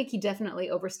I think he definitely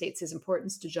overstates his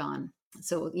importance to John.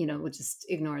 So, we'll just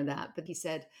ignore that. But he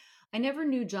said, I never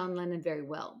knew John Lennon very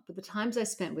well, but the times I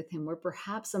spent with him were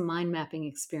perhaps a mind mapping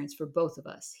experience for both of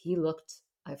us. He looked,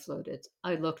 I floated.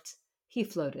 I looked, he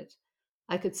floated.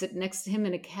 I could sit next to him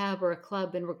in a cab or a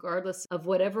club, and regardless of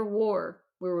whatever war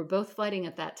we were both fighting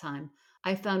at that time,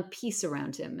 I found peace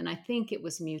around him, and I think it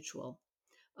was mutual.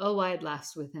 Oh, I had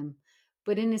laughs with him.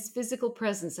 But in his physical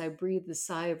presence, I breathed a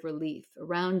sigh of relief.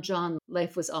 Around John,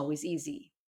 life was always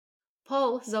easy.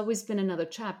 Paul has always been another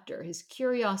chapter. His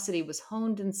curiosity was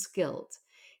honed and skilled.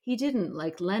 He didn't,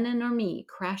 like Lennon or me,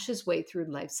 crash his way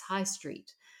through life's high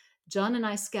street. John and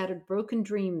I scattered broken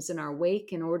dreams in our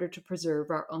wake in order to preserve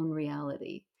our own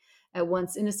reality. At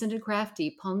once innocent and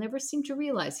crafty, Paul never seemed to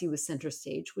realize he was center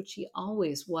stage, which he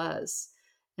always was.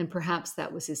 And perhaps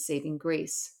that was his saving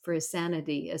grace for his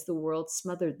sanity as the world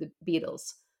smothered the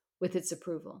Beatles with its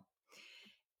approval.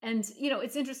 And,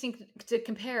 it's interesting to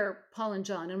compare Paul and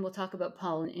John, and we'll talk about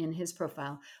Paul in his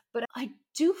profile. But I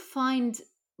do find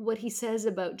what he says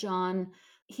about John,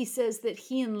 he says that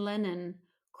he and Lennon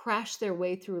crashed their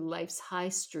way through life's high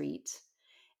street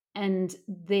and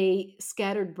they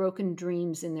scattered broken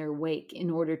dreams in their wake in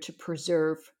order to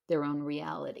preserve their own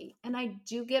reality. And I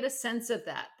do get a sense of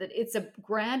that it's a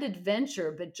grand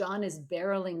adventure, but John is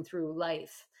barreling through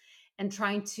life and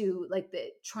trying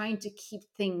to keep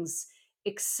things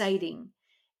exciting.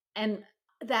 And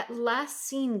that last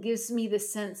scene gives me the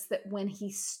sense that when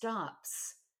he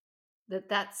stops,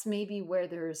 that's maybe where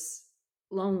there's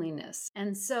loneliness.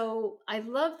 And so I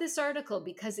love this article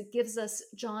because it gives us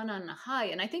John on a high.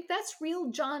 And I think that's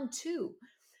real John too.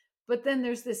 But then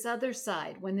there's this other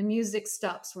side when the music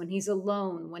stops, when he's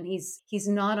alone, when he's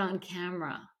not on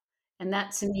camera. And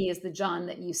that to me is the John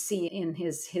that you see in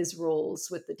his roles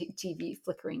with the TV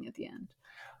flickering at the end.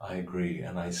 I agree.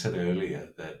 And I said earlier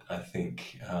that I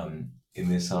think in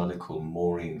this article,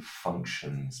 Maureen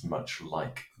functions much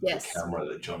like the camera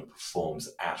that John performs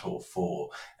at or for,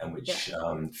 and which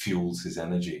fuels his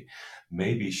energy.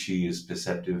 Maybe she is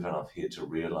perceptive enough here to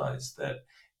realize that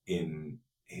in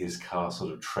his car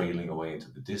sort of trailing away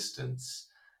into the distance,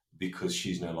 because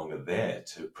she's no longer there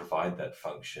to provide that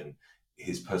function,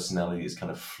 his personality is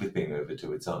kind of flipping over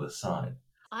to its other side.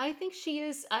 I think she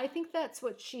is. I think that's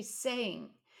what she's saying,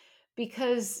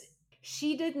 because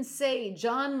she didn't say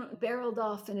John barreled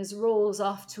off and his rolls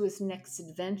off to his next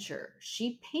adventure.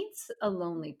 She paints a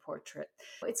lonely portrait.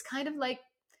 It's kind of like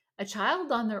a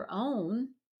child on their own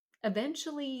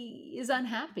eventually is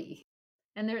unhappy.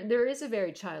 And there is a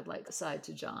very childlike side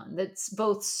to John that's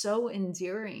both so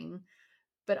endearing,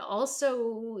 but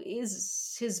also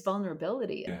is his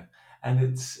vulnerability. Yeah, and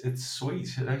it's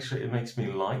sweet. It makes me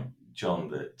like John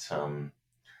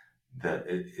that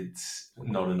it's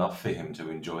not enough for him to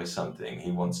enjoy something.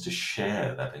 He wants to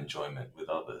share that enjoyment with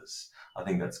others. I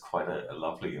think that's quite a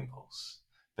lovely impulse.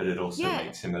 But it also Yeah.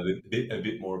 makes him a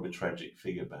bit more of a tragic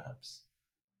figure, perhaps.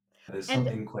 There's And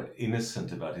something quite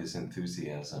innocent about his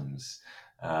enthusiasms,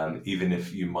 even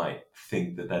if you might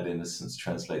think that that innocence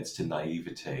translates to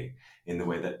naivete in the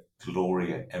way that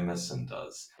Gloria Emerson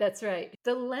does. that's right.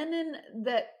 The Lennon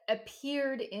that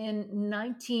appeared in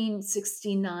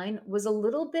 1969 was a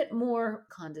little bit more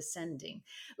condescending.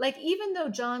 Like, even though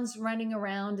John's running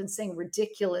around and saying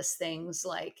ridiculous things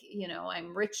like,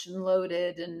 I'm rich and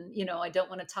loaded and, I don't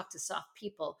want to talk to soft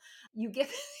people, you get,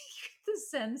 you get the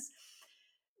sense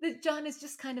that John is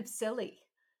just kind of silly.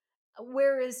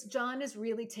 Whereas John is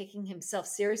really taking himself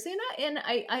seriously. And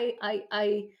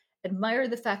I admire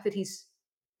the fact that he's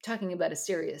talking about a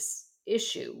serious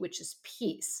issue, which is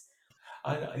peace.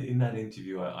 In that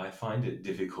interview, I find it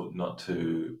difficult not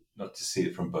to see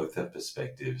it from both their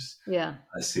perspectives. Yeah.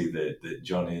 I see that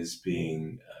John is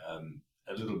being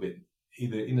a little bit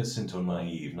either innocent or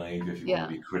naive if you want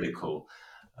to be critical,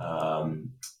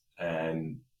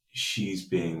 and she's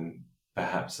being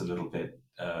perhaps a little bit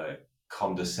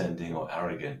condescending or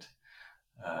arrogant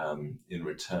in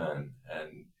return.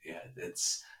 And yeah,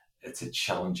 it's a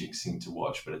challenging scene to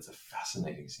watch, but it's a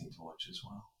fascinating scene to watch as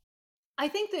well. I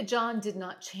think that John did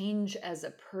not change as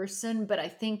a person, but I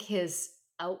think his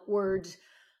outward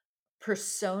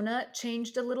persona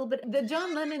changed a little bit. The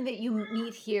John Lennon that you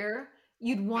meet here,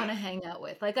 you'd want to hang out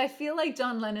with. Like, I feel like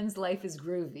John Lennon's life is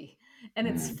groovy and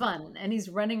it's fun, and he's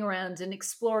running around and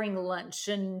exploring lunch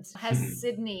and has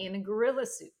Sydney in gorilla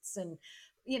suits and,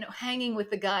 hanging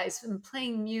with the guys and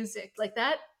playing music. Like,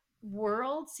 that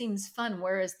world seems fun.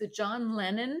 Whereas the John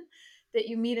Lennon that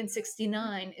you meet in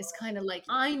 69 is kind of like,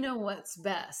 I know what's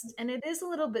best. And it is a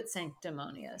little bit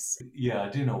sanctimonious. Yeah, I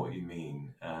do know what you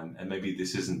mean. And maybe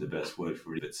this isn't the best word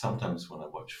for it, but sometimes when I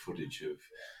watch footage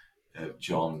of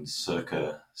John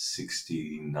circa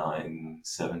 69,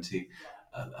 70,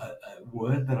 a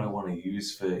word that I want to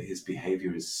use for his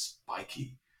behavior is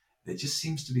spiky. There just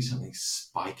seems to be something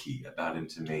spiky about him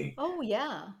to me. Oh,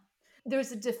 yeah.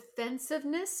 There's a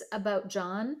defensiveness about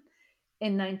John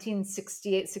in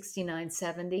 1968, 69,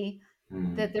 70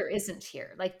 that there isn't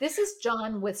here. Like, this is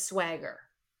John with swagger.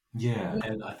 Yeah,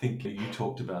 and I think you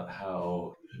talked about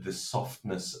how the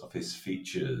softness of his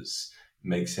features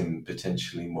makes him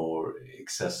potentially more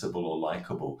accessible or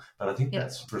likable. But I think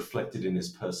that's reflected in his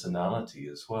personality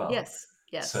as well. Yes.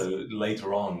 So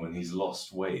later on, when he's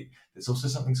lost weight, there's also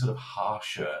something sort of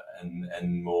harsher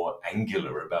and more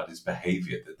angular about his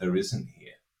behavior that there isn't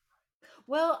here.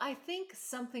 Well, I think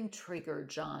something triggered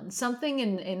John. Something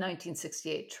in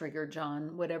 1968 triggered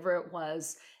John, whatever it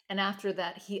was. And after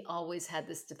that, he always had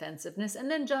this defensiveness.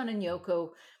 And then John and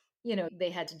Yoko, they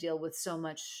had to deal with so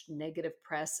much negative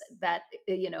press that,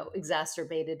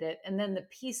 exacerbated it. And then the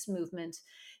peace movement,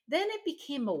 then it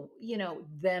became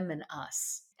them and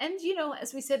us. And,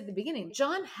 as we said at the beginning,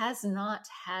 John has not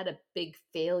had a big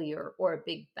failure or a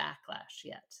big backlash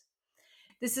yet.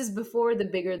 This is before the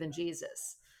bigger than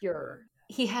Jesus.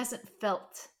 He hasn't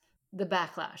felt the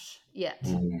backlash yet.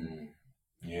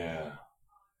 Yeah,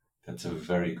 that's a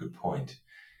very good point.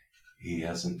 He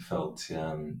hasn't felt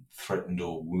threatened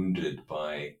or wounded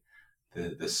by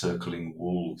the circling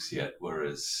wolves yet,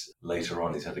 whereas later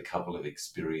on he's had a couple of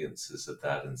experiences of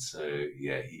that. And so,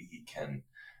 yeah, he can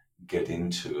get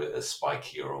into a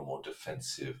spikier or more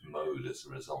defensive mode as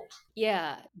a result.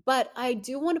 Yeah, but I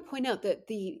do want to point out that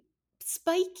the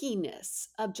spikiness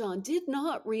of John did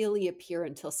not really appear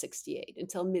until 68,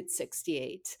 until mid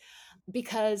 68,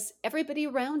 because everybody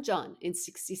around John in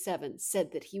 67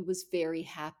 said that he was very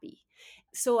happy.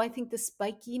 So I think the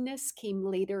spikiness came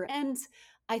later, and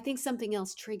I think something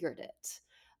else triggered it.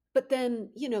 But then,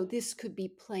 this could be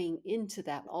playing into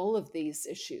that. All of these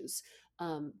issues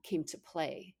came to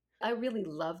play. I really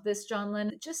love this John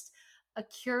Lennon, just a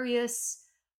curious,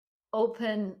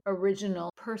 open,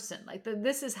 original person. Like,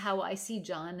 this is how I see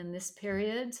John in this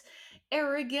period.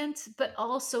 Arrogant, but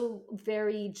also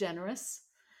very generous.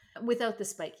 without the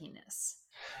spikiness.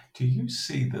 Do you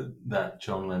see that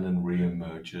John Lennon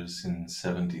re-emerges in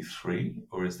 73,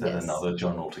 or is that Yes. another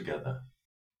John altogether?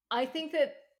 I think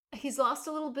that he's lost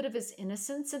a little bit of his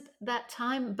innocence at that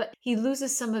time, but he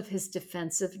loses some of his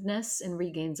defensiveness and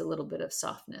regains a little bit of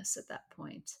softness at that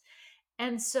point.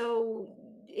 And so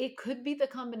it could be the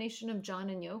combination of John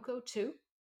and Yoko too.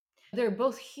 They're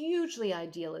both hugely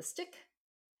idealistic.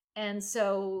 And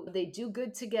so they do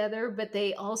good together, but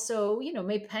they also,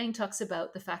 May Pang talks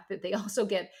about the fact that they also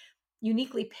get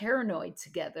uniquely paranoid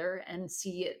together and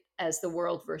see it as the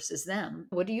world versus them.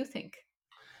 What do you think?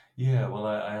 Yeah, well,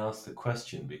 I asked the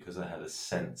question because I had a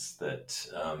sense that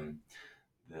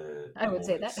the I would more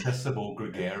say that. accessible,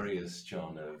 gregarious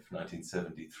John of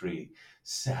 1973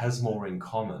 has more in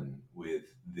common with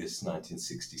this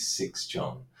 1966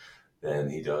 John than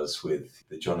he does with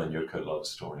the John and Yoko love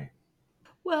story.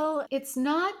 Well, it's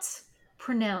not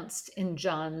pronounced in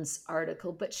John's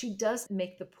article, but she does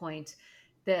make the point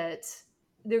that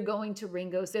they're going to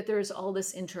Ringo's, that there's all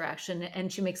this interaction,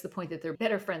 and she makes the point that they're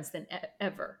better friends than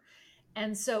ever.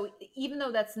 And so, even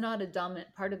though that's not a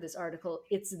dominant part of this article,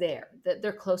 it's there, that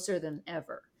they're closer than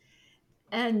ever.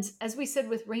 And as we said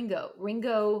with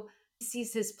Ringo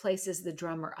sees his place as the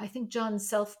drummer. I think John's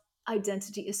self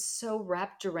identity is so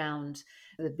wrapped around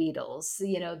the Beatles,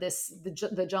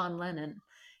 the John Lennon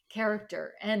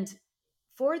character. And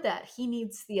for that, he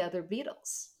needs the other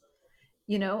Beatles.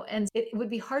 And it would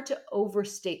be hard to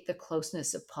overstate the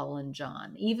closeness of Paul and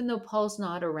John. Even though Paul's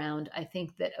not around, I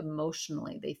think that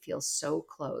emotionally they feel so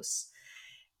close.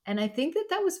 And I think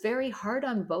that was very hard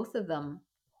on both of them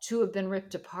to have been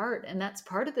ripped apart. And that's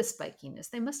part of the spikiness.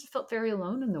 They must have felt very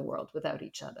alone in the world without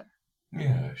each other.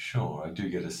 Yeah, sure. I do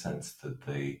get a sense that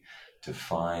they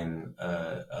define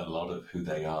a lot of who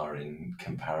they are in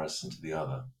comparison to the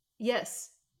other. Yes,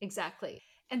 exactly.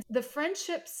 And the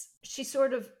friendships she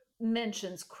sort of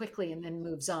mentions quickly and then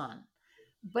moves on.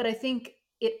 But I think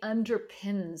it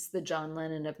underpins the John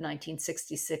Lennon of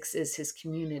 1966 is his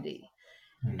community.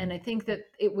 And I think that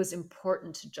it was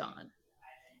important to John.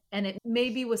 And it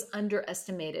maybe was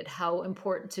underestimated how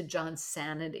important to John's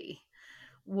sanity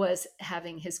was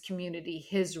having his community,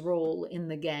 his role in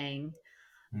the gang.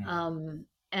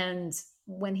 And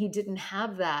when he didn't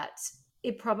have that,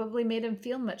 it probably made him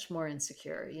feel much more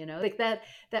insecure, like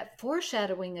that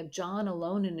foreshadowing of John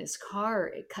alone in his car.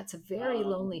 It cuts a very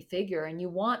lonely figure, and you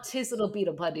want his little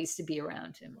Beatle buddies to be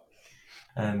around him.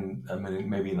 And I mean,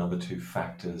 maybe another two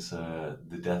factors: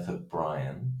 the death of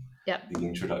Brian, Yep. the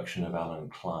introduction of Alan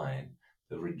Klein,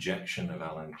 the rejection of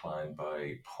Alan Klein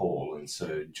by Paul, and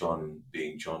so John,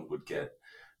 being John, would get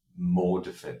more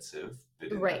defensive,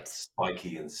 but in Right. that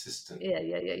spiky, insistent Yeah.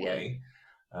 way.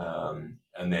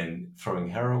 And then throwing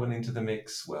heroin into the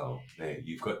mix. Well, there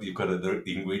you've got the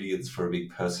ingredients for a big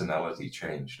personality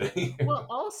change. Well,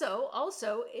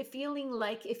 also, feeling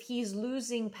like if he's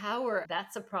losing power,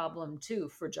 that's a problem too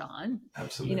for John.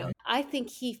 Absolutely. I think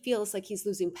he feels like he's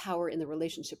losing power in the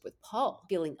relationship with Paul,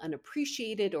 feeling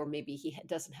unappreciated, or maybe he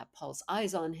doesn't have Paul's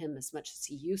eyes on him as much as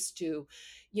he used to.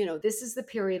 This is the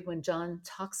period when John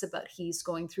talks about he's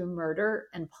going through murder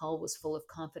and Paul was full of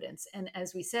confidence. And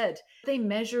as we said, they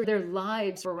measure their lives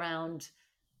around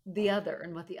the other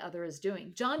and what the other is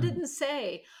doing. John didn't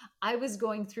say, I was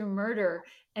going through murder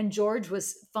and George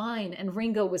was fine and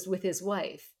Ringo was with his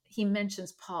wife. He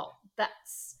mentions Paul.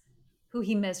 That's who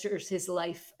he measures his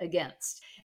life against.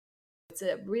 It's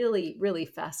a really, really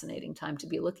fascinating time to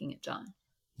be looking at John.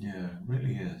 Yeah, it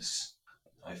really is.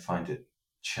 I find it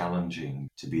challenging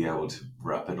to be able to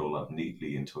wrap it all up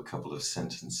neatly into a couple of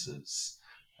sentences.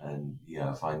 And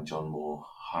I find John more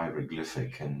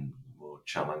hieroglyphic and more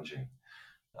challenging.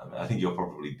 I think you're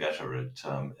probably better at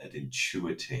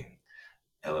intuiting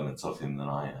elements of him than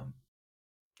I am.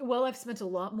 Well, I've spent a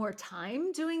lot more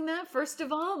time doing that, first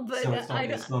of all, but So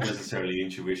it's not necessarily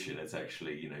intuition; it's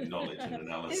actually knowledge and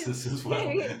analysis as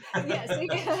well. Yes,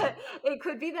 it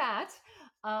could be that,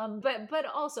 but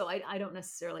also I don't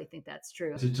necessarily think that's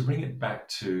true. To bring it back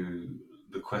to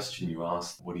the question you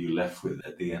asked, what are you left with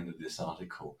at the end of this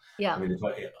article? Yeah. I mean,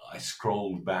 if I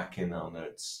scrolled back in our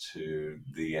notes to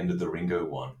the end of the Ringo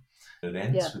one, it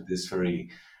ends with this very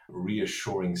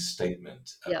reassuring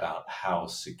statement about how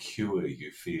secure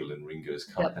you feel in Ringo's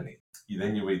company.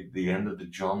 Then you read the end of the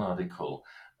John article,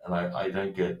 and I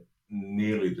don't get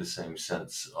nearly the same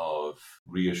sense of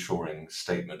reassuring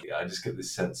statement. I just get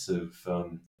this sense of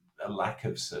a lack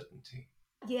of certainty.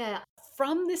 Yeah.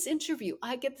 From this interview,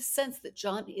 I get the sense that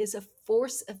John is a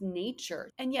force of nature.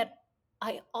 And yet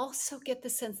I also get the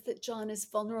sense that John is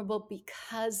vulnerable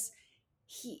because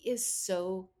he is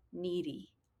so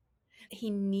needy. He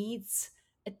needs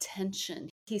attention.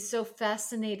 He's so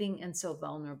fascinating and so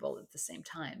vulnerable at the same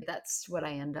time. That's what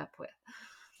I end up with.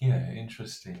 Yeah,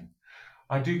 interesting.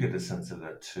 I do get a sense of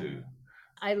that too.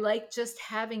 I like just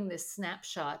having this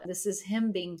snapshot. This is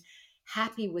him being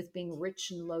happy with being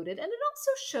rich and loaded. And it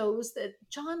also shows that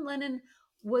John Lennon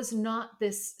was not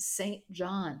this Saint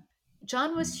John.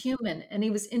 John was human and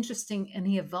he was interesting and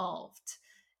he evolved.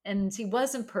 And he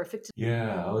wasn't perfect.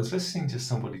 Yeah, I was listening to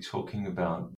somebody talking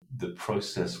about the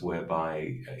process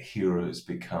whereby heroes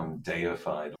become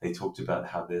deified. They talked about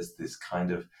how there's this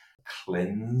kind of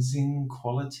cleansing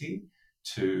quality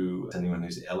to anyone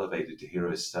who's elevated to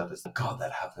hero status. God,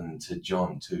 that happened to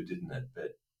John too, didn't it?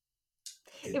 But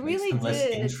it makes really them less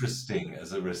did. interesting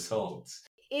as a result.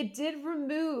 It did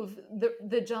remove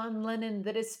the John Lennon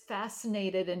that is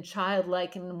fascinated and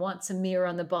childlike and wants a mirror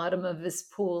on the bottom of his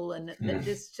pool. And that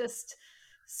is just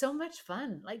so much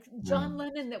fun. Like John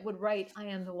Lennon that would write, I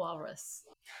Am the Walrus.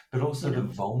 But also the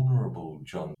vulnerable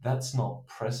John, that's not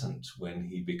present when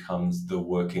he becomes the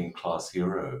working class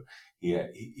hero. Yeah,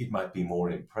 it might be more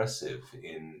impressive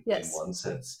in one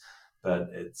sense, but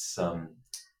it's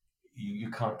you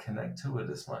can't connect to it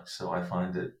as much. So I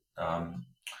find it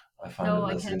I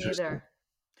less interesting. Either.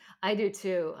 I do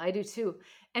too.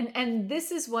 And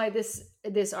this is why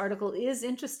this article is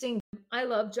interesting. I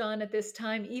love John at this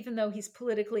time, even though he's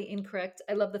politically incorrect.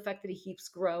 I love the fact that he keeps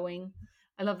growing.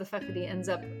 I love the fact that he ends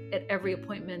up at every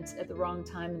appointment at the wrong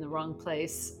time in the wrong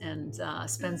place and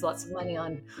spends lots of money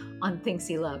on things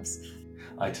he loves.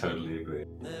 I totally agree.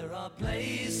 There are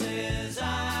places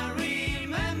I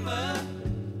remember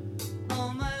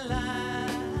all my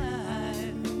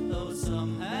life, though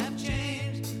some have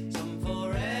changed, some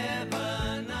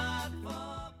forever, not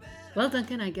for better. Well,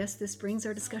 Duncan, I guess this brings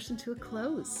our discussion to a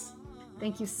close.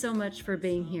 Thank you so much for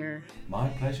being here. My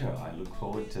pleasure. I look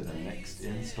forward to the next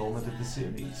installment of the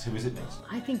series. Who is it next?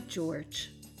 I think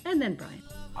George. And then Brian.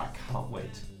 I can't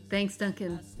wait. Thanks,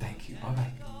 Duncan. Thank you.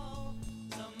 Bye-bye.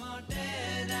 Some are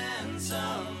dead and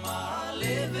some are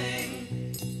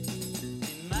living.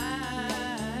 In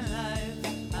my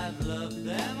life, I've loved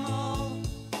them all.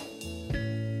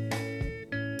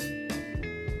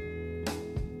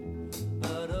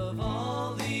 But of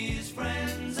all these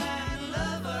friends and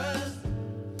lovers,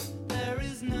 there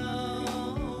is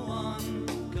no one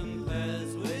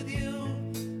compares with you.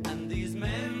 And these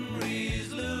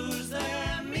memories lose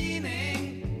their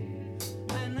meaning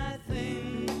when I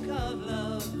think of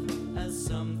love as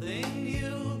something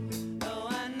new. Though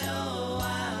I know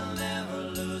I'll never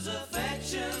lose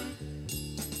affection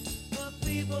for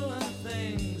people and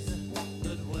things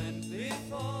that went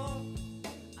before.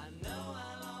 I know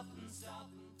I'll often stop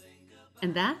and think about.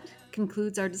 And that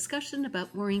concludes our discussion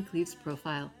about Maureen Cleave's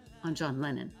profile on John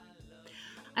Lennon.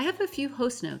 I have a few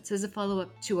host notes as a follow-up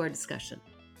to our discussion.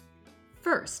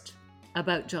 First,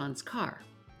 about John's car.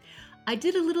 I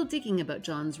did a little digging about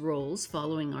John's roles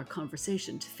following our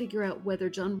conversation to figure out whether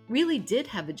John really did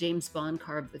have a James Bond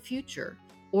car of the future,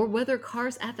 or whether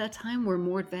cars at that time were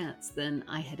more advanced than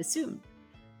I had assumed.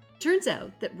 Turns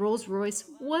out that Rolls-Royce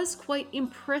was quite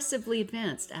impressively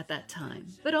advanced at that time,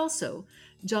 but also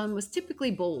John was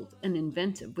typically bold and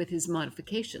inventive with his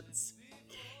modifications.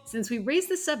 Since we raised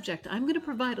the subject, I'm going to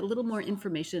provide a little more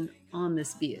information on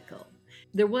this vehicle.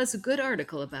 There was a good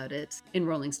article about it in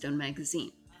Rolling Stone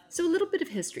magazine. So a little bit of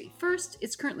history. First,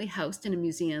 it's currently housed in a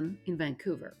museum in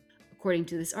Vancouver. According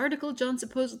to this article, John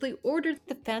supposedly ordered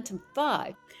the Phantom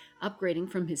 5, upgrading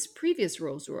from his previous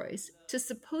Rolls-Royce to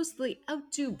supposedly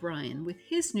outdo Brian with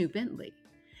his new Bentley,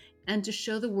 and to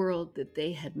show the world that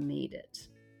they had made it.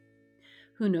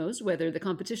 Who knows whether the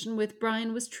competition with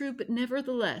Brian was true, but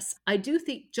nevertheless, I do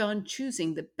think John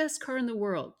choosing the best car in the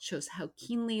world shows how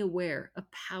keenly aware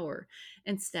of power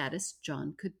and status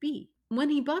John could be. When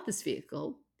he bought this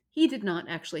vehicle, he did not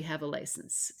actually have a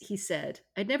license. He said,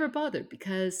 I'd never bothered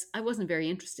because I wasn't very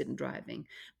interested in driving,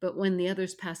 but when the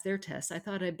others passed their tests, I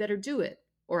thought I'd better do it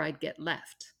or I'd get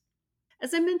left.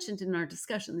 As I mentioned in our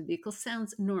discussion, the vehicle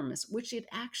sounds enormous, which it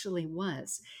actually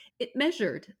was. It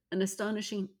measured an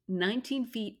astonishing 19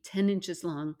 feet 10 inches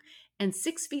long and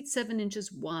 6 feet 7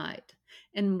 inches wide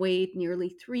and weighed nearly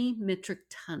 3 metric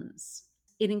tons.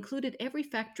 It included every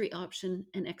factory option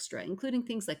and extra, including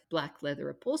things like black leather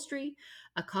upholstery,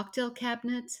 a cocktail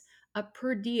cabinet, a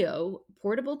Perdio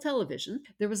portable television.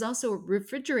 There was also a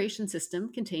refrigeration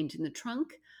system contained in the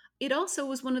trunk. It also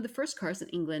was one of the first cars in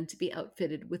England to be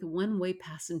outfitted with one-way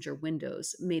passenger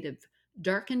windows made of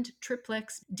darkened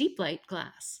triplex deep light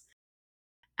glass.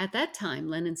 At that time,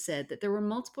 Lennon said that there were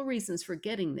multiple reasons for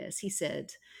getting this. He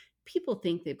said, people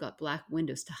think they've got black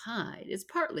windows to hide. It's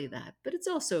partly that, but it's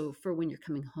also for when you're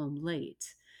coming home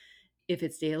late. If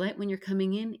it's daylight when you're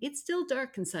coming in, it's still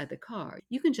dark inside the car.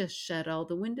 You can just shut all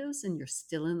the windows and you're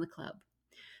still in the club.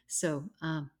 So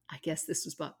I guess this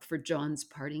was bought for John's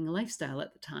partying lifestyle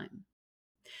at the time.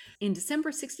 In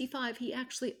December 65, he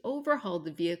actually overhauled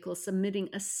the vehicle, submitting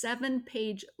a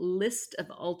 7-page list of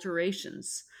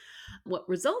alterations. What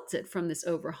resulted from this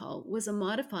overhaul was a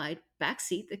modified back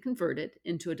seat that converted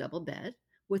into a double bed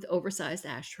with oversized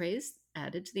ashtrays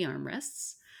added to the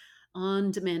armrests.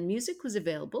 On-demand music was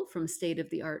available from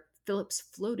state-of-the-art Philips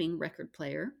floating record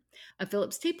player. A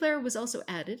Philips tape player was also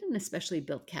added in a specially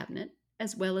built cabinet,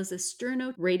 as well as a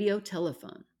Sterno radio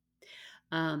telephone.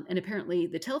 And apparently,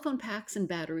 the telephone packs and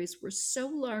batteries were so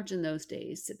large in those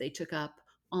days that they took up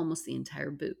almost the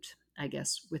entire boot, I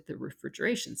guess, with the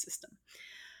refrigeration system.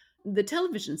 The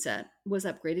television set was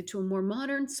upgraded to a more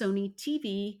modern Sony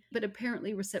TV, but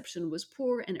apparently reception was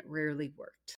poor and it rarely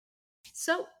worked.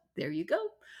 So, there you go.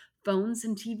 Phones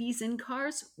and TVs in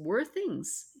cars were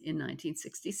things in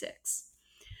 1966.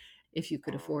 If you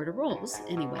could afford a Rolls,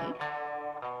 anyway.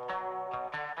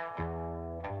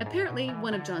 Apparently,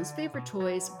 one of John's favorite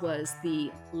toys was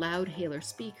the Loudhailer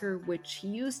speaker, which he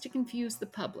used to confuse the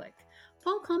public.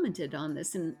 Paul commented on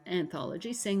this in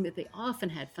Anthology, saying that they often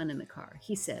had fun in the car.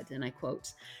 He said, and I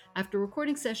quote, "After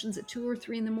recording sessions at 2 or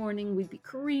 3 in the morning, we'd be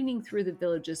careening through the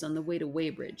villages on the way to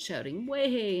Weybridge, shouting,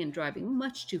 'Way!' and driving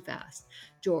much too fast.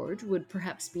 George would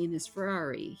perhaps be in his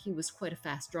Ferrari. He was quite a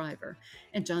fast driver.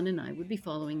 And John and I would be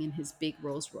following in his big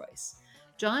Rolls Royce.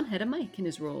 John had a mic in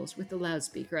his Rolls with the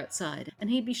loudspeaker outside, and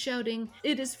he'd be shouting,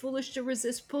 'It is foolish to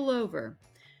resist, pull over.'"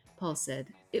 Paul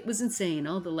said, "It was insane.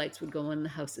 All the lights would go on in the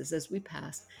houses as we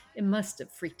passed. It must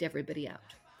have freaked everybody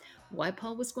out." Why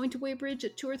Paul was going to Weybridge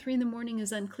at 2 or 3 in the morning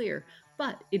is unclear,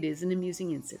 but it is an amusing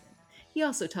incident. He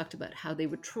also talked about how they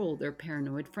would troll their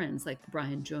paranoid friends like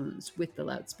Brian Jones with the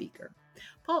loudspeaker.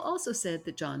 Paul also said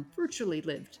that John virtually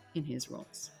lived in his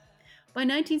Rolls. By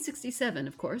 1967,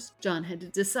 of course, John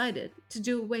had decided to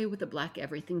do away with the black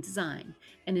everything design,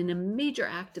 and in a major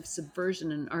act of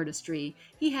subversion and artistry,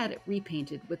 he had it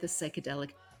repainted with a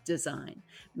psychedelic design,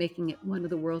 making it one of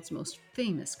the world's most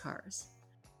famous cars.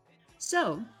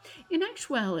 So, in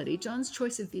actuality, John's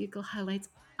choice of vehicle highlights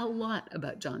a lot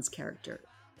about John's character.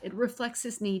 It reflects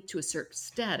his need to assert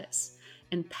status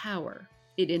and power.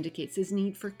 It indicates his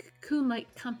need for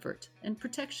cocoon-like comfort and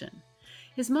protection.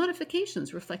 His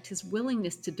modifications reflect his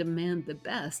willingness to demand the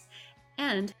best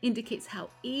and indicates how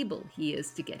able he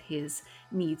is to get his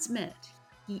needs met.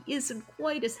 He isn't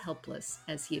quite as helpless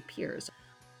as he appears.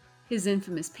 His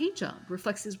infamous paint job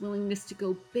reflects his willingness to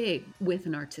go big with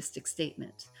an artistic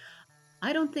statement.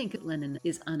 I don't think Lennon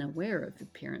is unaware of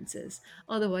appearances,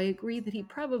 although I agree that he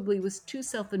probably was too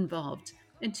self-involved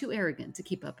and too arrogant to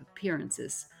keep up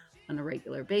appearances on a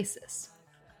regular basis.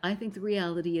 I think the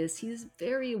reality is he is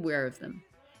very aware of them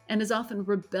and is often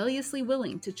rebelliously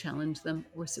willing to challenge them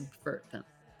or subvert them.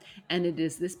 And it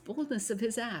is this boldness of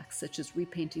his acts, such as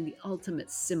repainting the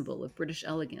ultimate symbol of British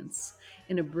elegance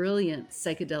in a brilliant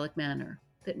psychedelic manner,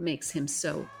 that makes him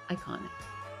so iconic.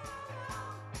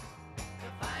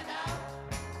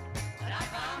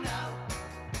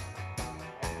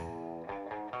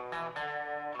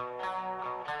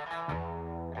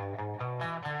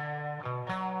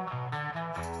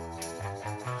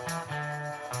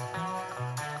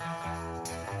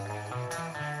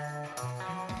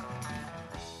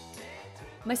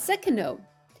 My second note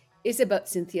is about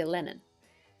Cynthia Lennon.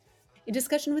 In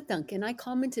discussion with Duncan, I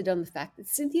commented on the fact that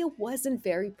Cynthia wasn't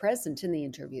very present in the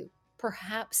interview,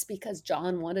 perhaps because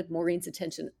John wanted Maureen's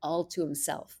attention all to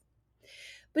himself.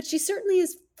 But she certainly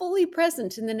is fully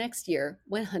present in the next year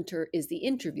when Hunter is the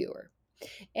interviewer.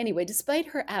 Anyway, despite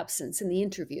her absence in the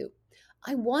interview,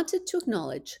 I wanted to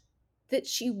acknowledge that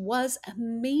she was a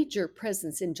major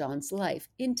presence in John's life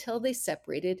until they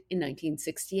separated in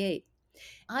 1968.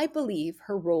 I believe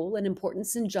her role and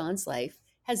importance in John's life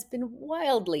has been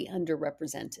wildly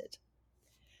underrepresented.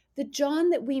 The John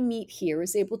that we meet here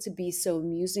is able to be so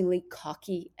amusingly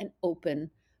cocky and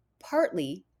open,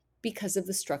 partly because of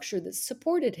the structure that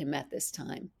supported him at this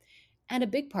time, and a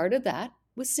big part of that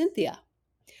was Cynthia.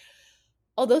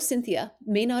 Although Cynthia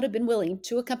may not have been willing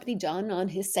to accompany John on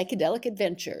his psychedelic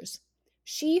adventures,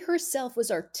 she herself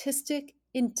was artistic,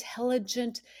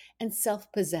 intelligent, and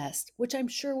self-possessed, which I'm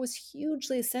sure was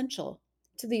hugely essential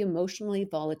to the emotionally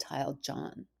volatile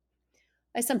John.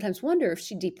 I sometimes wonder if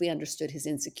she deeply understood his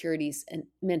insecurities and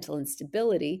mental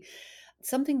instability,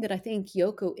 something that I think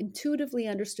Yoko intuitively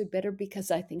understood better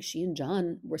because I think she and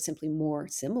John were simply more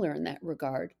similar in that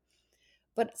regard.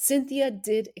 But Cynthia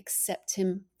did accept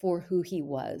him for who he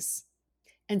was.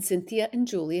 And Cynthia and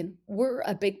Julian were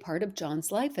a big part of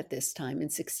John's life at this time in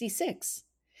 '66.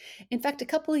 In fact, a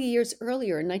couple of years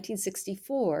earlier, in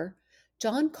 1964,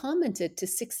 John commented to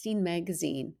 16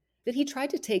 magazine that he tried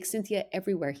to take Cynthia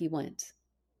everywhere he went.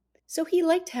 So he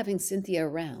liked having Cynthia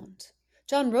around.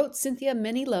 John wrote Cynthia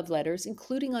many love letters,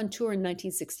 including on tour in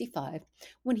 1965,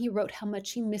 when he wrote how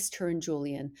much he missed her and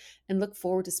Julian and looked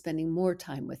forward to spending more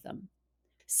time with them.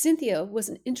 Cynthia was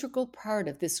an integral part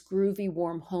of this groovy,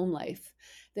 warm home life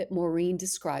that Maureen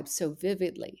describes so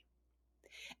vividly.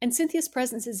 And Cynthia's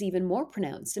presence is even more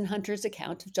pronounced in Hunter's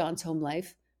account of John's home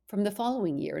life from the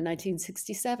following year,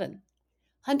 1967.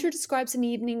 Hunter describes an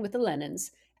evening with the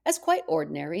Lennons as quite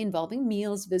ordinary, involving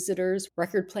meals, visitors,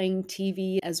 record playing,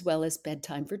 TV, as well as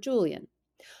bedtime for Julian.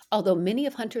 Although many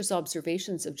of Hunter's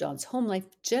observations of John's home life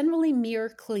generally mirror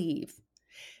Cleve,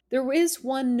 there is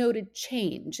one noted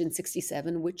change in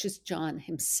 67, which is John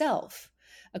himself.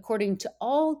 According to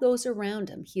all those around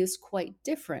him, he is quite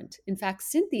different. In fact,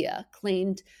 Cynthia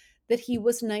claimed that he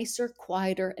was nicer,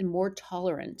 quieter, and more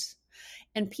tolerant.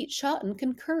 And Pete Shotton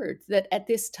concurred that at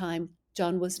this time,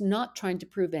 John was not trying to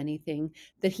prove anything,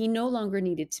 that he no longer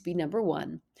needed to be number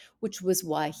one, which was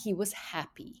why he was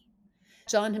happy.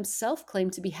 John himself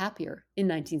claimed to be happier in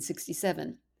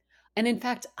 1967. And in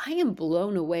fact, I am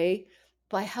blown away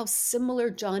by how similar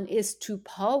John is to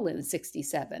Paul in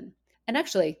 67. And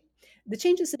actually, the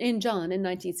changes in John in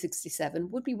 1967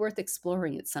 would be worth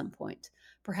exploring at some point.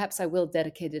 Perhaps I will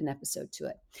dedicate an episode to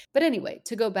it. But anyway,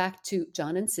 to go back to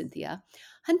John and Cynthia,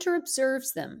 Hunter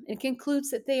observes them and concludes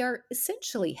that they are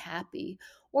essentially happy,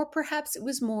 or perhaps it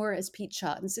was more, as Pete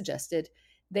Shotton suggested,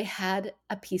 they had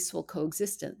a peaceful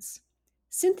coexistence.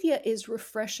 Cynthia is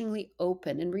refreshingly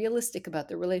open and realistic about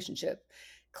their relationship,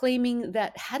 claiming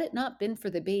that had it not been for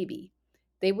the baby,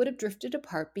 they would have drifted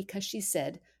apart because she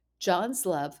said John's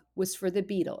love was for the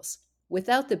Beatles.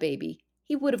 Without the baby,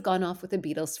 he would have gone off with the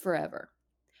Beatles forever.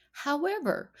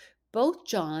 However, both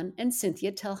John and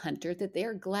Cynthia tell Hunter that they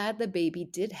are glad the baby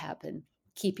did happen,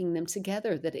 keeping them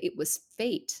together, that it was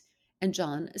fate, and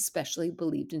John especially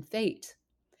believed in fate.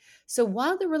 So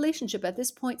while the relationship at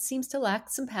this point seems to lack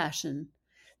some passion,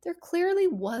 there clearly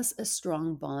was a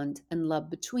strong bond and love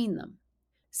between them.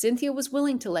 Cynthia was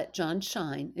willing to let John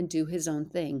shine and do his own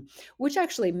thing, which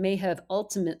actually may have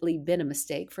ultimately been a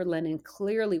mistake, for Lennon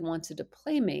clearly wanted a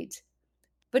playmate.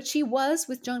 But she was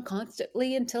with John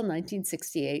constantly until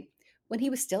 1968, when he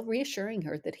was still reassuring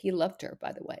her that he loved her,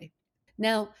 by the way.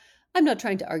 Now, I'm not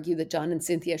trying to argue that John and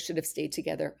Cynthia should have stayed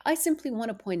together. I simply want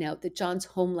to point out that John's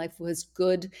home life was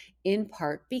good in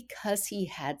part because he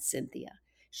had Cynthia.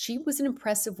 She was an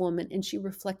impressive woman and she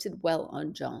reflected well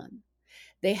on John.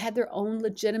 They had their own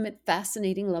legitimate,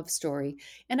 fascinating love story,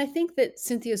 and I think that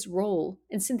Cynthia's role,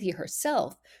 and Cynthia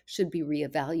herself, should be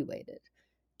reevaluated.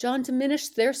 John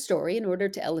diminished their story in order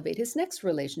to elevate his next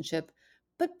relationship,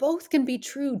 but both can be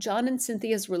true. John and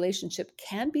Cynthia's relationship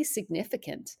can be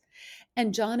significant,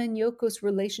 and John and Yoko's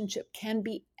relationship can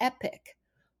be epic.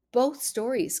 Both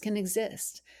stories can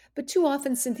exist, but too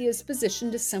often Cynthia is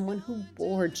positioned as someone who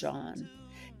bore John.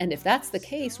 And if that's the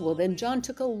case, well, then John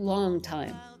took a long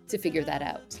time to figure that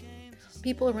out.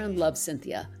 People around loved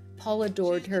Cynthia. Paul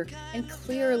adored her, and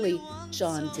clearly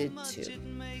John did too.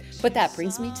 But that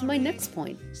brings me to my next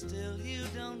point. Still you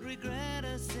don't regret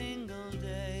a single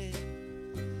day.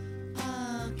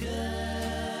 Ah, girl.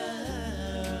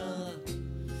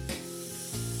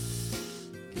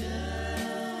 Girl.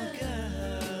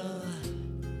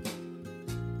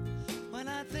 When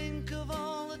I think of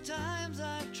all the times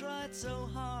I've tried so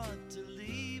hard to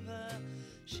leave her,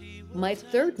 she will My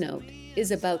third note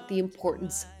is about the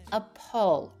importance of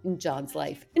Paul in John's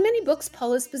life. In many books,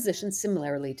 Paul is positioned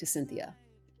similarly to Cynthia,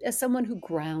 as someone who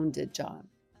grounded John.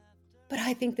 But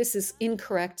I think this is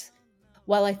incorrect.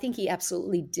 While I think he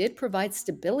absolutely did provide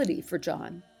stability for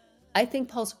John, I think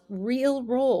Paul's real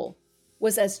role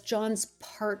was as John's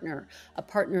partner, a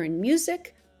partner in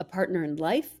music, a partner in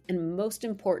life, and most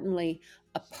importantly,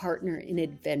 a partner in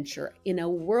adventure, in a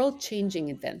world-changing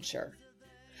adventure.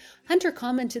 Hunter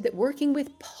commented that working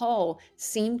with Paul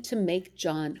seemed to make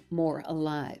John more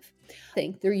alive. I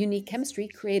think their unique chemistry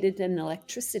created an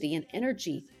electricity and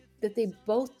energy that they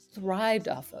both thrived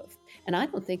off of. And I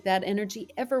don't think that energy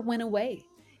ever went away.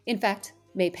 In fact,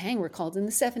 May Pang recalled in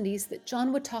the 70s that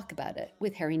John would talk about it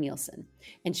with Harry Nilsson,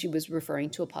 and she was referring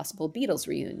to a possible Beatles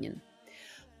reunion.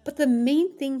 But the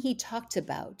main thing he talked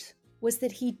about was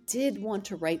that he did want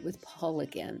to write with Paul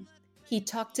again. He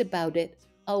talked about it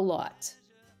a lot.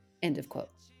 End of quote.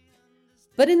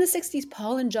 But in the 60s,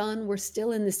 Paul and John were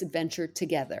still in this adventure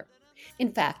together.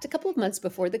 In fact, a couple of months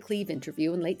before the Cleve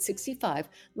interview in late 65,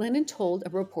 Lennon told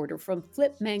a reporter from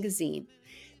Flip magazine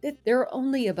that there are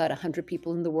only about 100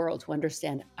 people in the world who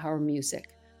understand our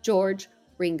music: George,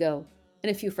 Ringo,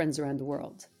 and a few friends around the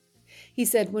world. He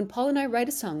said, when Paul and I write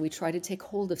a song, we try to take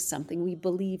hold of something we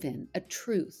believe in, a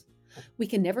truth. We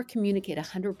can never communicate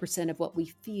 100% of what we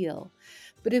feel,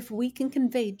 but if we can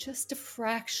convey just a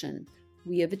fraction,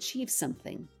 we have achieved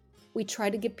something. We try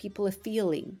to give people a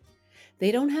feeling.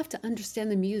 They don't have to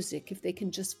understand the music if they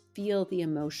can just feel the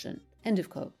emotion. End of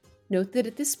quote. Note that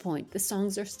at this point, the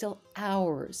songs are still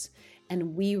ours,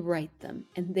 and we write them,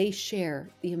 and they share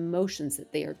the emotions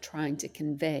that they are trying to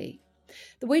convey.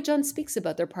 The way John speaks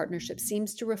about their partnership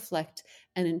seems to reflect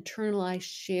an internalized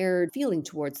shared feeling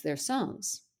towards their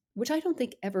songs, which I don't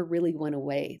think ever really went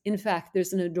away. In fact,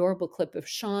 there's an adorable clip of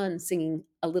Sean singing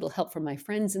A Little Help from My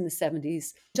Friends in the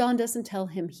 70s. John doesn't tell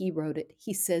him he wrote it.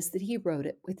 He says that he wrote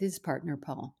it with his partner,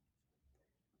 Paul.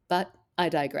 But I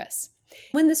digress.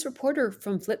 When this reporter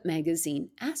from Flip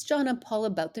magazine asked John and Paul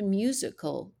about the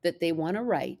musical that they want to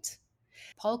write,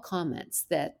 Paul comments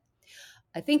that,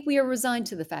 I think we are resigned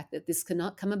to the fact that this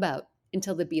cannot come about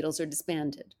until the Beatles are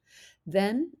disbanded.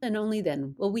 Then, and only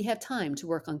then, will we have time to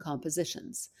work on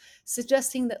compositions,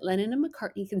 suggesting that Lennon and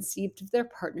McCartney conceived of their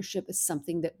partnership as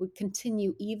something that would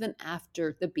continue even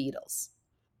after the Beatles.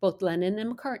 Both Lennon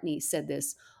and McCartney said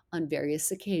this on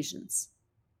various occasions.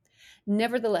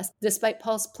 Nevertheless, despite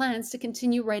Paul's plans to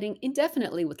continue writing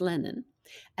indefinitely with Lennon,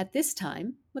 at this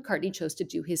time, McCartney chose to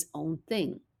do his own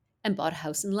thing and bought a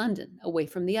house in London, away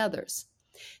from the others.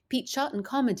 Pete Shotton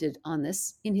commented on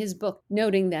this in his book,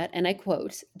 noting that, and I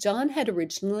quote, John had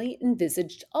originally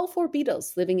envisaged all four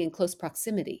Beatles living in close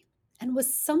proximity and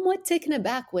was somewhat taken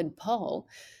aback when Paul,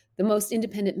 the most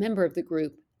independent member of the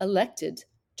group, elected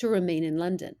to remain in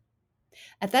London.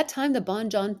 At that time, the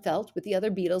bond John felt with the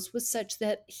other Beatles was such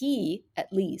that he,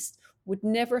 at least, would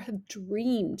never have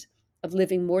dreamed of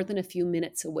living more than a few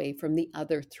minutes away from the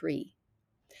other three.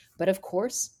 But of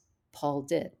course, Paul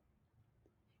did.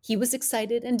 He was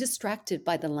excited and distracted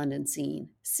by the London scene,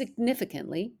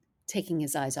 significantly taking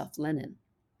his eyes off Lennon.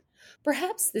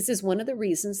 Perhaps this is one of the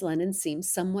reasons Lennon seems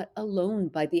somewhat alone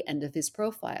by the end of his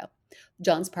profile.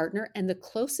 John's partner and the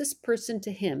closest person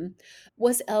to him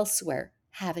was elsewhere,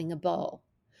 having a ball,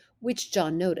 which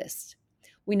John noticed.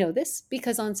 We know this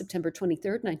because on September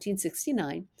 23,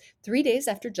 1969, 3 days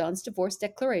after John's divorce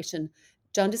declaration,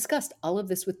 John discussed all of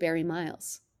this with Barry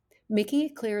Miles, making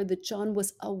it clear that John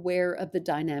was aware of the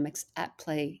dynamics at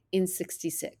play in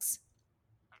 '66.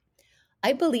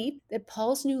 I believe that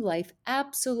Paul's new life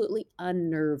absolutely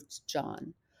unnerved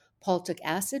John. Paul took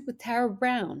acid with Tara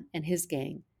Brown and his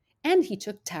gang, and he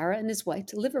took Tara and his wife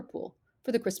to Liverpool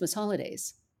for the Christmas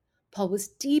holidays. Paul was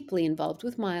deeply involved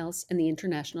with Miles and the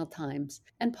International Times,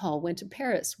 and Paul went to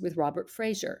Paris with Robert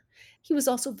Fraser. He was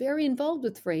also very involved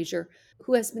with Fraser,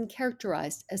 who has been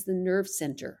characterized as the nerve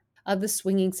center of the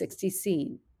swinging 60s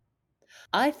scene.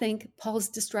 I think Paul's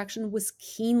distraction was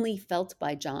keenly felt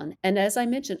by John, and as I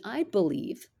mentioned, I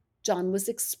believe John was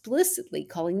explicitly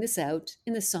calling this out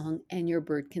in the song And Your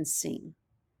Bird Can Sing.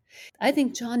 I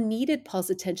think John needed Paul's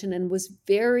attention and was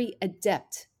very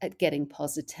adept at getting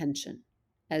Paul's attention,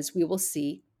 as we will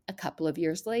see a couple of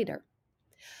years later.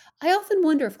 I often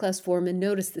wonder if Klaus Voormann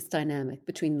noticed this dynamic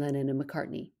between Lennon and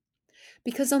McCartney,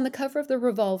 because on the cover of the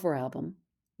Revolver album,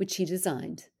 which he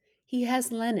designed, he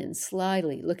has Lennon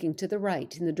slyly looking to the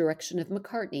right in the direction of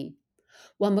McCartney,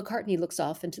 while McCartney looks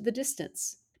off into the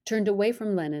distance, turned away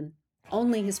from Lennon,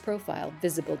 only his profile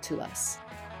visible to us.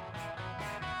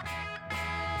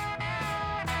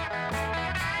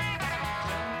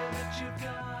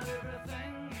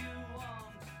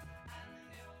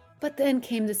 But then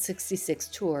came the '66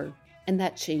 tour, and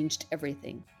that changed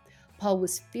everything. Paul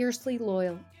was fiercely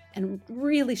loyal and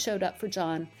really showed up for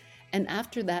John, and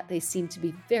after that they seemed to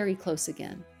be very close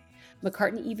again.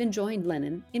 McCartney even joined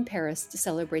Lennon in Paris to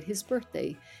celebrate his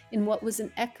birthday in what was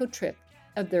an echo trip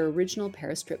of their original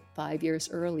Paris trip 5 years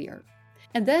earlier.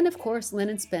 And then, of course,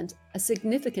 Lennon spent a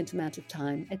significant amount of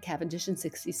time at Cavendish in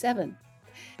 '67.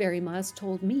 Barry Miles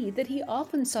told me that he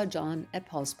often saw John at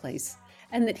Paul's place,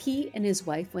 and that he and his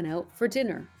wife went out for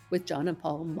dinner with John and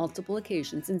Paul on multiple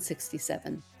occasions in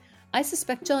 '67. I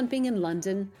suspect John being in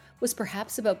London was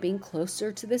perhaps about being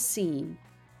closer to the scene,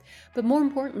 but more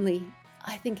importantly,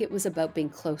 I think it was about being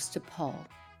close to Paul.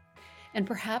 And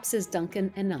perhaps, as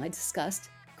Duncan and I discussed,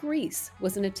 Grease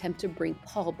was an attempt to bring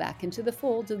Paul back into the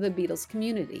fold of the Beatles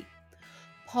community.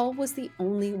 Paul was the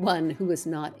only one who was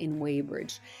not in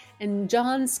Weybridge, and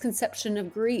John's conception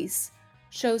of Grease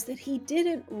shows that he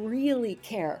didn't really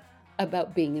care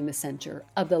about being in the center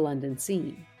of the London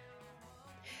scene.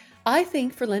 I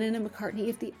think for Lennon and McCartney,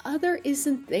 if the other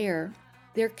isn't there,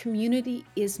 their community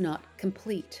is not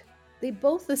complete. They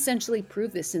both essentially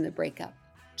prove this in the breakup.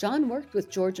 John worked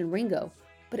with George and Ringo,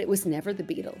 but it was never the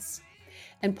Beatles.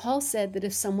 And Paul said that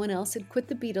if someone else had quit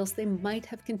the Beatles, they might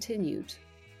have continued,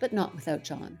 but not without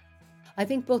John. I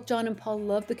think both John and Paul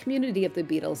loved the community of the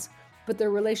Beatles, but their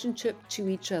relationship to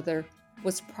each other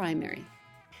was primary.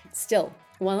 Still,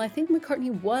 while I think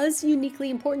McCartney was uniquely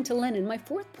important to Lennon, my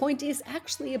fourth point is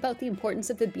actually about the importance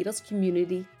of the Beatles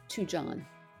community to John.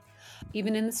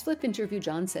 Even in this Flip interview,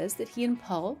 John says that he and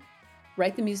Paul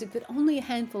write the music that only a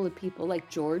handful of people like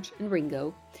George and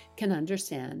Ringo can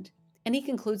understand, and he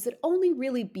concludes that only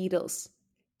really Beatles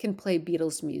can play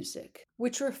Beatles music,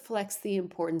 which reflects the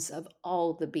importance of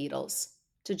all the Beatles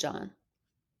to John.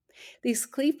 These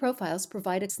Cleve profiles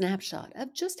provide a snapshot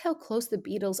of just how close the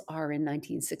Beatles are in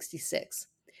 1966,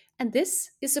 and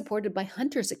this is supported by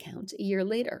Hunter's account a year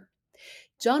later.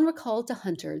 John recalled to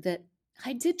Hunter that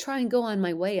I did try and go on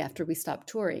my way after we stopped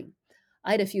touring.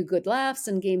 I had a few good laughs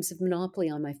and games of Monopoly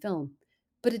on my film,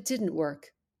 but it didn't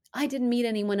work. I didn't meet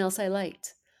anyone else I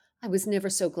liked. I was never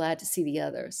so glad to see the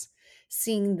others.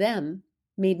 Seeing them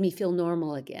made me feel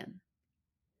normal again.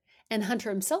 And Hunter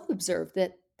himself observed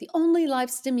that the only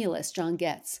live stimulus John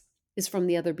gets is from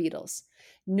the other Beatles.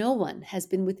 No one has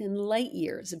been within light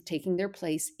years of taking their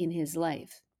place in his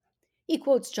life. He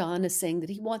quotes John as saying that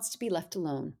he wants to be left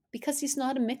alone because he's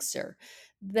not a mixer.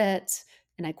 That,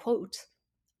 and I quote,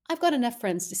 I've got enough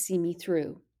friends to see me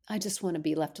through. I just want to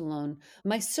be left alone.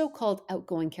 My so-called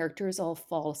outgoing character is all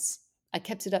false. I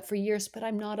kept it up for years, but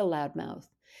I'm not a loudmouth.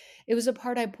 It was a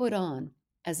part I put on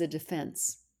as a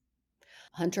defense.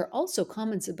 Hunter also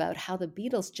comments about how the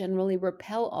Beatles generally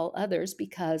repel all others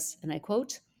because, and I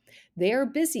quote, they are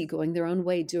busy going their own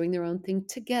way, doing their own thing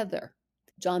together.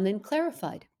 John then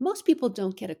clarified, most people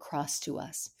don't get across to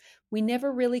us. We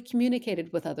never really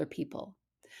communicated with other people.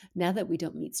 Now that we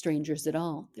don't meet strangers at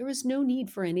all, there is no need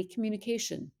for any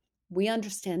communication. We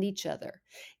understand each other.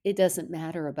 It doesn't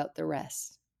matter about the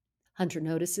rest. Hunter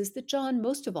notices that John,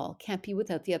 most of all, can't be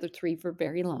without the other three for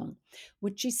very long,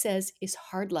 which he says is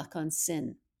hard luck on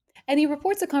Sin. And he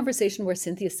reports a conversation where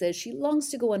Cynthia says she longs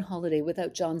to go on holiday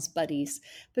without John's buddies,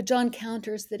 but John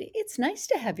counters that it's nice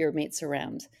to have your mates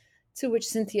around, to which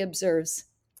Cynthia observes,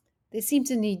 they seem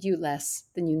to need you less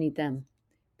than you need them.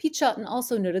 Pete Shotton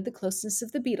also noted the closeness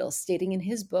of the Beatles, stating in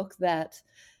his book that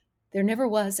there never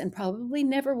was and probably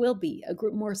never will be a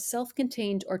group more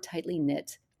self-contained or tightly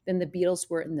knit than the Beatles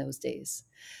were in those days.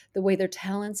 The way their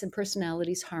talents and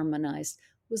personalities harmonized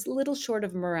was little short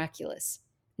of miraculous.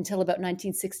 Until about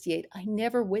 1968, I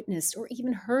never witnessed or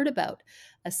even heard about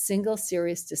a single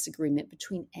serious disagreement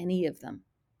between any of them.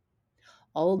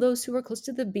 All those who were close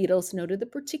to the Beatles noted the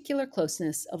particular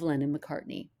closeness of Lennon and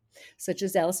McCartney, such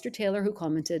as Alistair Taylor, who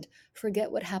commented,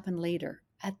 forget what happened later.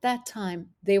 At that time,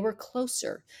 they were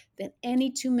closer than any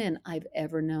two men I've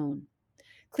ever known.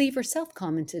 Cleve herself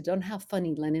commented on how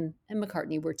funny Lennon and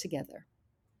McCartney were together.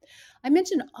 I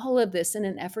mention all of this in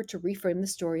an effort to reframe the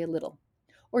story a little,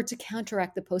 or to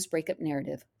counteract the post-breakup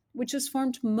narrative, which was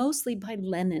formed mostly by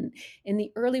Lennon in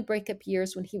the early breakup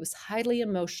years when he was highly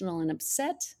emotional and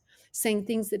upset, saying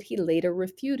things that he later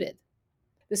refuted.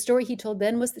 The story he told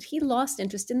then was that he lost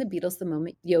interest in the Beatles the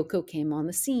moment Yoko came on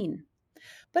the scene.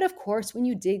 But of course, when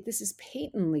you dig, this is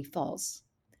patently false.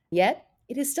 Yet,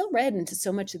 it is still read into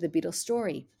so much of the Beatles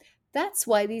story. That's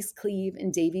why these Cleve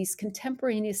and Davies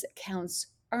contemporaneous accounts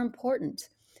are important.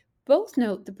 Both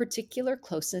note the particular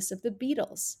closeness of the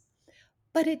Beatles.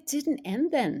 But it didn't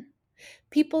end then.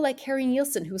 People like Harry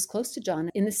Nilsson, who was close to John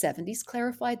in the 70s,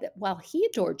 clarified that while he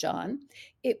adored John,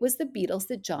 it was the Beatles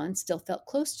that John still felt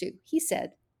close to. He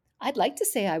said, I'd like to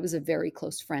say I was a very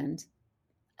close friend.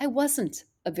 I wasn't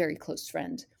a very close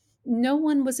friend. No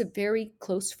one was a very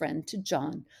close friend to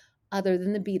John other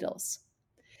than the Beatles.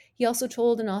 He also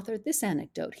told an author this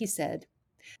anecdote. He said,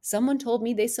 someone told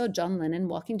me they saw John Lennon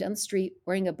walking down the street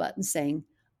wearing a button saying,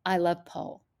 I love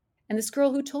Paul. And this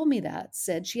girl who told me that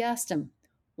said she asked him,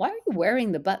 why are you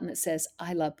wearing the button that says,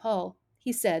 I love Paul?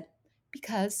 He said,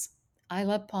 because I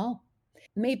love Paul.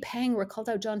 May Pang recalled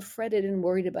how John fretted and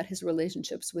worried about his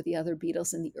relationships with the other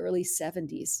Beatles in the early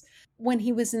 70s, when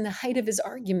he was in the height of his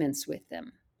arguments with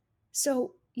them.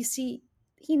 So, you see,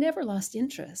 he never lost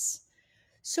interest.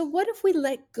 So what if we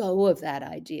let go of that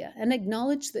idea and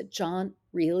acknowledge that John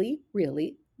really,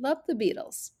 really loved the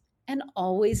Beatles and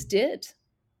always did?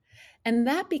 And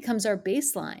that becomes our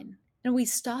baseline. And we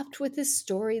stopped with this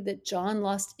story that John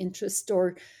lost interest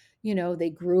or, they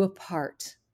grew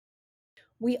apart.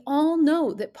 We all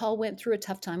know that Paul went through a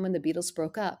tough time when the Beatles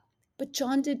broke up, but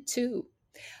John did too.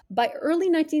 By early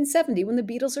 1970, when the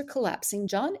Beatles are collapsing,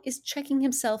 John is checking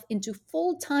himself into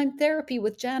full-time therapy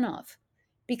with Janov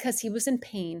because he was in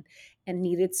pain and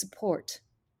needed support.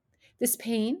 This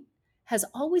pain has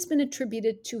always been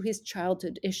attributed to his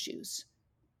childhood issues.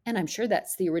 and I'm sure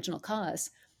that's the original cause.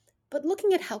 But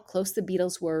looking at how close the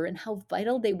Beatles were and how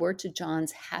vital they were to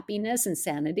John's happiness and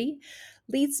sanity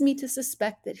leads me to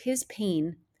suspect that his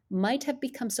pain might have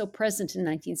become so present in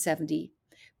 1970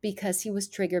 because he was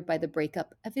triggered by the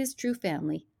breakup of his true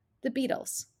family, the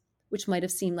Beatles, which might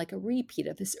have seemed like a repeat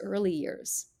of his early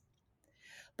years.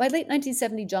 By late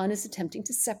 1970, John is attempting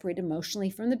to separate emotionally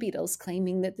from the Beatles,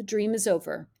 claiming that the dream is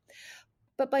over.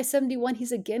 But by 71,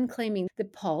 he's again claiming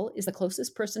that Paul is the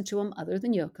closest person to him other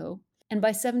than Yoko. And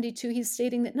by 72, he's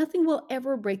stating that nothing will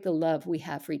ever break the love we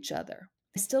have for each other.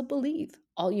 I still believe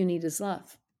all you need is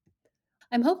love.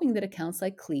 I'm hoping that accounts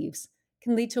like Cleave's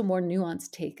can lead to a more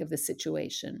nuanced take of the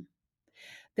situation.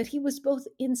 That he was both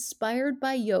inspired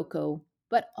by Yoko,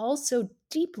 but also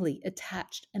deeply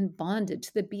attached and bonded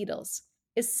to the Beatles,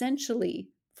 essentially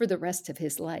for the rest of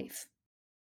his life.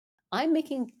 I'm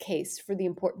making a case for the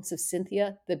importance of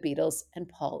Cynthia, the Beatles, and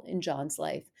Paul in John's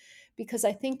life, because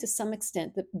I think to some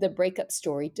extent the breakup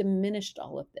story diminished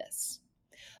all of this.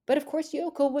 But of course,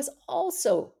 Yoko was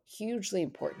also hugely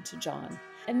important to John,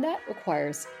 and that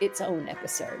requires its own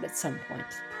episode at some point.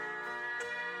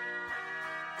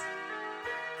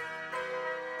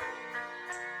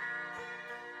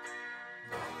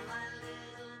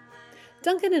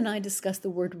 Duncan and I discussed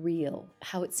the word real,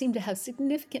 how it seemed to have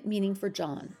significant meaning for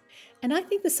John. And I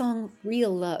think the song Real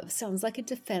Love sounds like a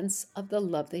defense of the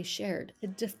love they shared, a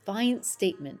defiant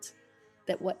statement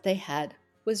that what they had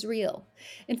was real.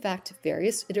 In fact,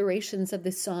 various iterations of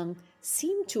this song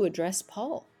seem to address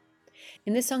Paul.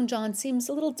 In this song, John seems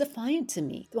a little defiant to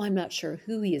me, though I'm not sure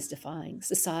who he is defying,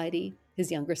 society,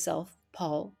 his younger self,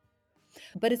 Paul.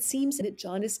 But it seems that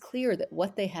John is clear that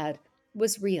what they had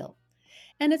was real.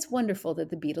 And it's wonderful that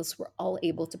the Beatles were all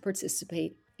able to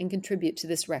participate and contribute to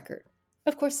this record.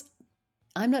 Of course,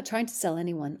 I'm not trying to sell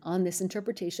anyone on this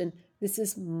interpretation. This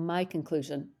is my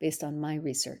conclusion based on my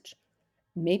research.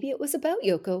 Maybe it was about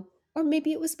Yoko, or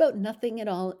maybe it was about nothing at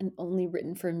all and only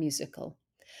written for a musical.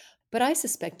 But I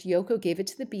suspect Yoko gave it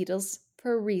to the Beatles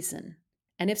for a reason.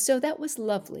 And if so, that was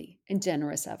lovely and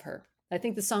generous of her. I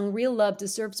think the song Real Love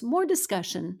deserves more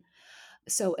discussion,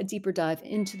 so a deeper dive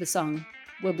into the song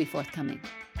will be forthcoming.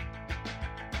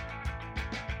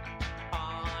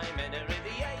 I'm in a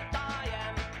really eight, I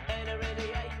am. In a really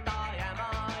eight, I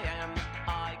am.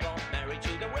 I got married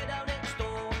to the widow next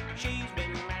door. She's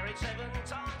been married 7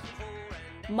 times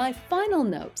before. My final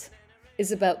note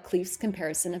is about Cleave's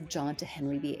comparison of John to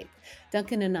Henry VIII.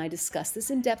 Duncan and I discussed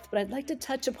this in depth, but I'd like to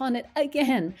touch upon it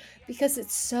again because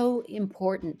it's so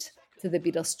important to the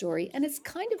Beatles story, and it's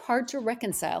kind of hard to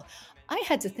reconcile. I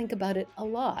had to think about it a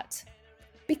lot.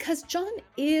 Because John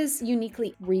is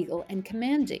uniquely regal and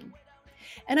commanding.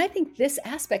 And I think this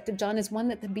aspect of John is one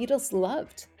that the Beatles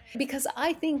loved. Because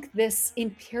I think this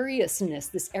imperiousness,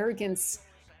 this arrogance,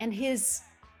 and his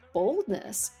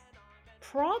boldness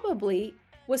probably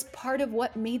was part of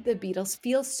what made the Beatles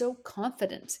feel so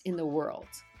confident in the world.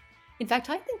 In fact,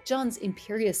 I think John's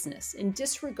imperiousness and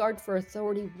disregard for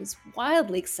authority was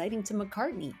wildly exciting to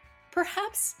McCartney.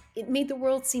 Perhaps it made the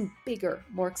world seem bigger,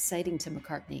 more exciting to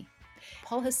McCartney.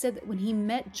 Paul has said that when he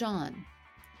met John,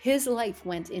 his life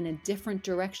went in a different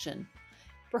direction,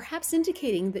 perhaps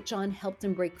indicating that John helped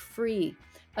him break free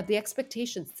of the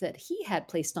expectations that he had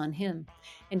placed on him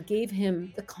and gave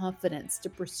him the confidence to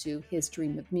pursue his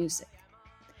dream of music.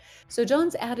 So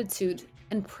John's attitude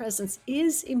and presence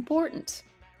is important.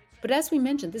 But as we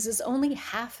mentioned, this is only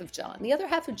half of John. The other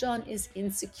half of John is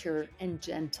insecure and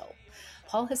gentle.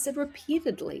 Paul has said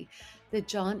repeatedly that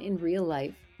John in real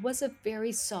life was a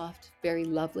very soft, very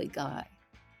lovely guy,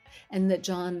 and that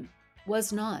John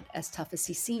was not as tough as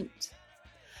he seemed.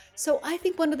 So I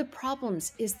think one of the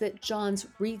problems is that John's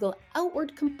regal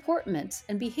outward comportment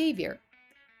and behavior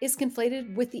is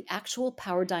conflated with the actual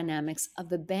power dynamics of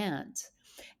the band.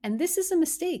 And this is a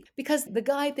mistake because the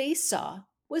guy they saw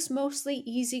was mostly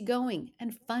easygoing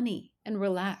and funny and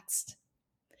relaxed.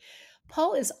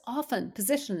 Paul is often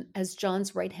positioned as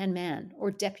John's right-hand man or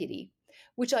deputy,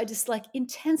 which I dislike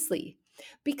intensely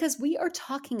because we are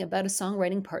talking about a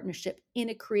songwriting partnership in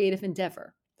a creative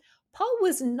endeavor. Paul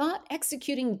was not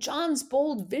executing John's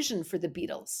bold vision for the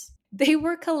Beatles. They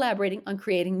were collaborating on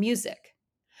creating music.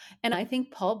 And I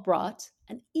think Paul brought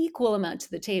an equal amount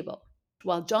to the table.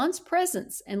 While John's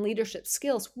presence and leadership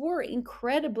skills were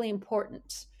incredibly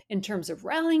important in terms of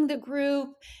rallying the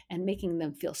group and making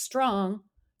them feel strong,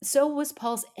 so was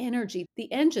Paul's energy,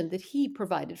 the engine that he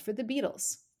provided for the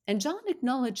Beatles. And John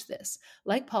acknowledged this.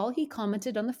 Like Paul, he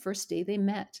commented on the first day they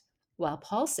met. While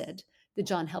Paul said that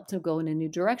John helped him go in a new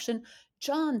direction,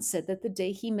 John said that the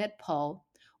day he met Paul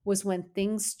was when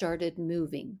things started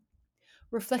moving,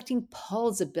 reflecting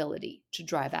Paul's ability to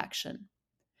drive action.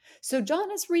 So John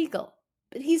is regal,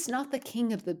 but he's not the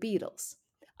king of the Beatles.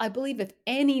 I believe if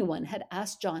anyone had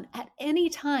asked John at any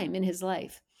time in his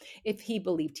life if he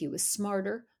believed he was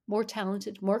smarter, more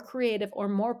talented, more creative, or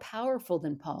more powerful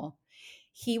than Paul,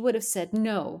 he would have said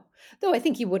no. Though I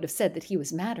think he would have said that he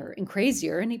was madder and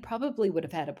crazier, and he probably would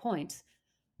have had a point.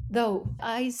 Though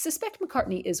I suspect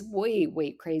McCartney is way,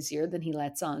 way crazier than he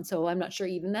lets on, so I'm not sure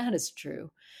even that is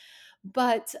true.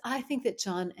 But I think that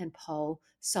John and Paul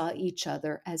saw each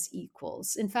other as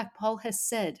equals. In fact, Paul has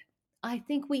said, I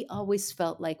think we always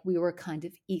felt like we were kind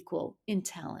of equal in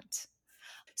talent.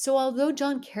 So although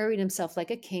John carried himself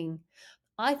like a king,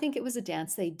 I think it was a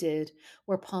dance they did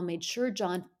where Paul made sure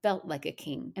John felt like a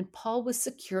king, and Paul was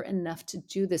secure enough to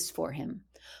do this for him,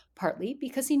 partly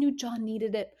because he knew John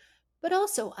needed it, but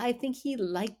also I think he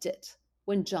liked it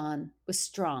when John was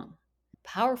strong.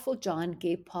 Powerful John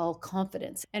gave Paul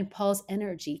confidence, and Paul's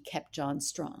energy kept John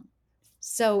strong.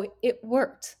 So it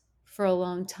worked for a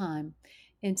long time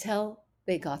until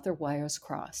they got their wires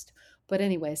crossed. But,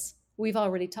 anyways, we've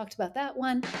already talked about that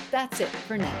one. That's it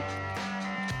for now.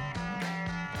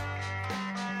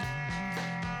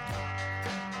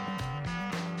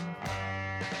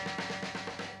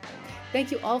 Thank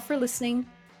you all for listening.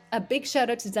 A big shout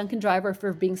out to Duncan Driver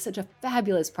for being such a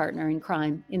fabulous partner in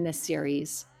crime in this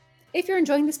series. If you're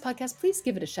enjoying this podcast, please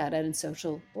give it a shout out in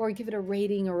social or give it a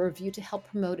rating or review to help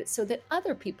promote it so that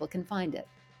other people can find it.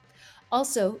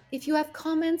 Also, if you have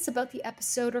comments about the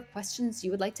episode or questions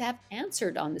you would like to have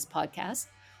answered on this podcast,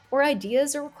 or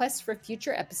ideas or requests for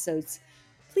future episodes,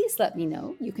 please let me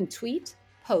know. You can tweet,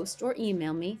 post, or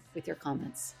email me with your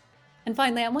comments. And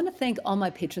finally, I want to thank all my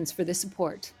patrons for their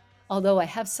support. Although I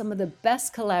have some of the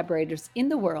best collaborators in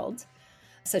the world,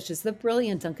 such as the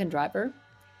brilliant Duncan Driver,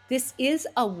 this is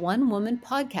a one-woman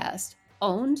podcast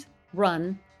owned,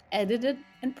 run, edited,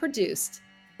 and produced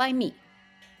by me.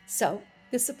 So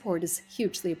the support is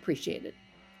hugely appreciated.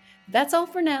 That's all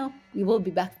for now. We will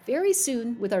be back very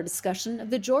soon with our discussion of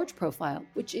the George profile,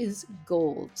 which is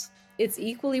gold. It's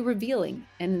equally revealing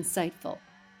and insightful.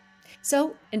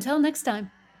 So until next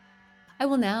time, I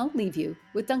will now leave you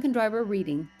with Duncan Driver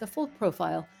reading the full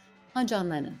profile on John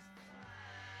Lennon.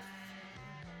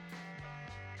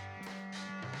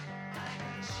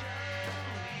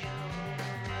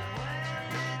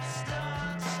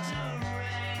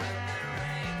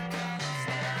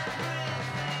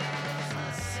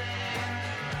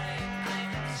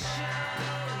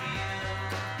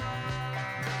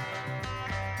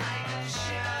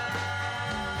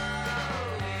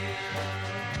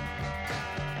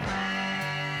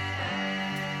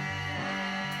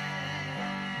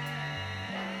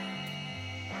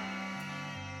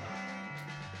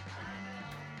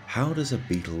 How Does a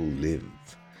Beatle Live?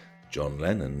 John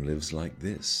Lennon Lives Like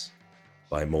This,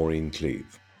 by Maureen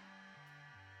Cleave.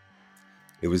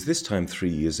 It was this time 3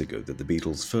 years ago that the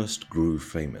Beatles first grew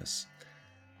famous.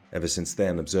 Ever since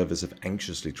then, observers have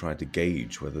anxiously tried to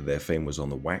gauge whether their fame was on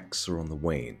the wax or on the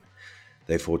wane.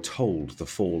 They foretold the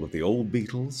fall of the old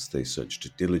Beatles, they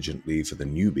searched diligently for the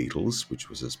new Beatles, which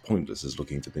was as pointless as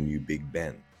looking for the new Big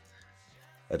Ben.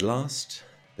 At last,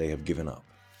 they have given up.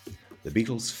 The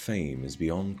Beatles' fame is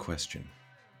beyond question.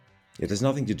 It has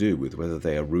nothing to do with whether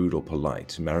they are rude or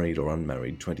polite, married or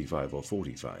unmarried, 25 or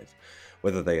 45,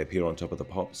 whether they appear on Top of the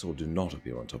Pops or do not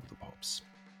appear on Top of the Pops.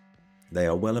 They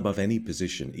are well above any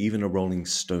position even a Rolling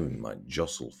Stone might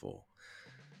jostle for.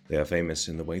 They are famous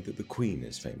in the way that the Queen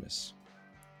is famous.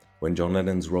 When John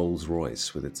Lennon's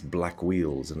Rolls-Royce with its black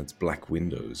wheels and its black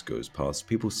windows goes past,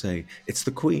 people say, it's the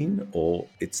Queen or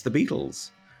it's the Beatles.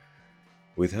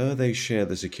 With her, they share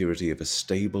the security of a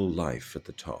stable life at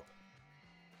the top.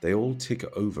 They all tick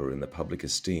over in the public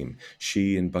esteem,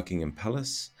 she in Buckingham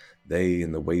Palace, they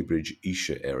in the Weybridge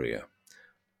Esher area.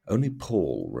 Only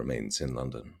Paul remains in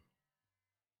London.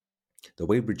 The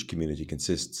Weybridge community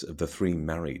consists of the 3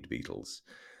 married Beatles.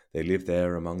 They live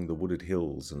there among the wooded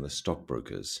hills and the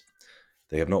stockbrokers.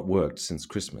 They have not worked since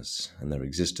Christmas, and their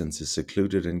existence is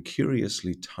secluded and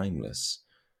curiously timeless.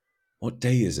 What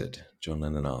day is it? John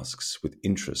Lennon asks, with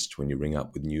interest when you ring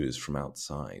up with news from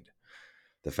outside.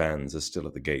 The fans are still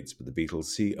at the gates, but the Beatles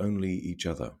see only each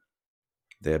other.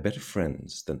 They are better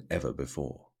friends than ever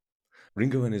before.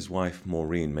 Ringo and his wife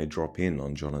Maureen may drop in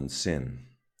on John and Sin.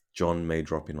 John may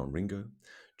drop in on Ringo.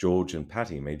 George and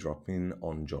Patty may drop in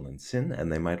on John and Sin,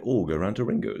 and they might all go round to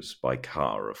Ringo's, by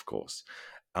car, of course.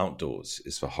 Outdoors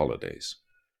is for holidays.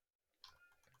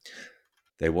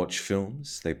 They watch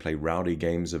films, they play rowdy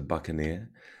games of Buccaneer,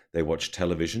 they watch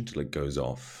television till it goes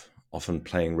off, often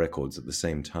playing records at the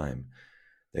same time.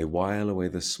 They while away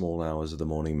the small hours of the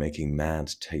morning making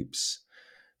mad tapes.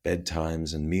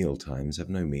 Bedtimes and meal times have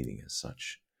no meaning as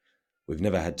such. We've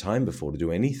never had time before to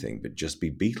do anything but just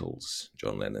be Beatles,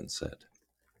 John Lennon said.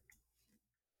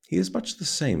 He is much the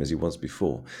same as he was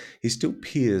before. He still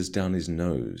peers down his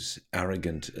nose,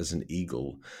 arrogant as an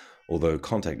eagle, although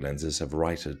contact lenses have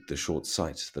righted the short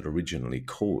sight that originally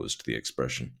caused the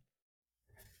expression.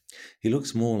 He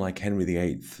looks more like Henry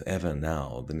VIII ever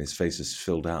now than his face is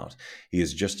filled out. He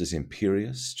is just as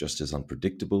imperious, just as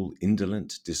unpredictable,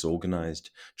 indolent,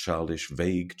 disorganized, childish,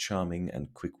 vague, charming,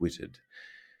 and quick-witted.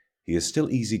 He is still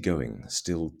easygoing,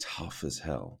 still tough as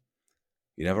hell.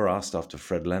 You never asked after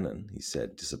Fred Lennon, he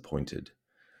said, disappointed.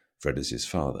 Fred is his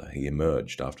father. He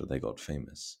emerged after they got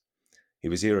famous. He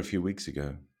was here a few weeks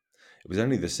ago. It was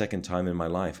only the second time in my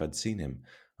life I'd seen him.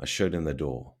 I showed him the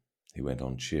door. He went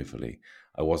on cheerfully.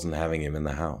 I wasn't having him in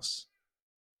the house.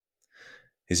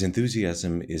 His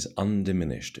enthusiasm is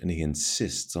undiminished, and he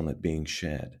insists on it being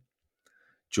shared.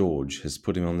 George has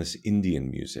put him on this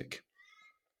Indian music.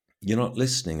 You're not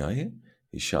listening, are you?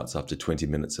 He shouts after 20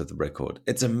 minutes of the record.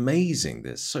 It's amazing,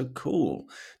 this, so cool.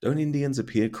 Don't Indians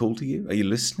appear cool to you? Are you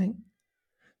listening?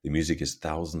 The music is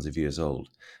thousands of years old.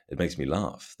 It makes me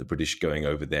laugh. The British going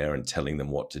over there and telling them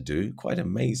what to do. Quite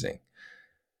amazing.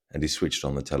 And he switched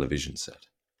on the television set.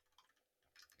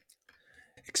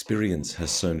 Experience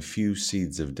has sown few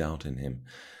seeds of doubt in him.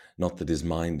 Not that his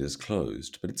mind is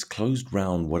closed, but it's closed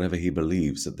round whatever he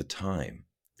believes at the time.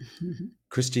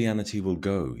 Christianity will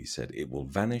go, he said. It will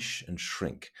vanish and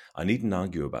shrink. I needn't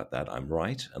argue about that. I'm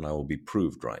right, and I will be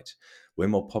proved right. We're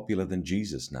more popular than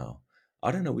Jesus now.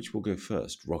 I don't know which will go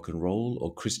first, rock and roll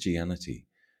or Christianity.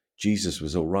 Jesus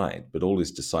was all right, but all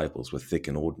his disciples were thick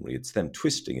and ordinary. It's them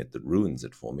twisting it that ruins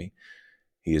it for me.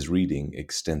 He is reading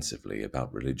extensively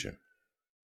about religion.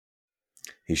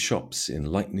 He shops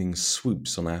in lightning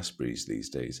swoops on Aspreys these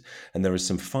days, and there is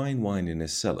some fine wine in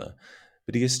his cellar,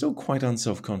 but he is still quite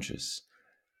unself-conscious.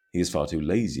 He is far too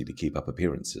lazy to keep up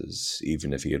appearances,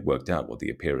 even if he had worked out what the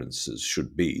appearances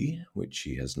should be, which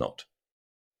he has not.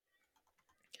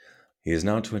 He is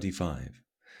now 25.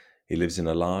 He lives in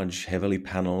a large, heavily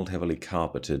panelled, heavily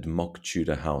carpeted, mock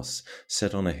Tudor house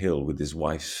set on a hill with his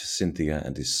wife Cynthia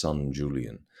and his son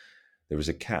Julian. There is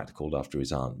a cat called after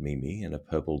his aunt Mimi in a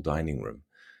purple dining room.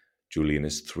 Julian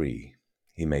is 3.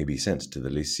 He may be sent to the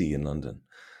Lycée in London.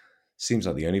 Seems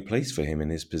like the only place for him in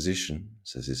his position,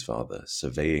 says his father,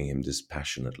 surveying him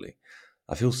dispassionately.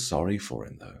 I feel sorry for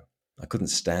him, though. I couldn't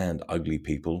stand ugly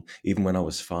people, even when I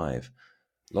was 5.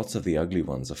 Lots of the ugly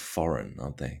ones are foreign,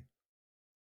 aren't they?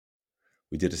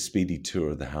 We did a speedy tour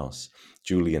of the house,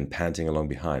 Julian panting along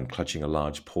behind, clutching a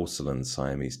large porcelain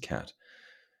Siamese cat.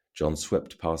 John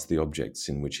swept past the objects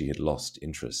in which he had lost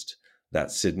interest.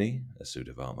 That's Sydney, a suit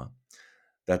of armour.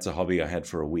 That's a hobby I had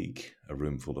for a week, a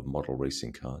room full of model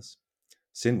racing cars.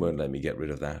 Sin won't let me get rid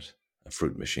of that, a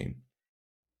fruit machine.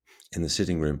 In the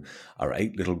sitting room are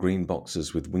 8 little green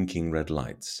boxes with winking red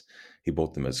lights. He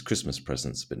bought them as Christmas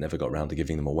presents, but never got round to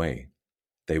giving them away.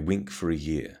 They wink for a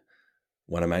year.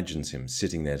 One imagines him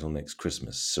sitting there till next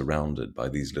Christmas, surrounded by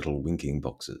these little winking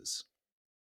boxes.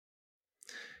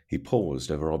 He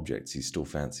paused over objects he still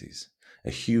fancies.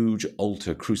 A huge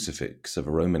altar crucifix of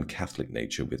a Roman Catholic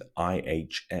nature with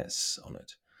IHS on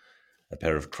it. A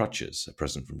pair of crutches, a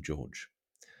present from George.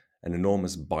 An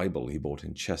enormous Bible he bought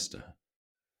in Chester.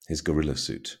 His gorilla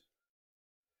suit.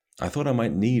 I thought I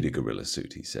might need a gorilla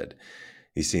suit, he said.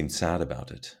 He seemed sad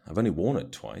about it. I've only worn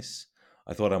it twice.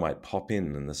 I thought I might pop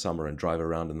in the summer and drive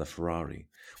around in the Ferrari.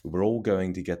 We were all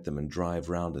going to get them and drive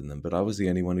round in them, but I was the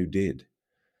only one who did.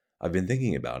 I've been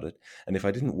thinking about it, and if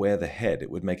I didn't wear the head, it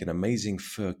would make an amazing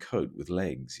fur coat with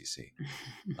legs, you see.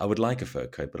 I would like a fur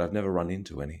coat, but I've never run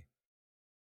into any.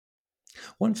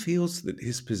 One feels that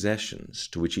his possessions,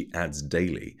 to which he adds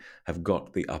daily, have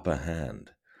got the upper hand.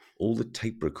 All the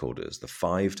tape recorders, the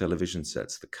 5 television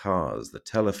sets, the cars, the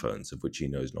telephones, of which he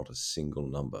knows not a single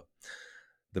number.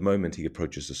 The moment he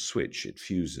approaches a switch, it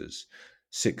fuses.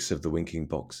 6 of the winking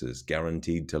boxes,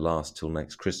 guaranteed to last till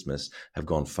next Christmas, have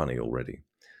gone funny already.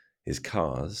 His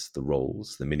cars, the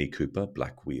Rolls, the Mini Cooper,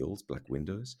 black wheels, black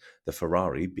windows, the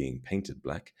Ferrari being painted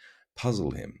black,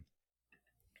 puzzle him.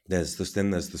 Then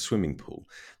there's the swimming pool,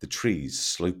 the trees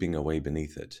sloping away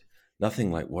beneath it.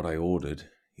 Nothing like what I ordered,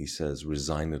 he says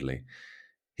resignedly.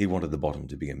 He wanted the bottom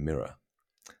to be a mirror.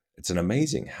 It's an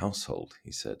amazing household,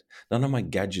 he said. None of my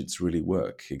gadgets really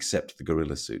work, except the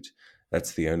gorilla suit.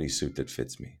 That's the only suit that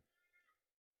fits me.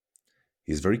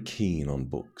 He is very keen on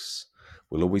books.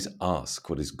 Will always ask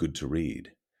what is good to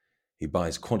read. He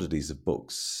buys quantities of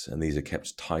books, and these are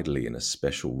kept tidily in a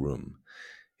special room.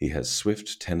 He has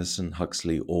Swift, Tennyson,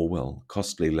 Huxley, Orwell,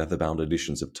 costly leather-bound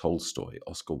editions of Tolstoy,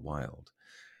 Oscar Wilde.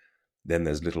 Then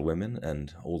there's Little Women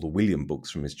and all the William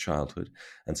books from his childhood,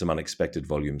 and some unexpected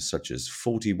volumes such as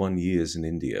 41 Years in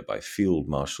India by Field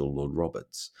Marshal Lord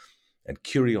Roberts, and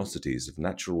Curiosities of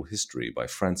Natural History by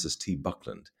Francis T.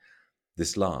 Buckland.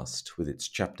 This last, with its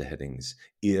chapter headings,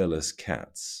 Earless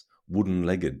Cats,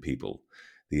 Wooden-Legged People,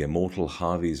 The Immortal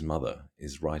Harvey's Mother,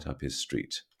 is right up his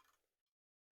street.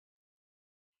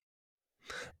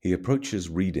 He approaches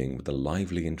reading with a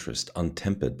lively interest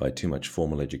untempered by too much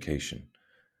formal education.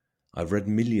 I've read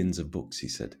millions of books, he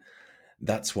said.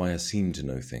 That's why I seem to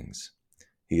know things.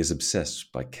 He is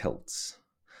obsessed by Celts.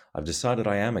 I've decided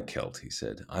I am a Celt, he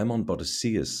said. I'm on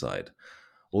Boadicea's side.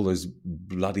 All those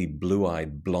bloody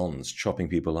blue-eyed blondes chopping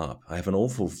people up. I have an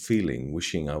awful feeling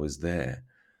wishing I was there.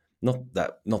 Not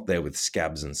there with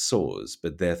scabs and sores,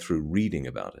 but there through reading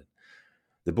about it.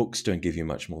 The books don't give you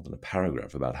much more than a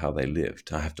paragraph about how they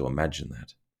lived. I have to imagine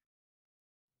that.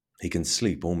 He can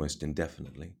sleep almost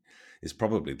indefinitely. Is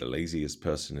probably the laziest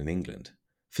person in England.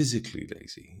 Physically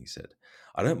lazy, he said.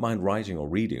 I don't mind writing or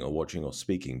reading or watching or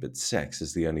speaking, but sex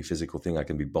is the only physical thing I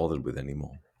can be bothered with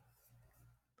anymore.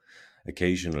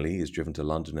 Occasionally, he is driven to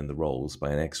London in the Rolls by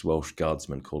an ex-Welsh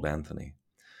guardsman called Anthony.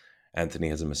 Anthony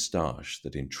has a moustache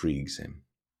that intrigues him.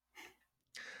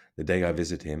 The day I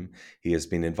visit him, he has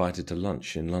been invited to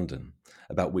lunch in London,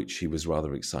 about which he was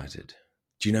rather excited.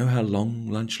 Do you know how long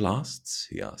lunch lasts?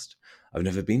 He asked. I've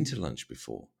never been to lunch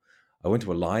before. I went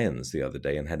to a Lyons the other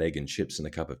day and had egg and chips and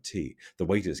a cup of tea. The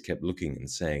waiters kept looking and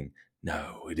saying,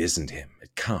 No, it isn't him.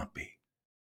 It can't be.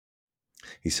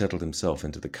 He settled himself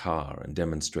into the car and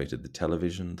demonstrated the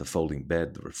television, the folding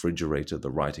bed, the refrigerator, the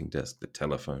writing desk, the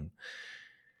telephone.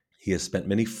 He has spent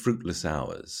many fruitless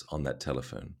hours on that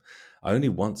telephone. I only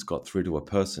once got through to a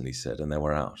person, he said, and they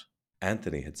were out.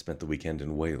 Anthony had spent the weekend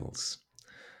in Wales.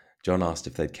 John asked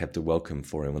if they'd kept a welcome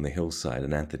for him on the hillside,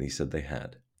 and Anthony said they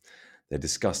had. They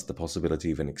discussed the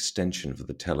possibility of an extension for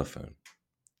the telephone.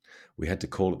 We had to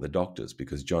call at the doctor's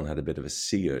because John had a bit of a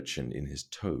sea urchin in his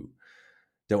toe.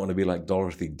 Don't want to be like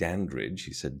Dorothy Dandridge,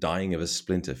 he said, dying of a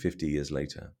splinter 50 years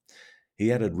later.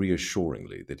 He added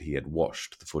reassuringly that he had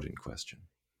washed the foot in question.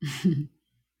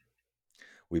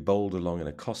 We bowled along in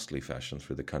a costly fashion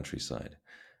through the countryside.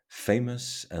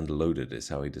 Famous and loaded is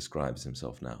how he describes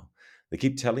himself now. They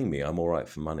keep telling me I'm all right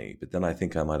for money, but then I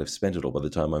think I might have spent it all by the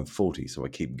time I'm 40, so I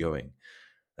keep going.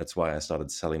 That's why I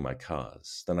started selling my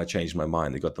cars. Then I changed my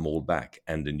mind and got them all back,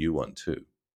 and a new one too.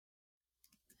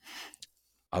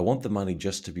 I want the money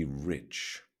just to be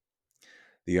rich.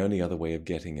 The only other way of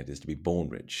getting it is to be born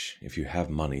rich. If you have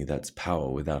money, that's power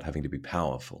without having to be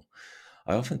powerful.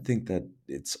 I often think that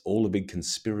it's all a big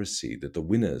conspiracy, that the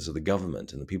winners are the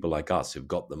government and the people like us who've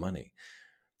got the money.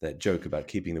 That joke about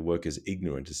keeping the workers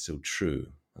ignorant is still true.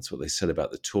 That's what they said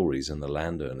about the Tories and the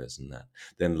landowners and that.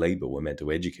 Then Labour were meant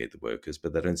to educate the workers,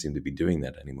 but they don't seem to be doing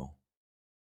that anymore.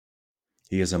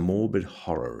 He has a morbid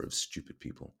horror of stupid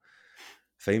people.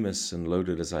 Famous and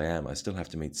loaded as I am, I still have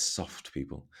to meet soft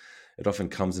people. It often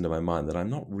comes into my mind that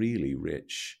I'm not really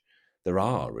rich. There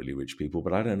are really rich people,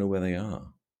 but I don't know where they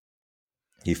are.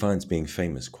 He finds being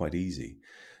famous quite easy,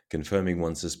 confirming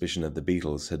one's suspicion that the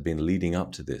Beatles had been leading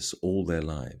up to this all their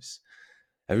lives.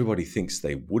 Everybody thinks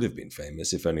they would have been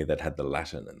famous if only they'd had the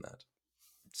Latin and that.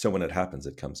 So when it happens,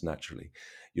 it comes naturally.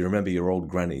 You remember your old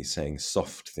granny saying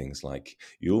soft things like,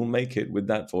 "You'll make it with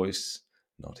that voice."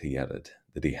 Not, he added,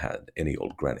 that he had any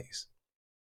old grannies.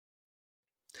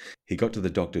 He got to the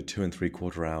doctor 2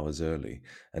 3/4 hours early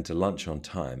and to lunch on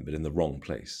time, but in the wrong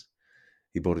place.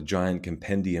 He bought a giant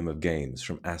compendium of games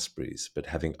from Asprey's, but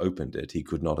having opened it, he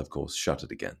could not, of course, shut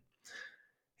it again.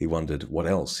 He wondered what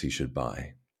else he should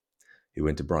buy. He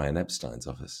went to Brian Epstein's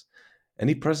office.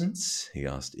 "Any presents?" he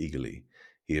asked eagerly.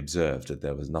 He observed that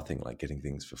there was nothing like getting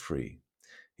things for free.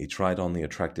 He tried on the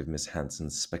attractive Miss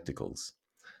Hanson's spectacles.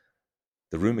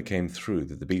 The rumour came through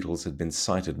that the Beatles had been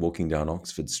sighted walking down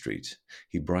Oxford Street.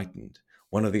 He brightened.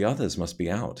 "One of the others must be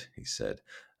out," he said,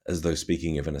 as though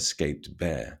speaking of an escaped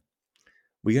bear.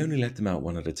 "We only let them out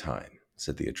one at a time,"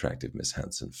 said the attractive Miss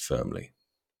Hanson firmly.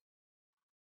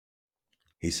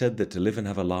 He said that to live and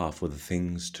have a laugh were the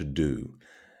things to do,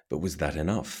 but was that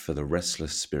enough for the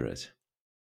restless spirit?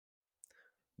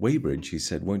 Weybridge, he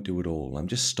said, won't do it all. I'm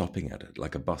just stopping at it,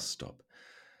 like a bus stop.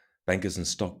 Bankers and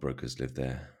stockbrokers live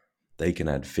there. They can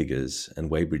add figures, and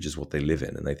Weybridge is what they live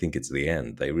in, and they think it's the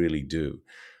end. They really do.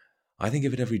 I think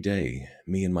of it every day,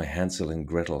 me and my Hansel and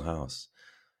Gretel house.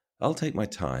 I'll take my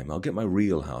time. I'll get my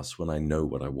real house when I know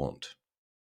what I want.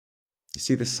 You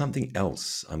see, there's something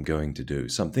else I'm going to do,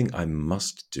 something I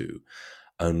must do,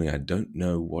 only I don't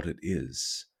know what it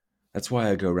is. That's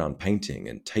why I go around painting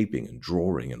and taping and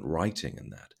drawing and writing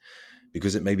and that,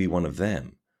 because it may be one of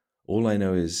them. All I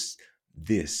know is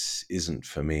This isn't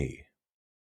for me.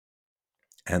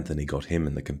 Anthony got him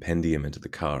and the compendium into the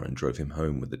car and drove him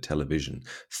home with the television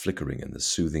flickering in the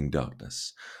soothing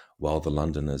darkness, while the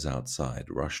Londoners outside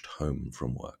rushed home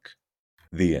from work.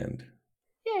 The end.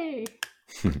 Yay!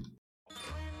 When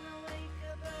I wake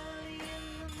up early in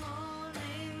the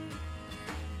morning,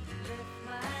 lift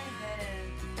my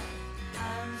head,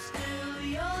 I'm still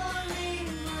yawning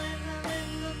like I'm in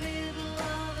the middle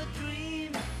of a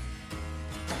dream.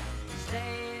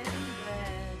 Stay in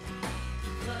bed,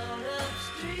 float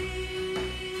upstream,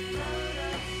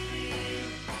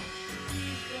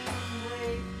 please don't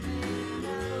wake me,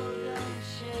 no, don't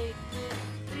shake me,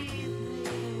 leave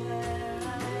me where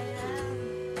I am,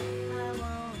 I'm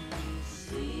only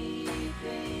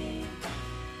sleeping.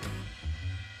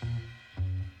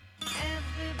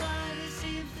 Everybody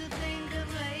seems to think I'm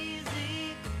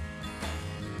lazy.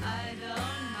 I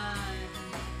don't mind.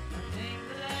 I think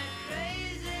they're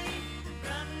crazy,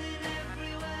 running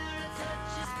everywhere at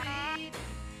such a speed.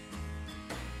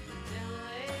 Till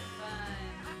they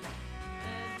find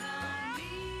there's no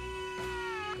need,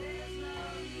 there's no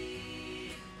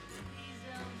need. Please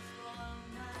don't spoil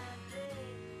my day.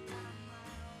 I'm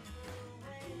miles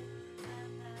away,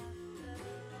 and after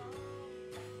all,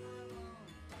 I'm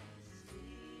only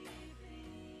sleeping.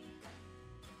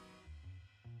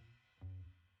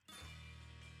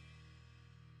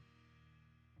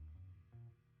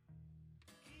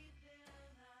 Keeping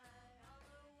an eye on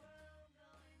the world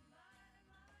going by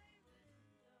my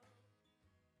window.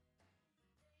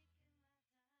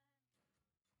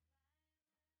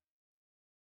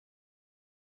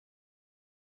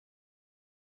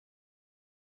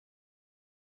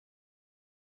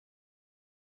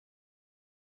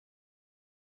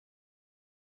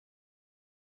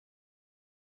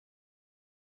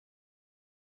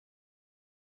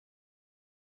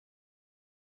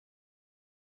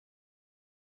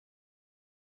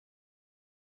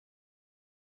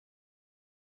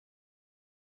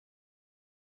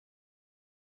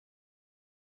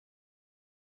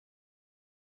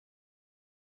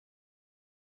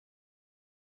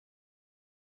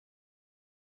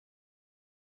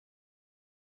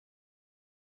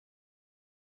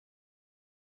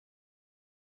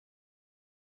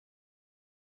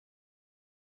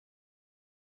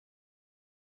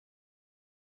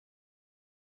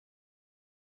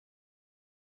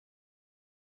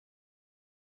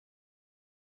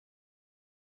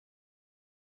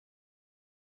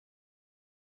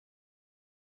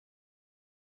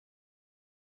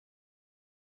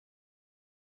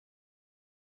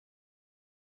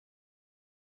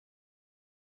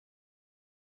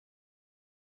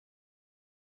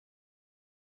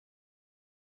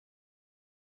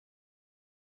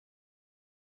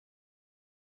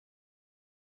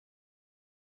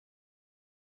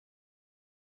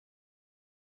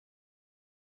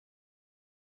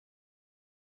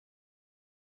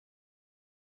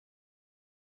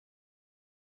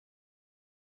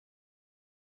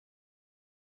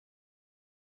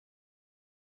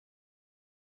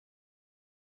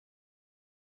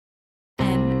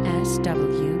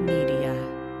 MSW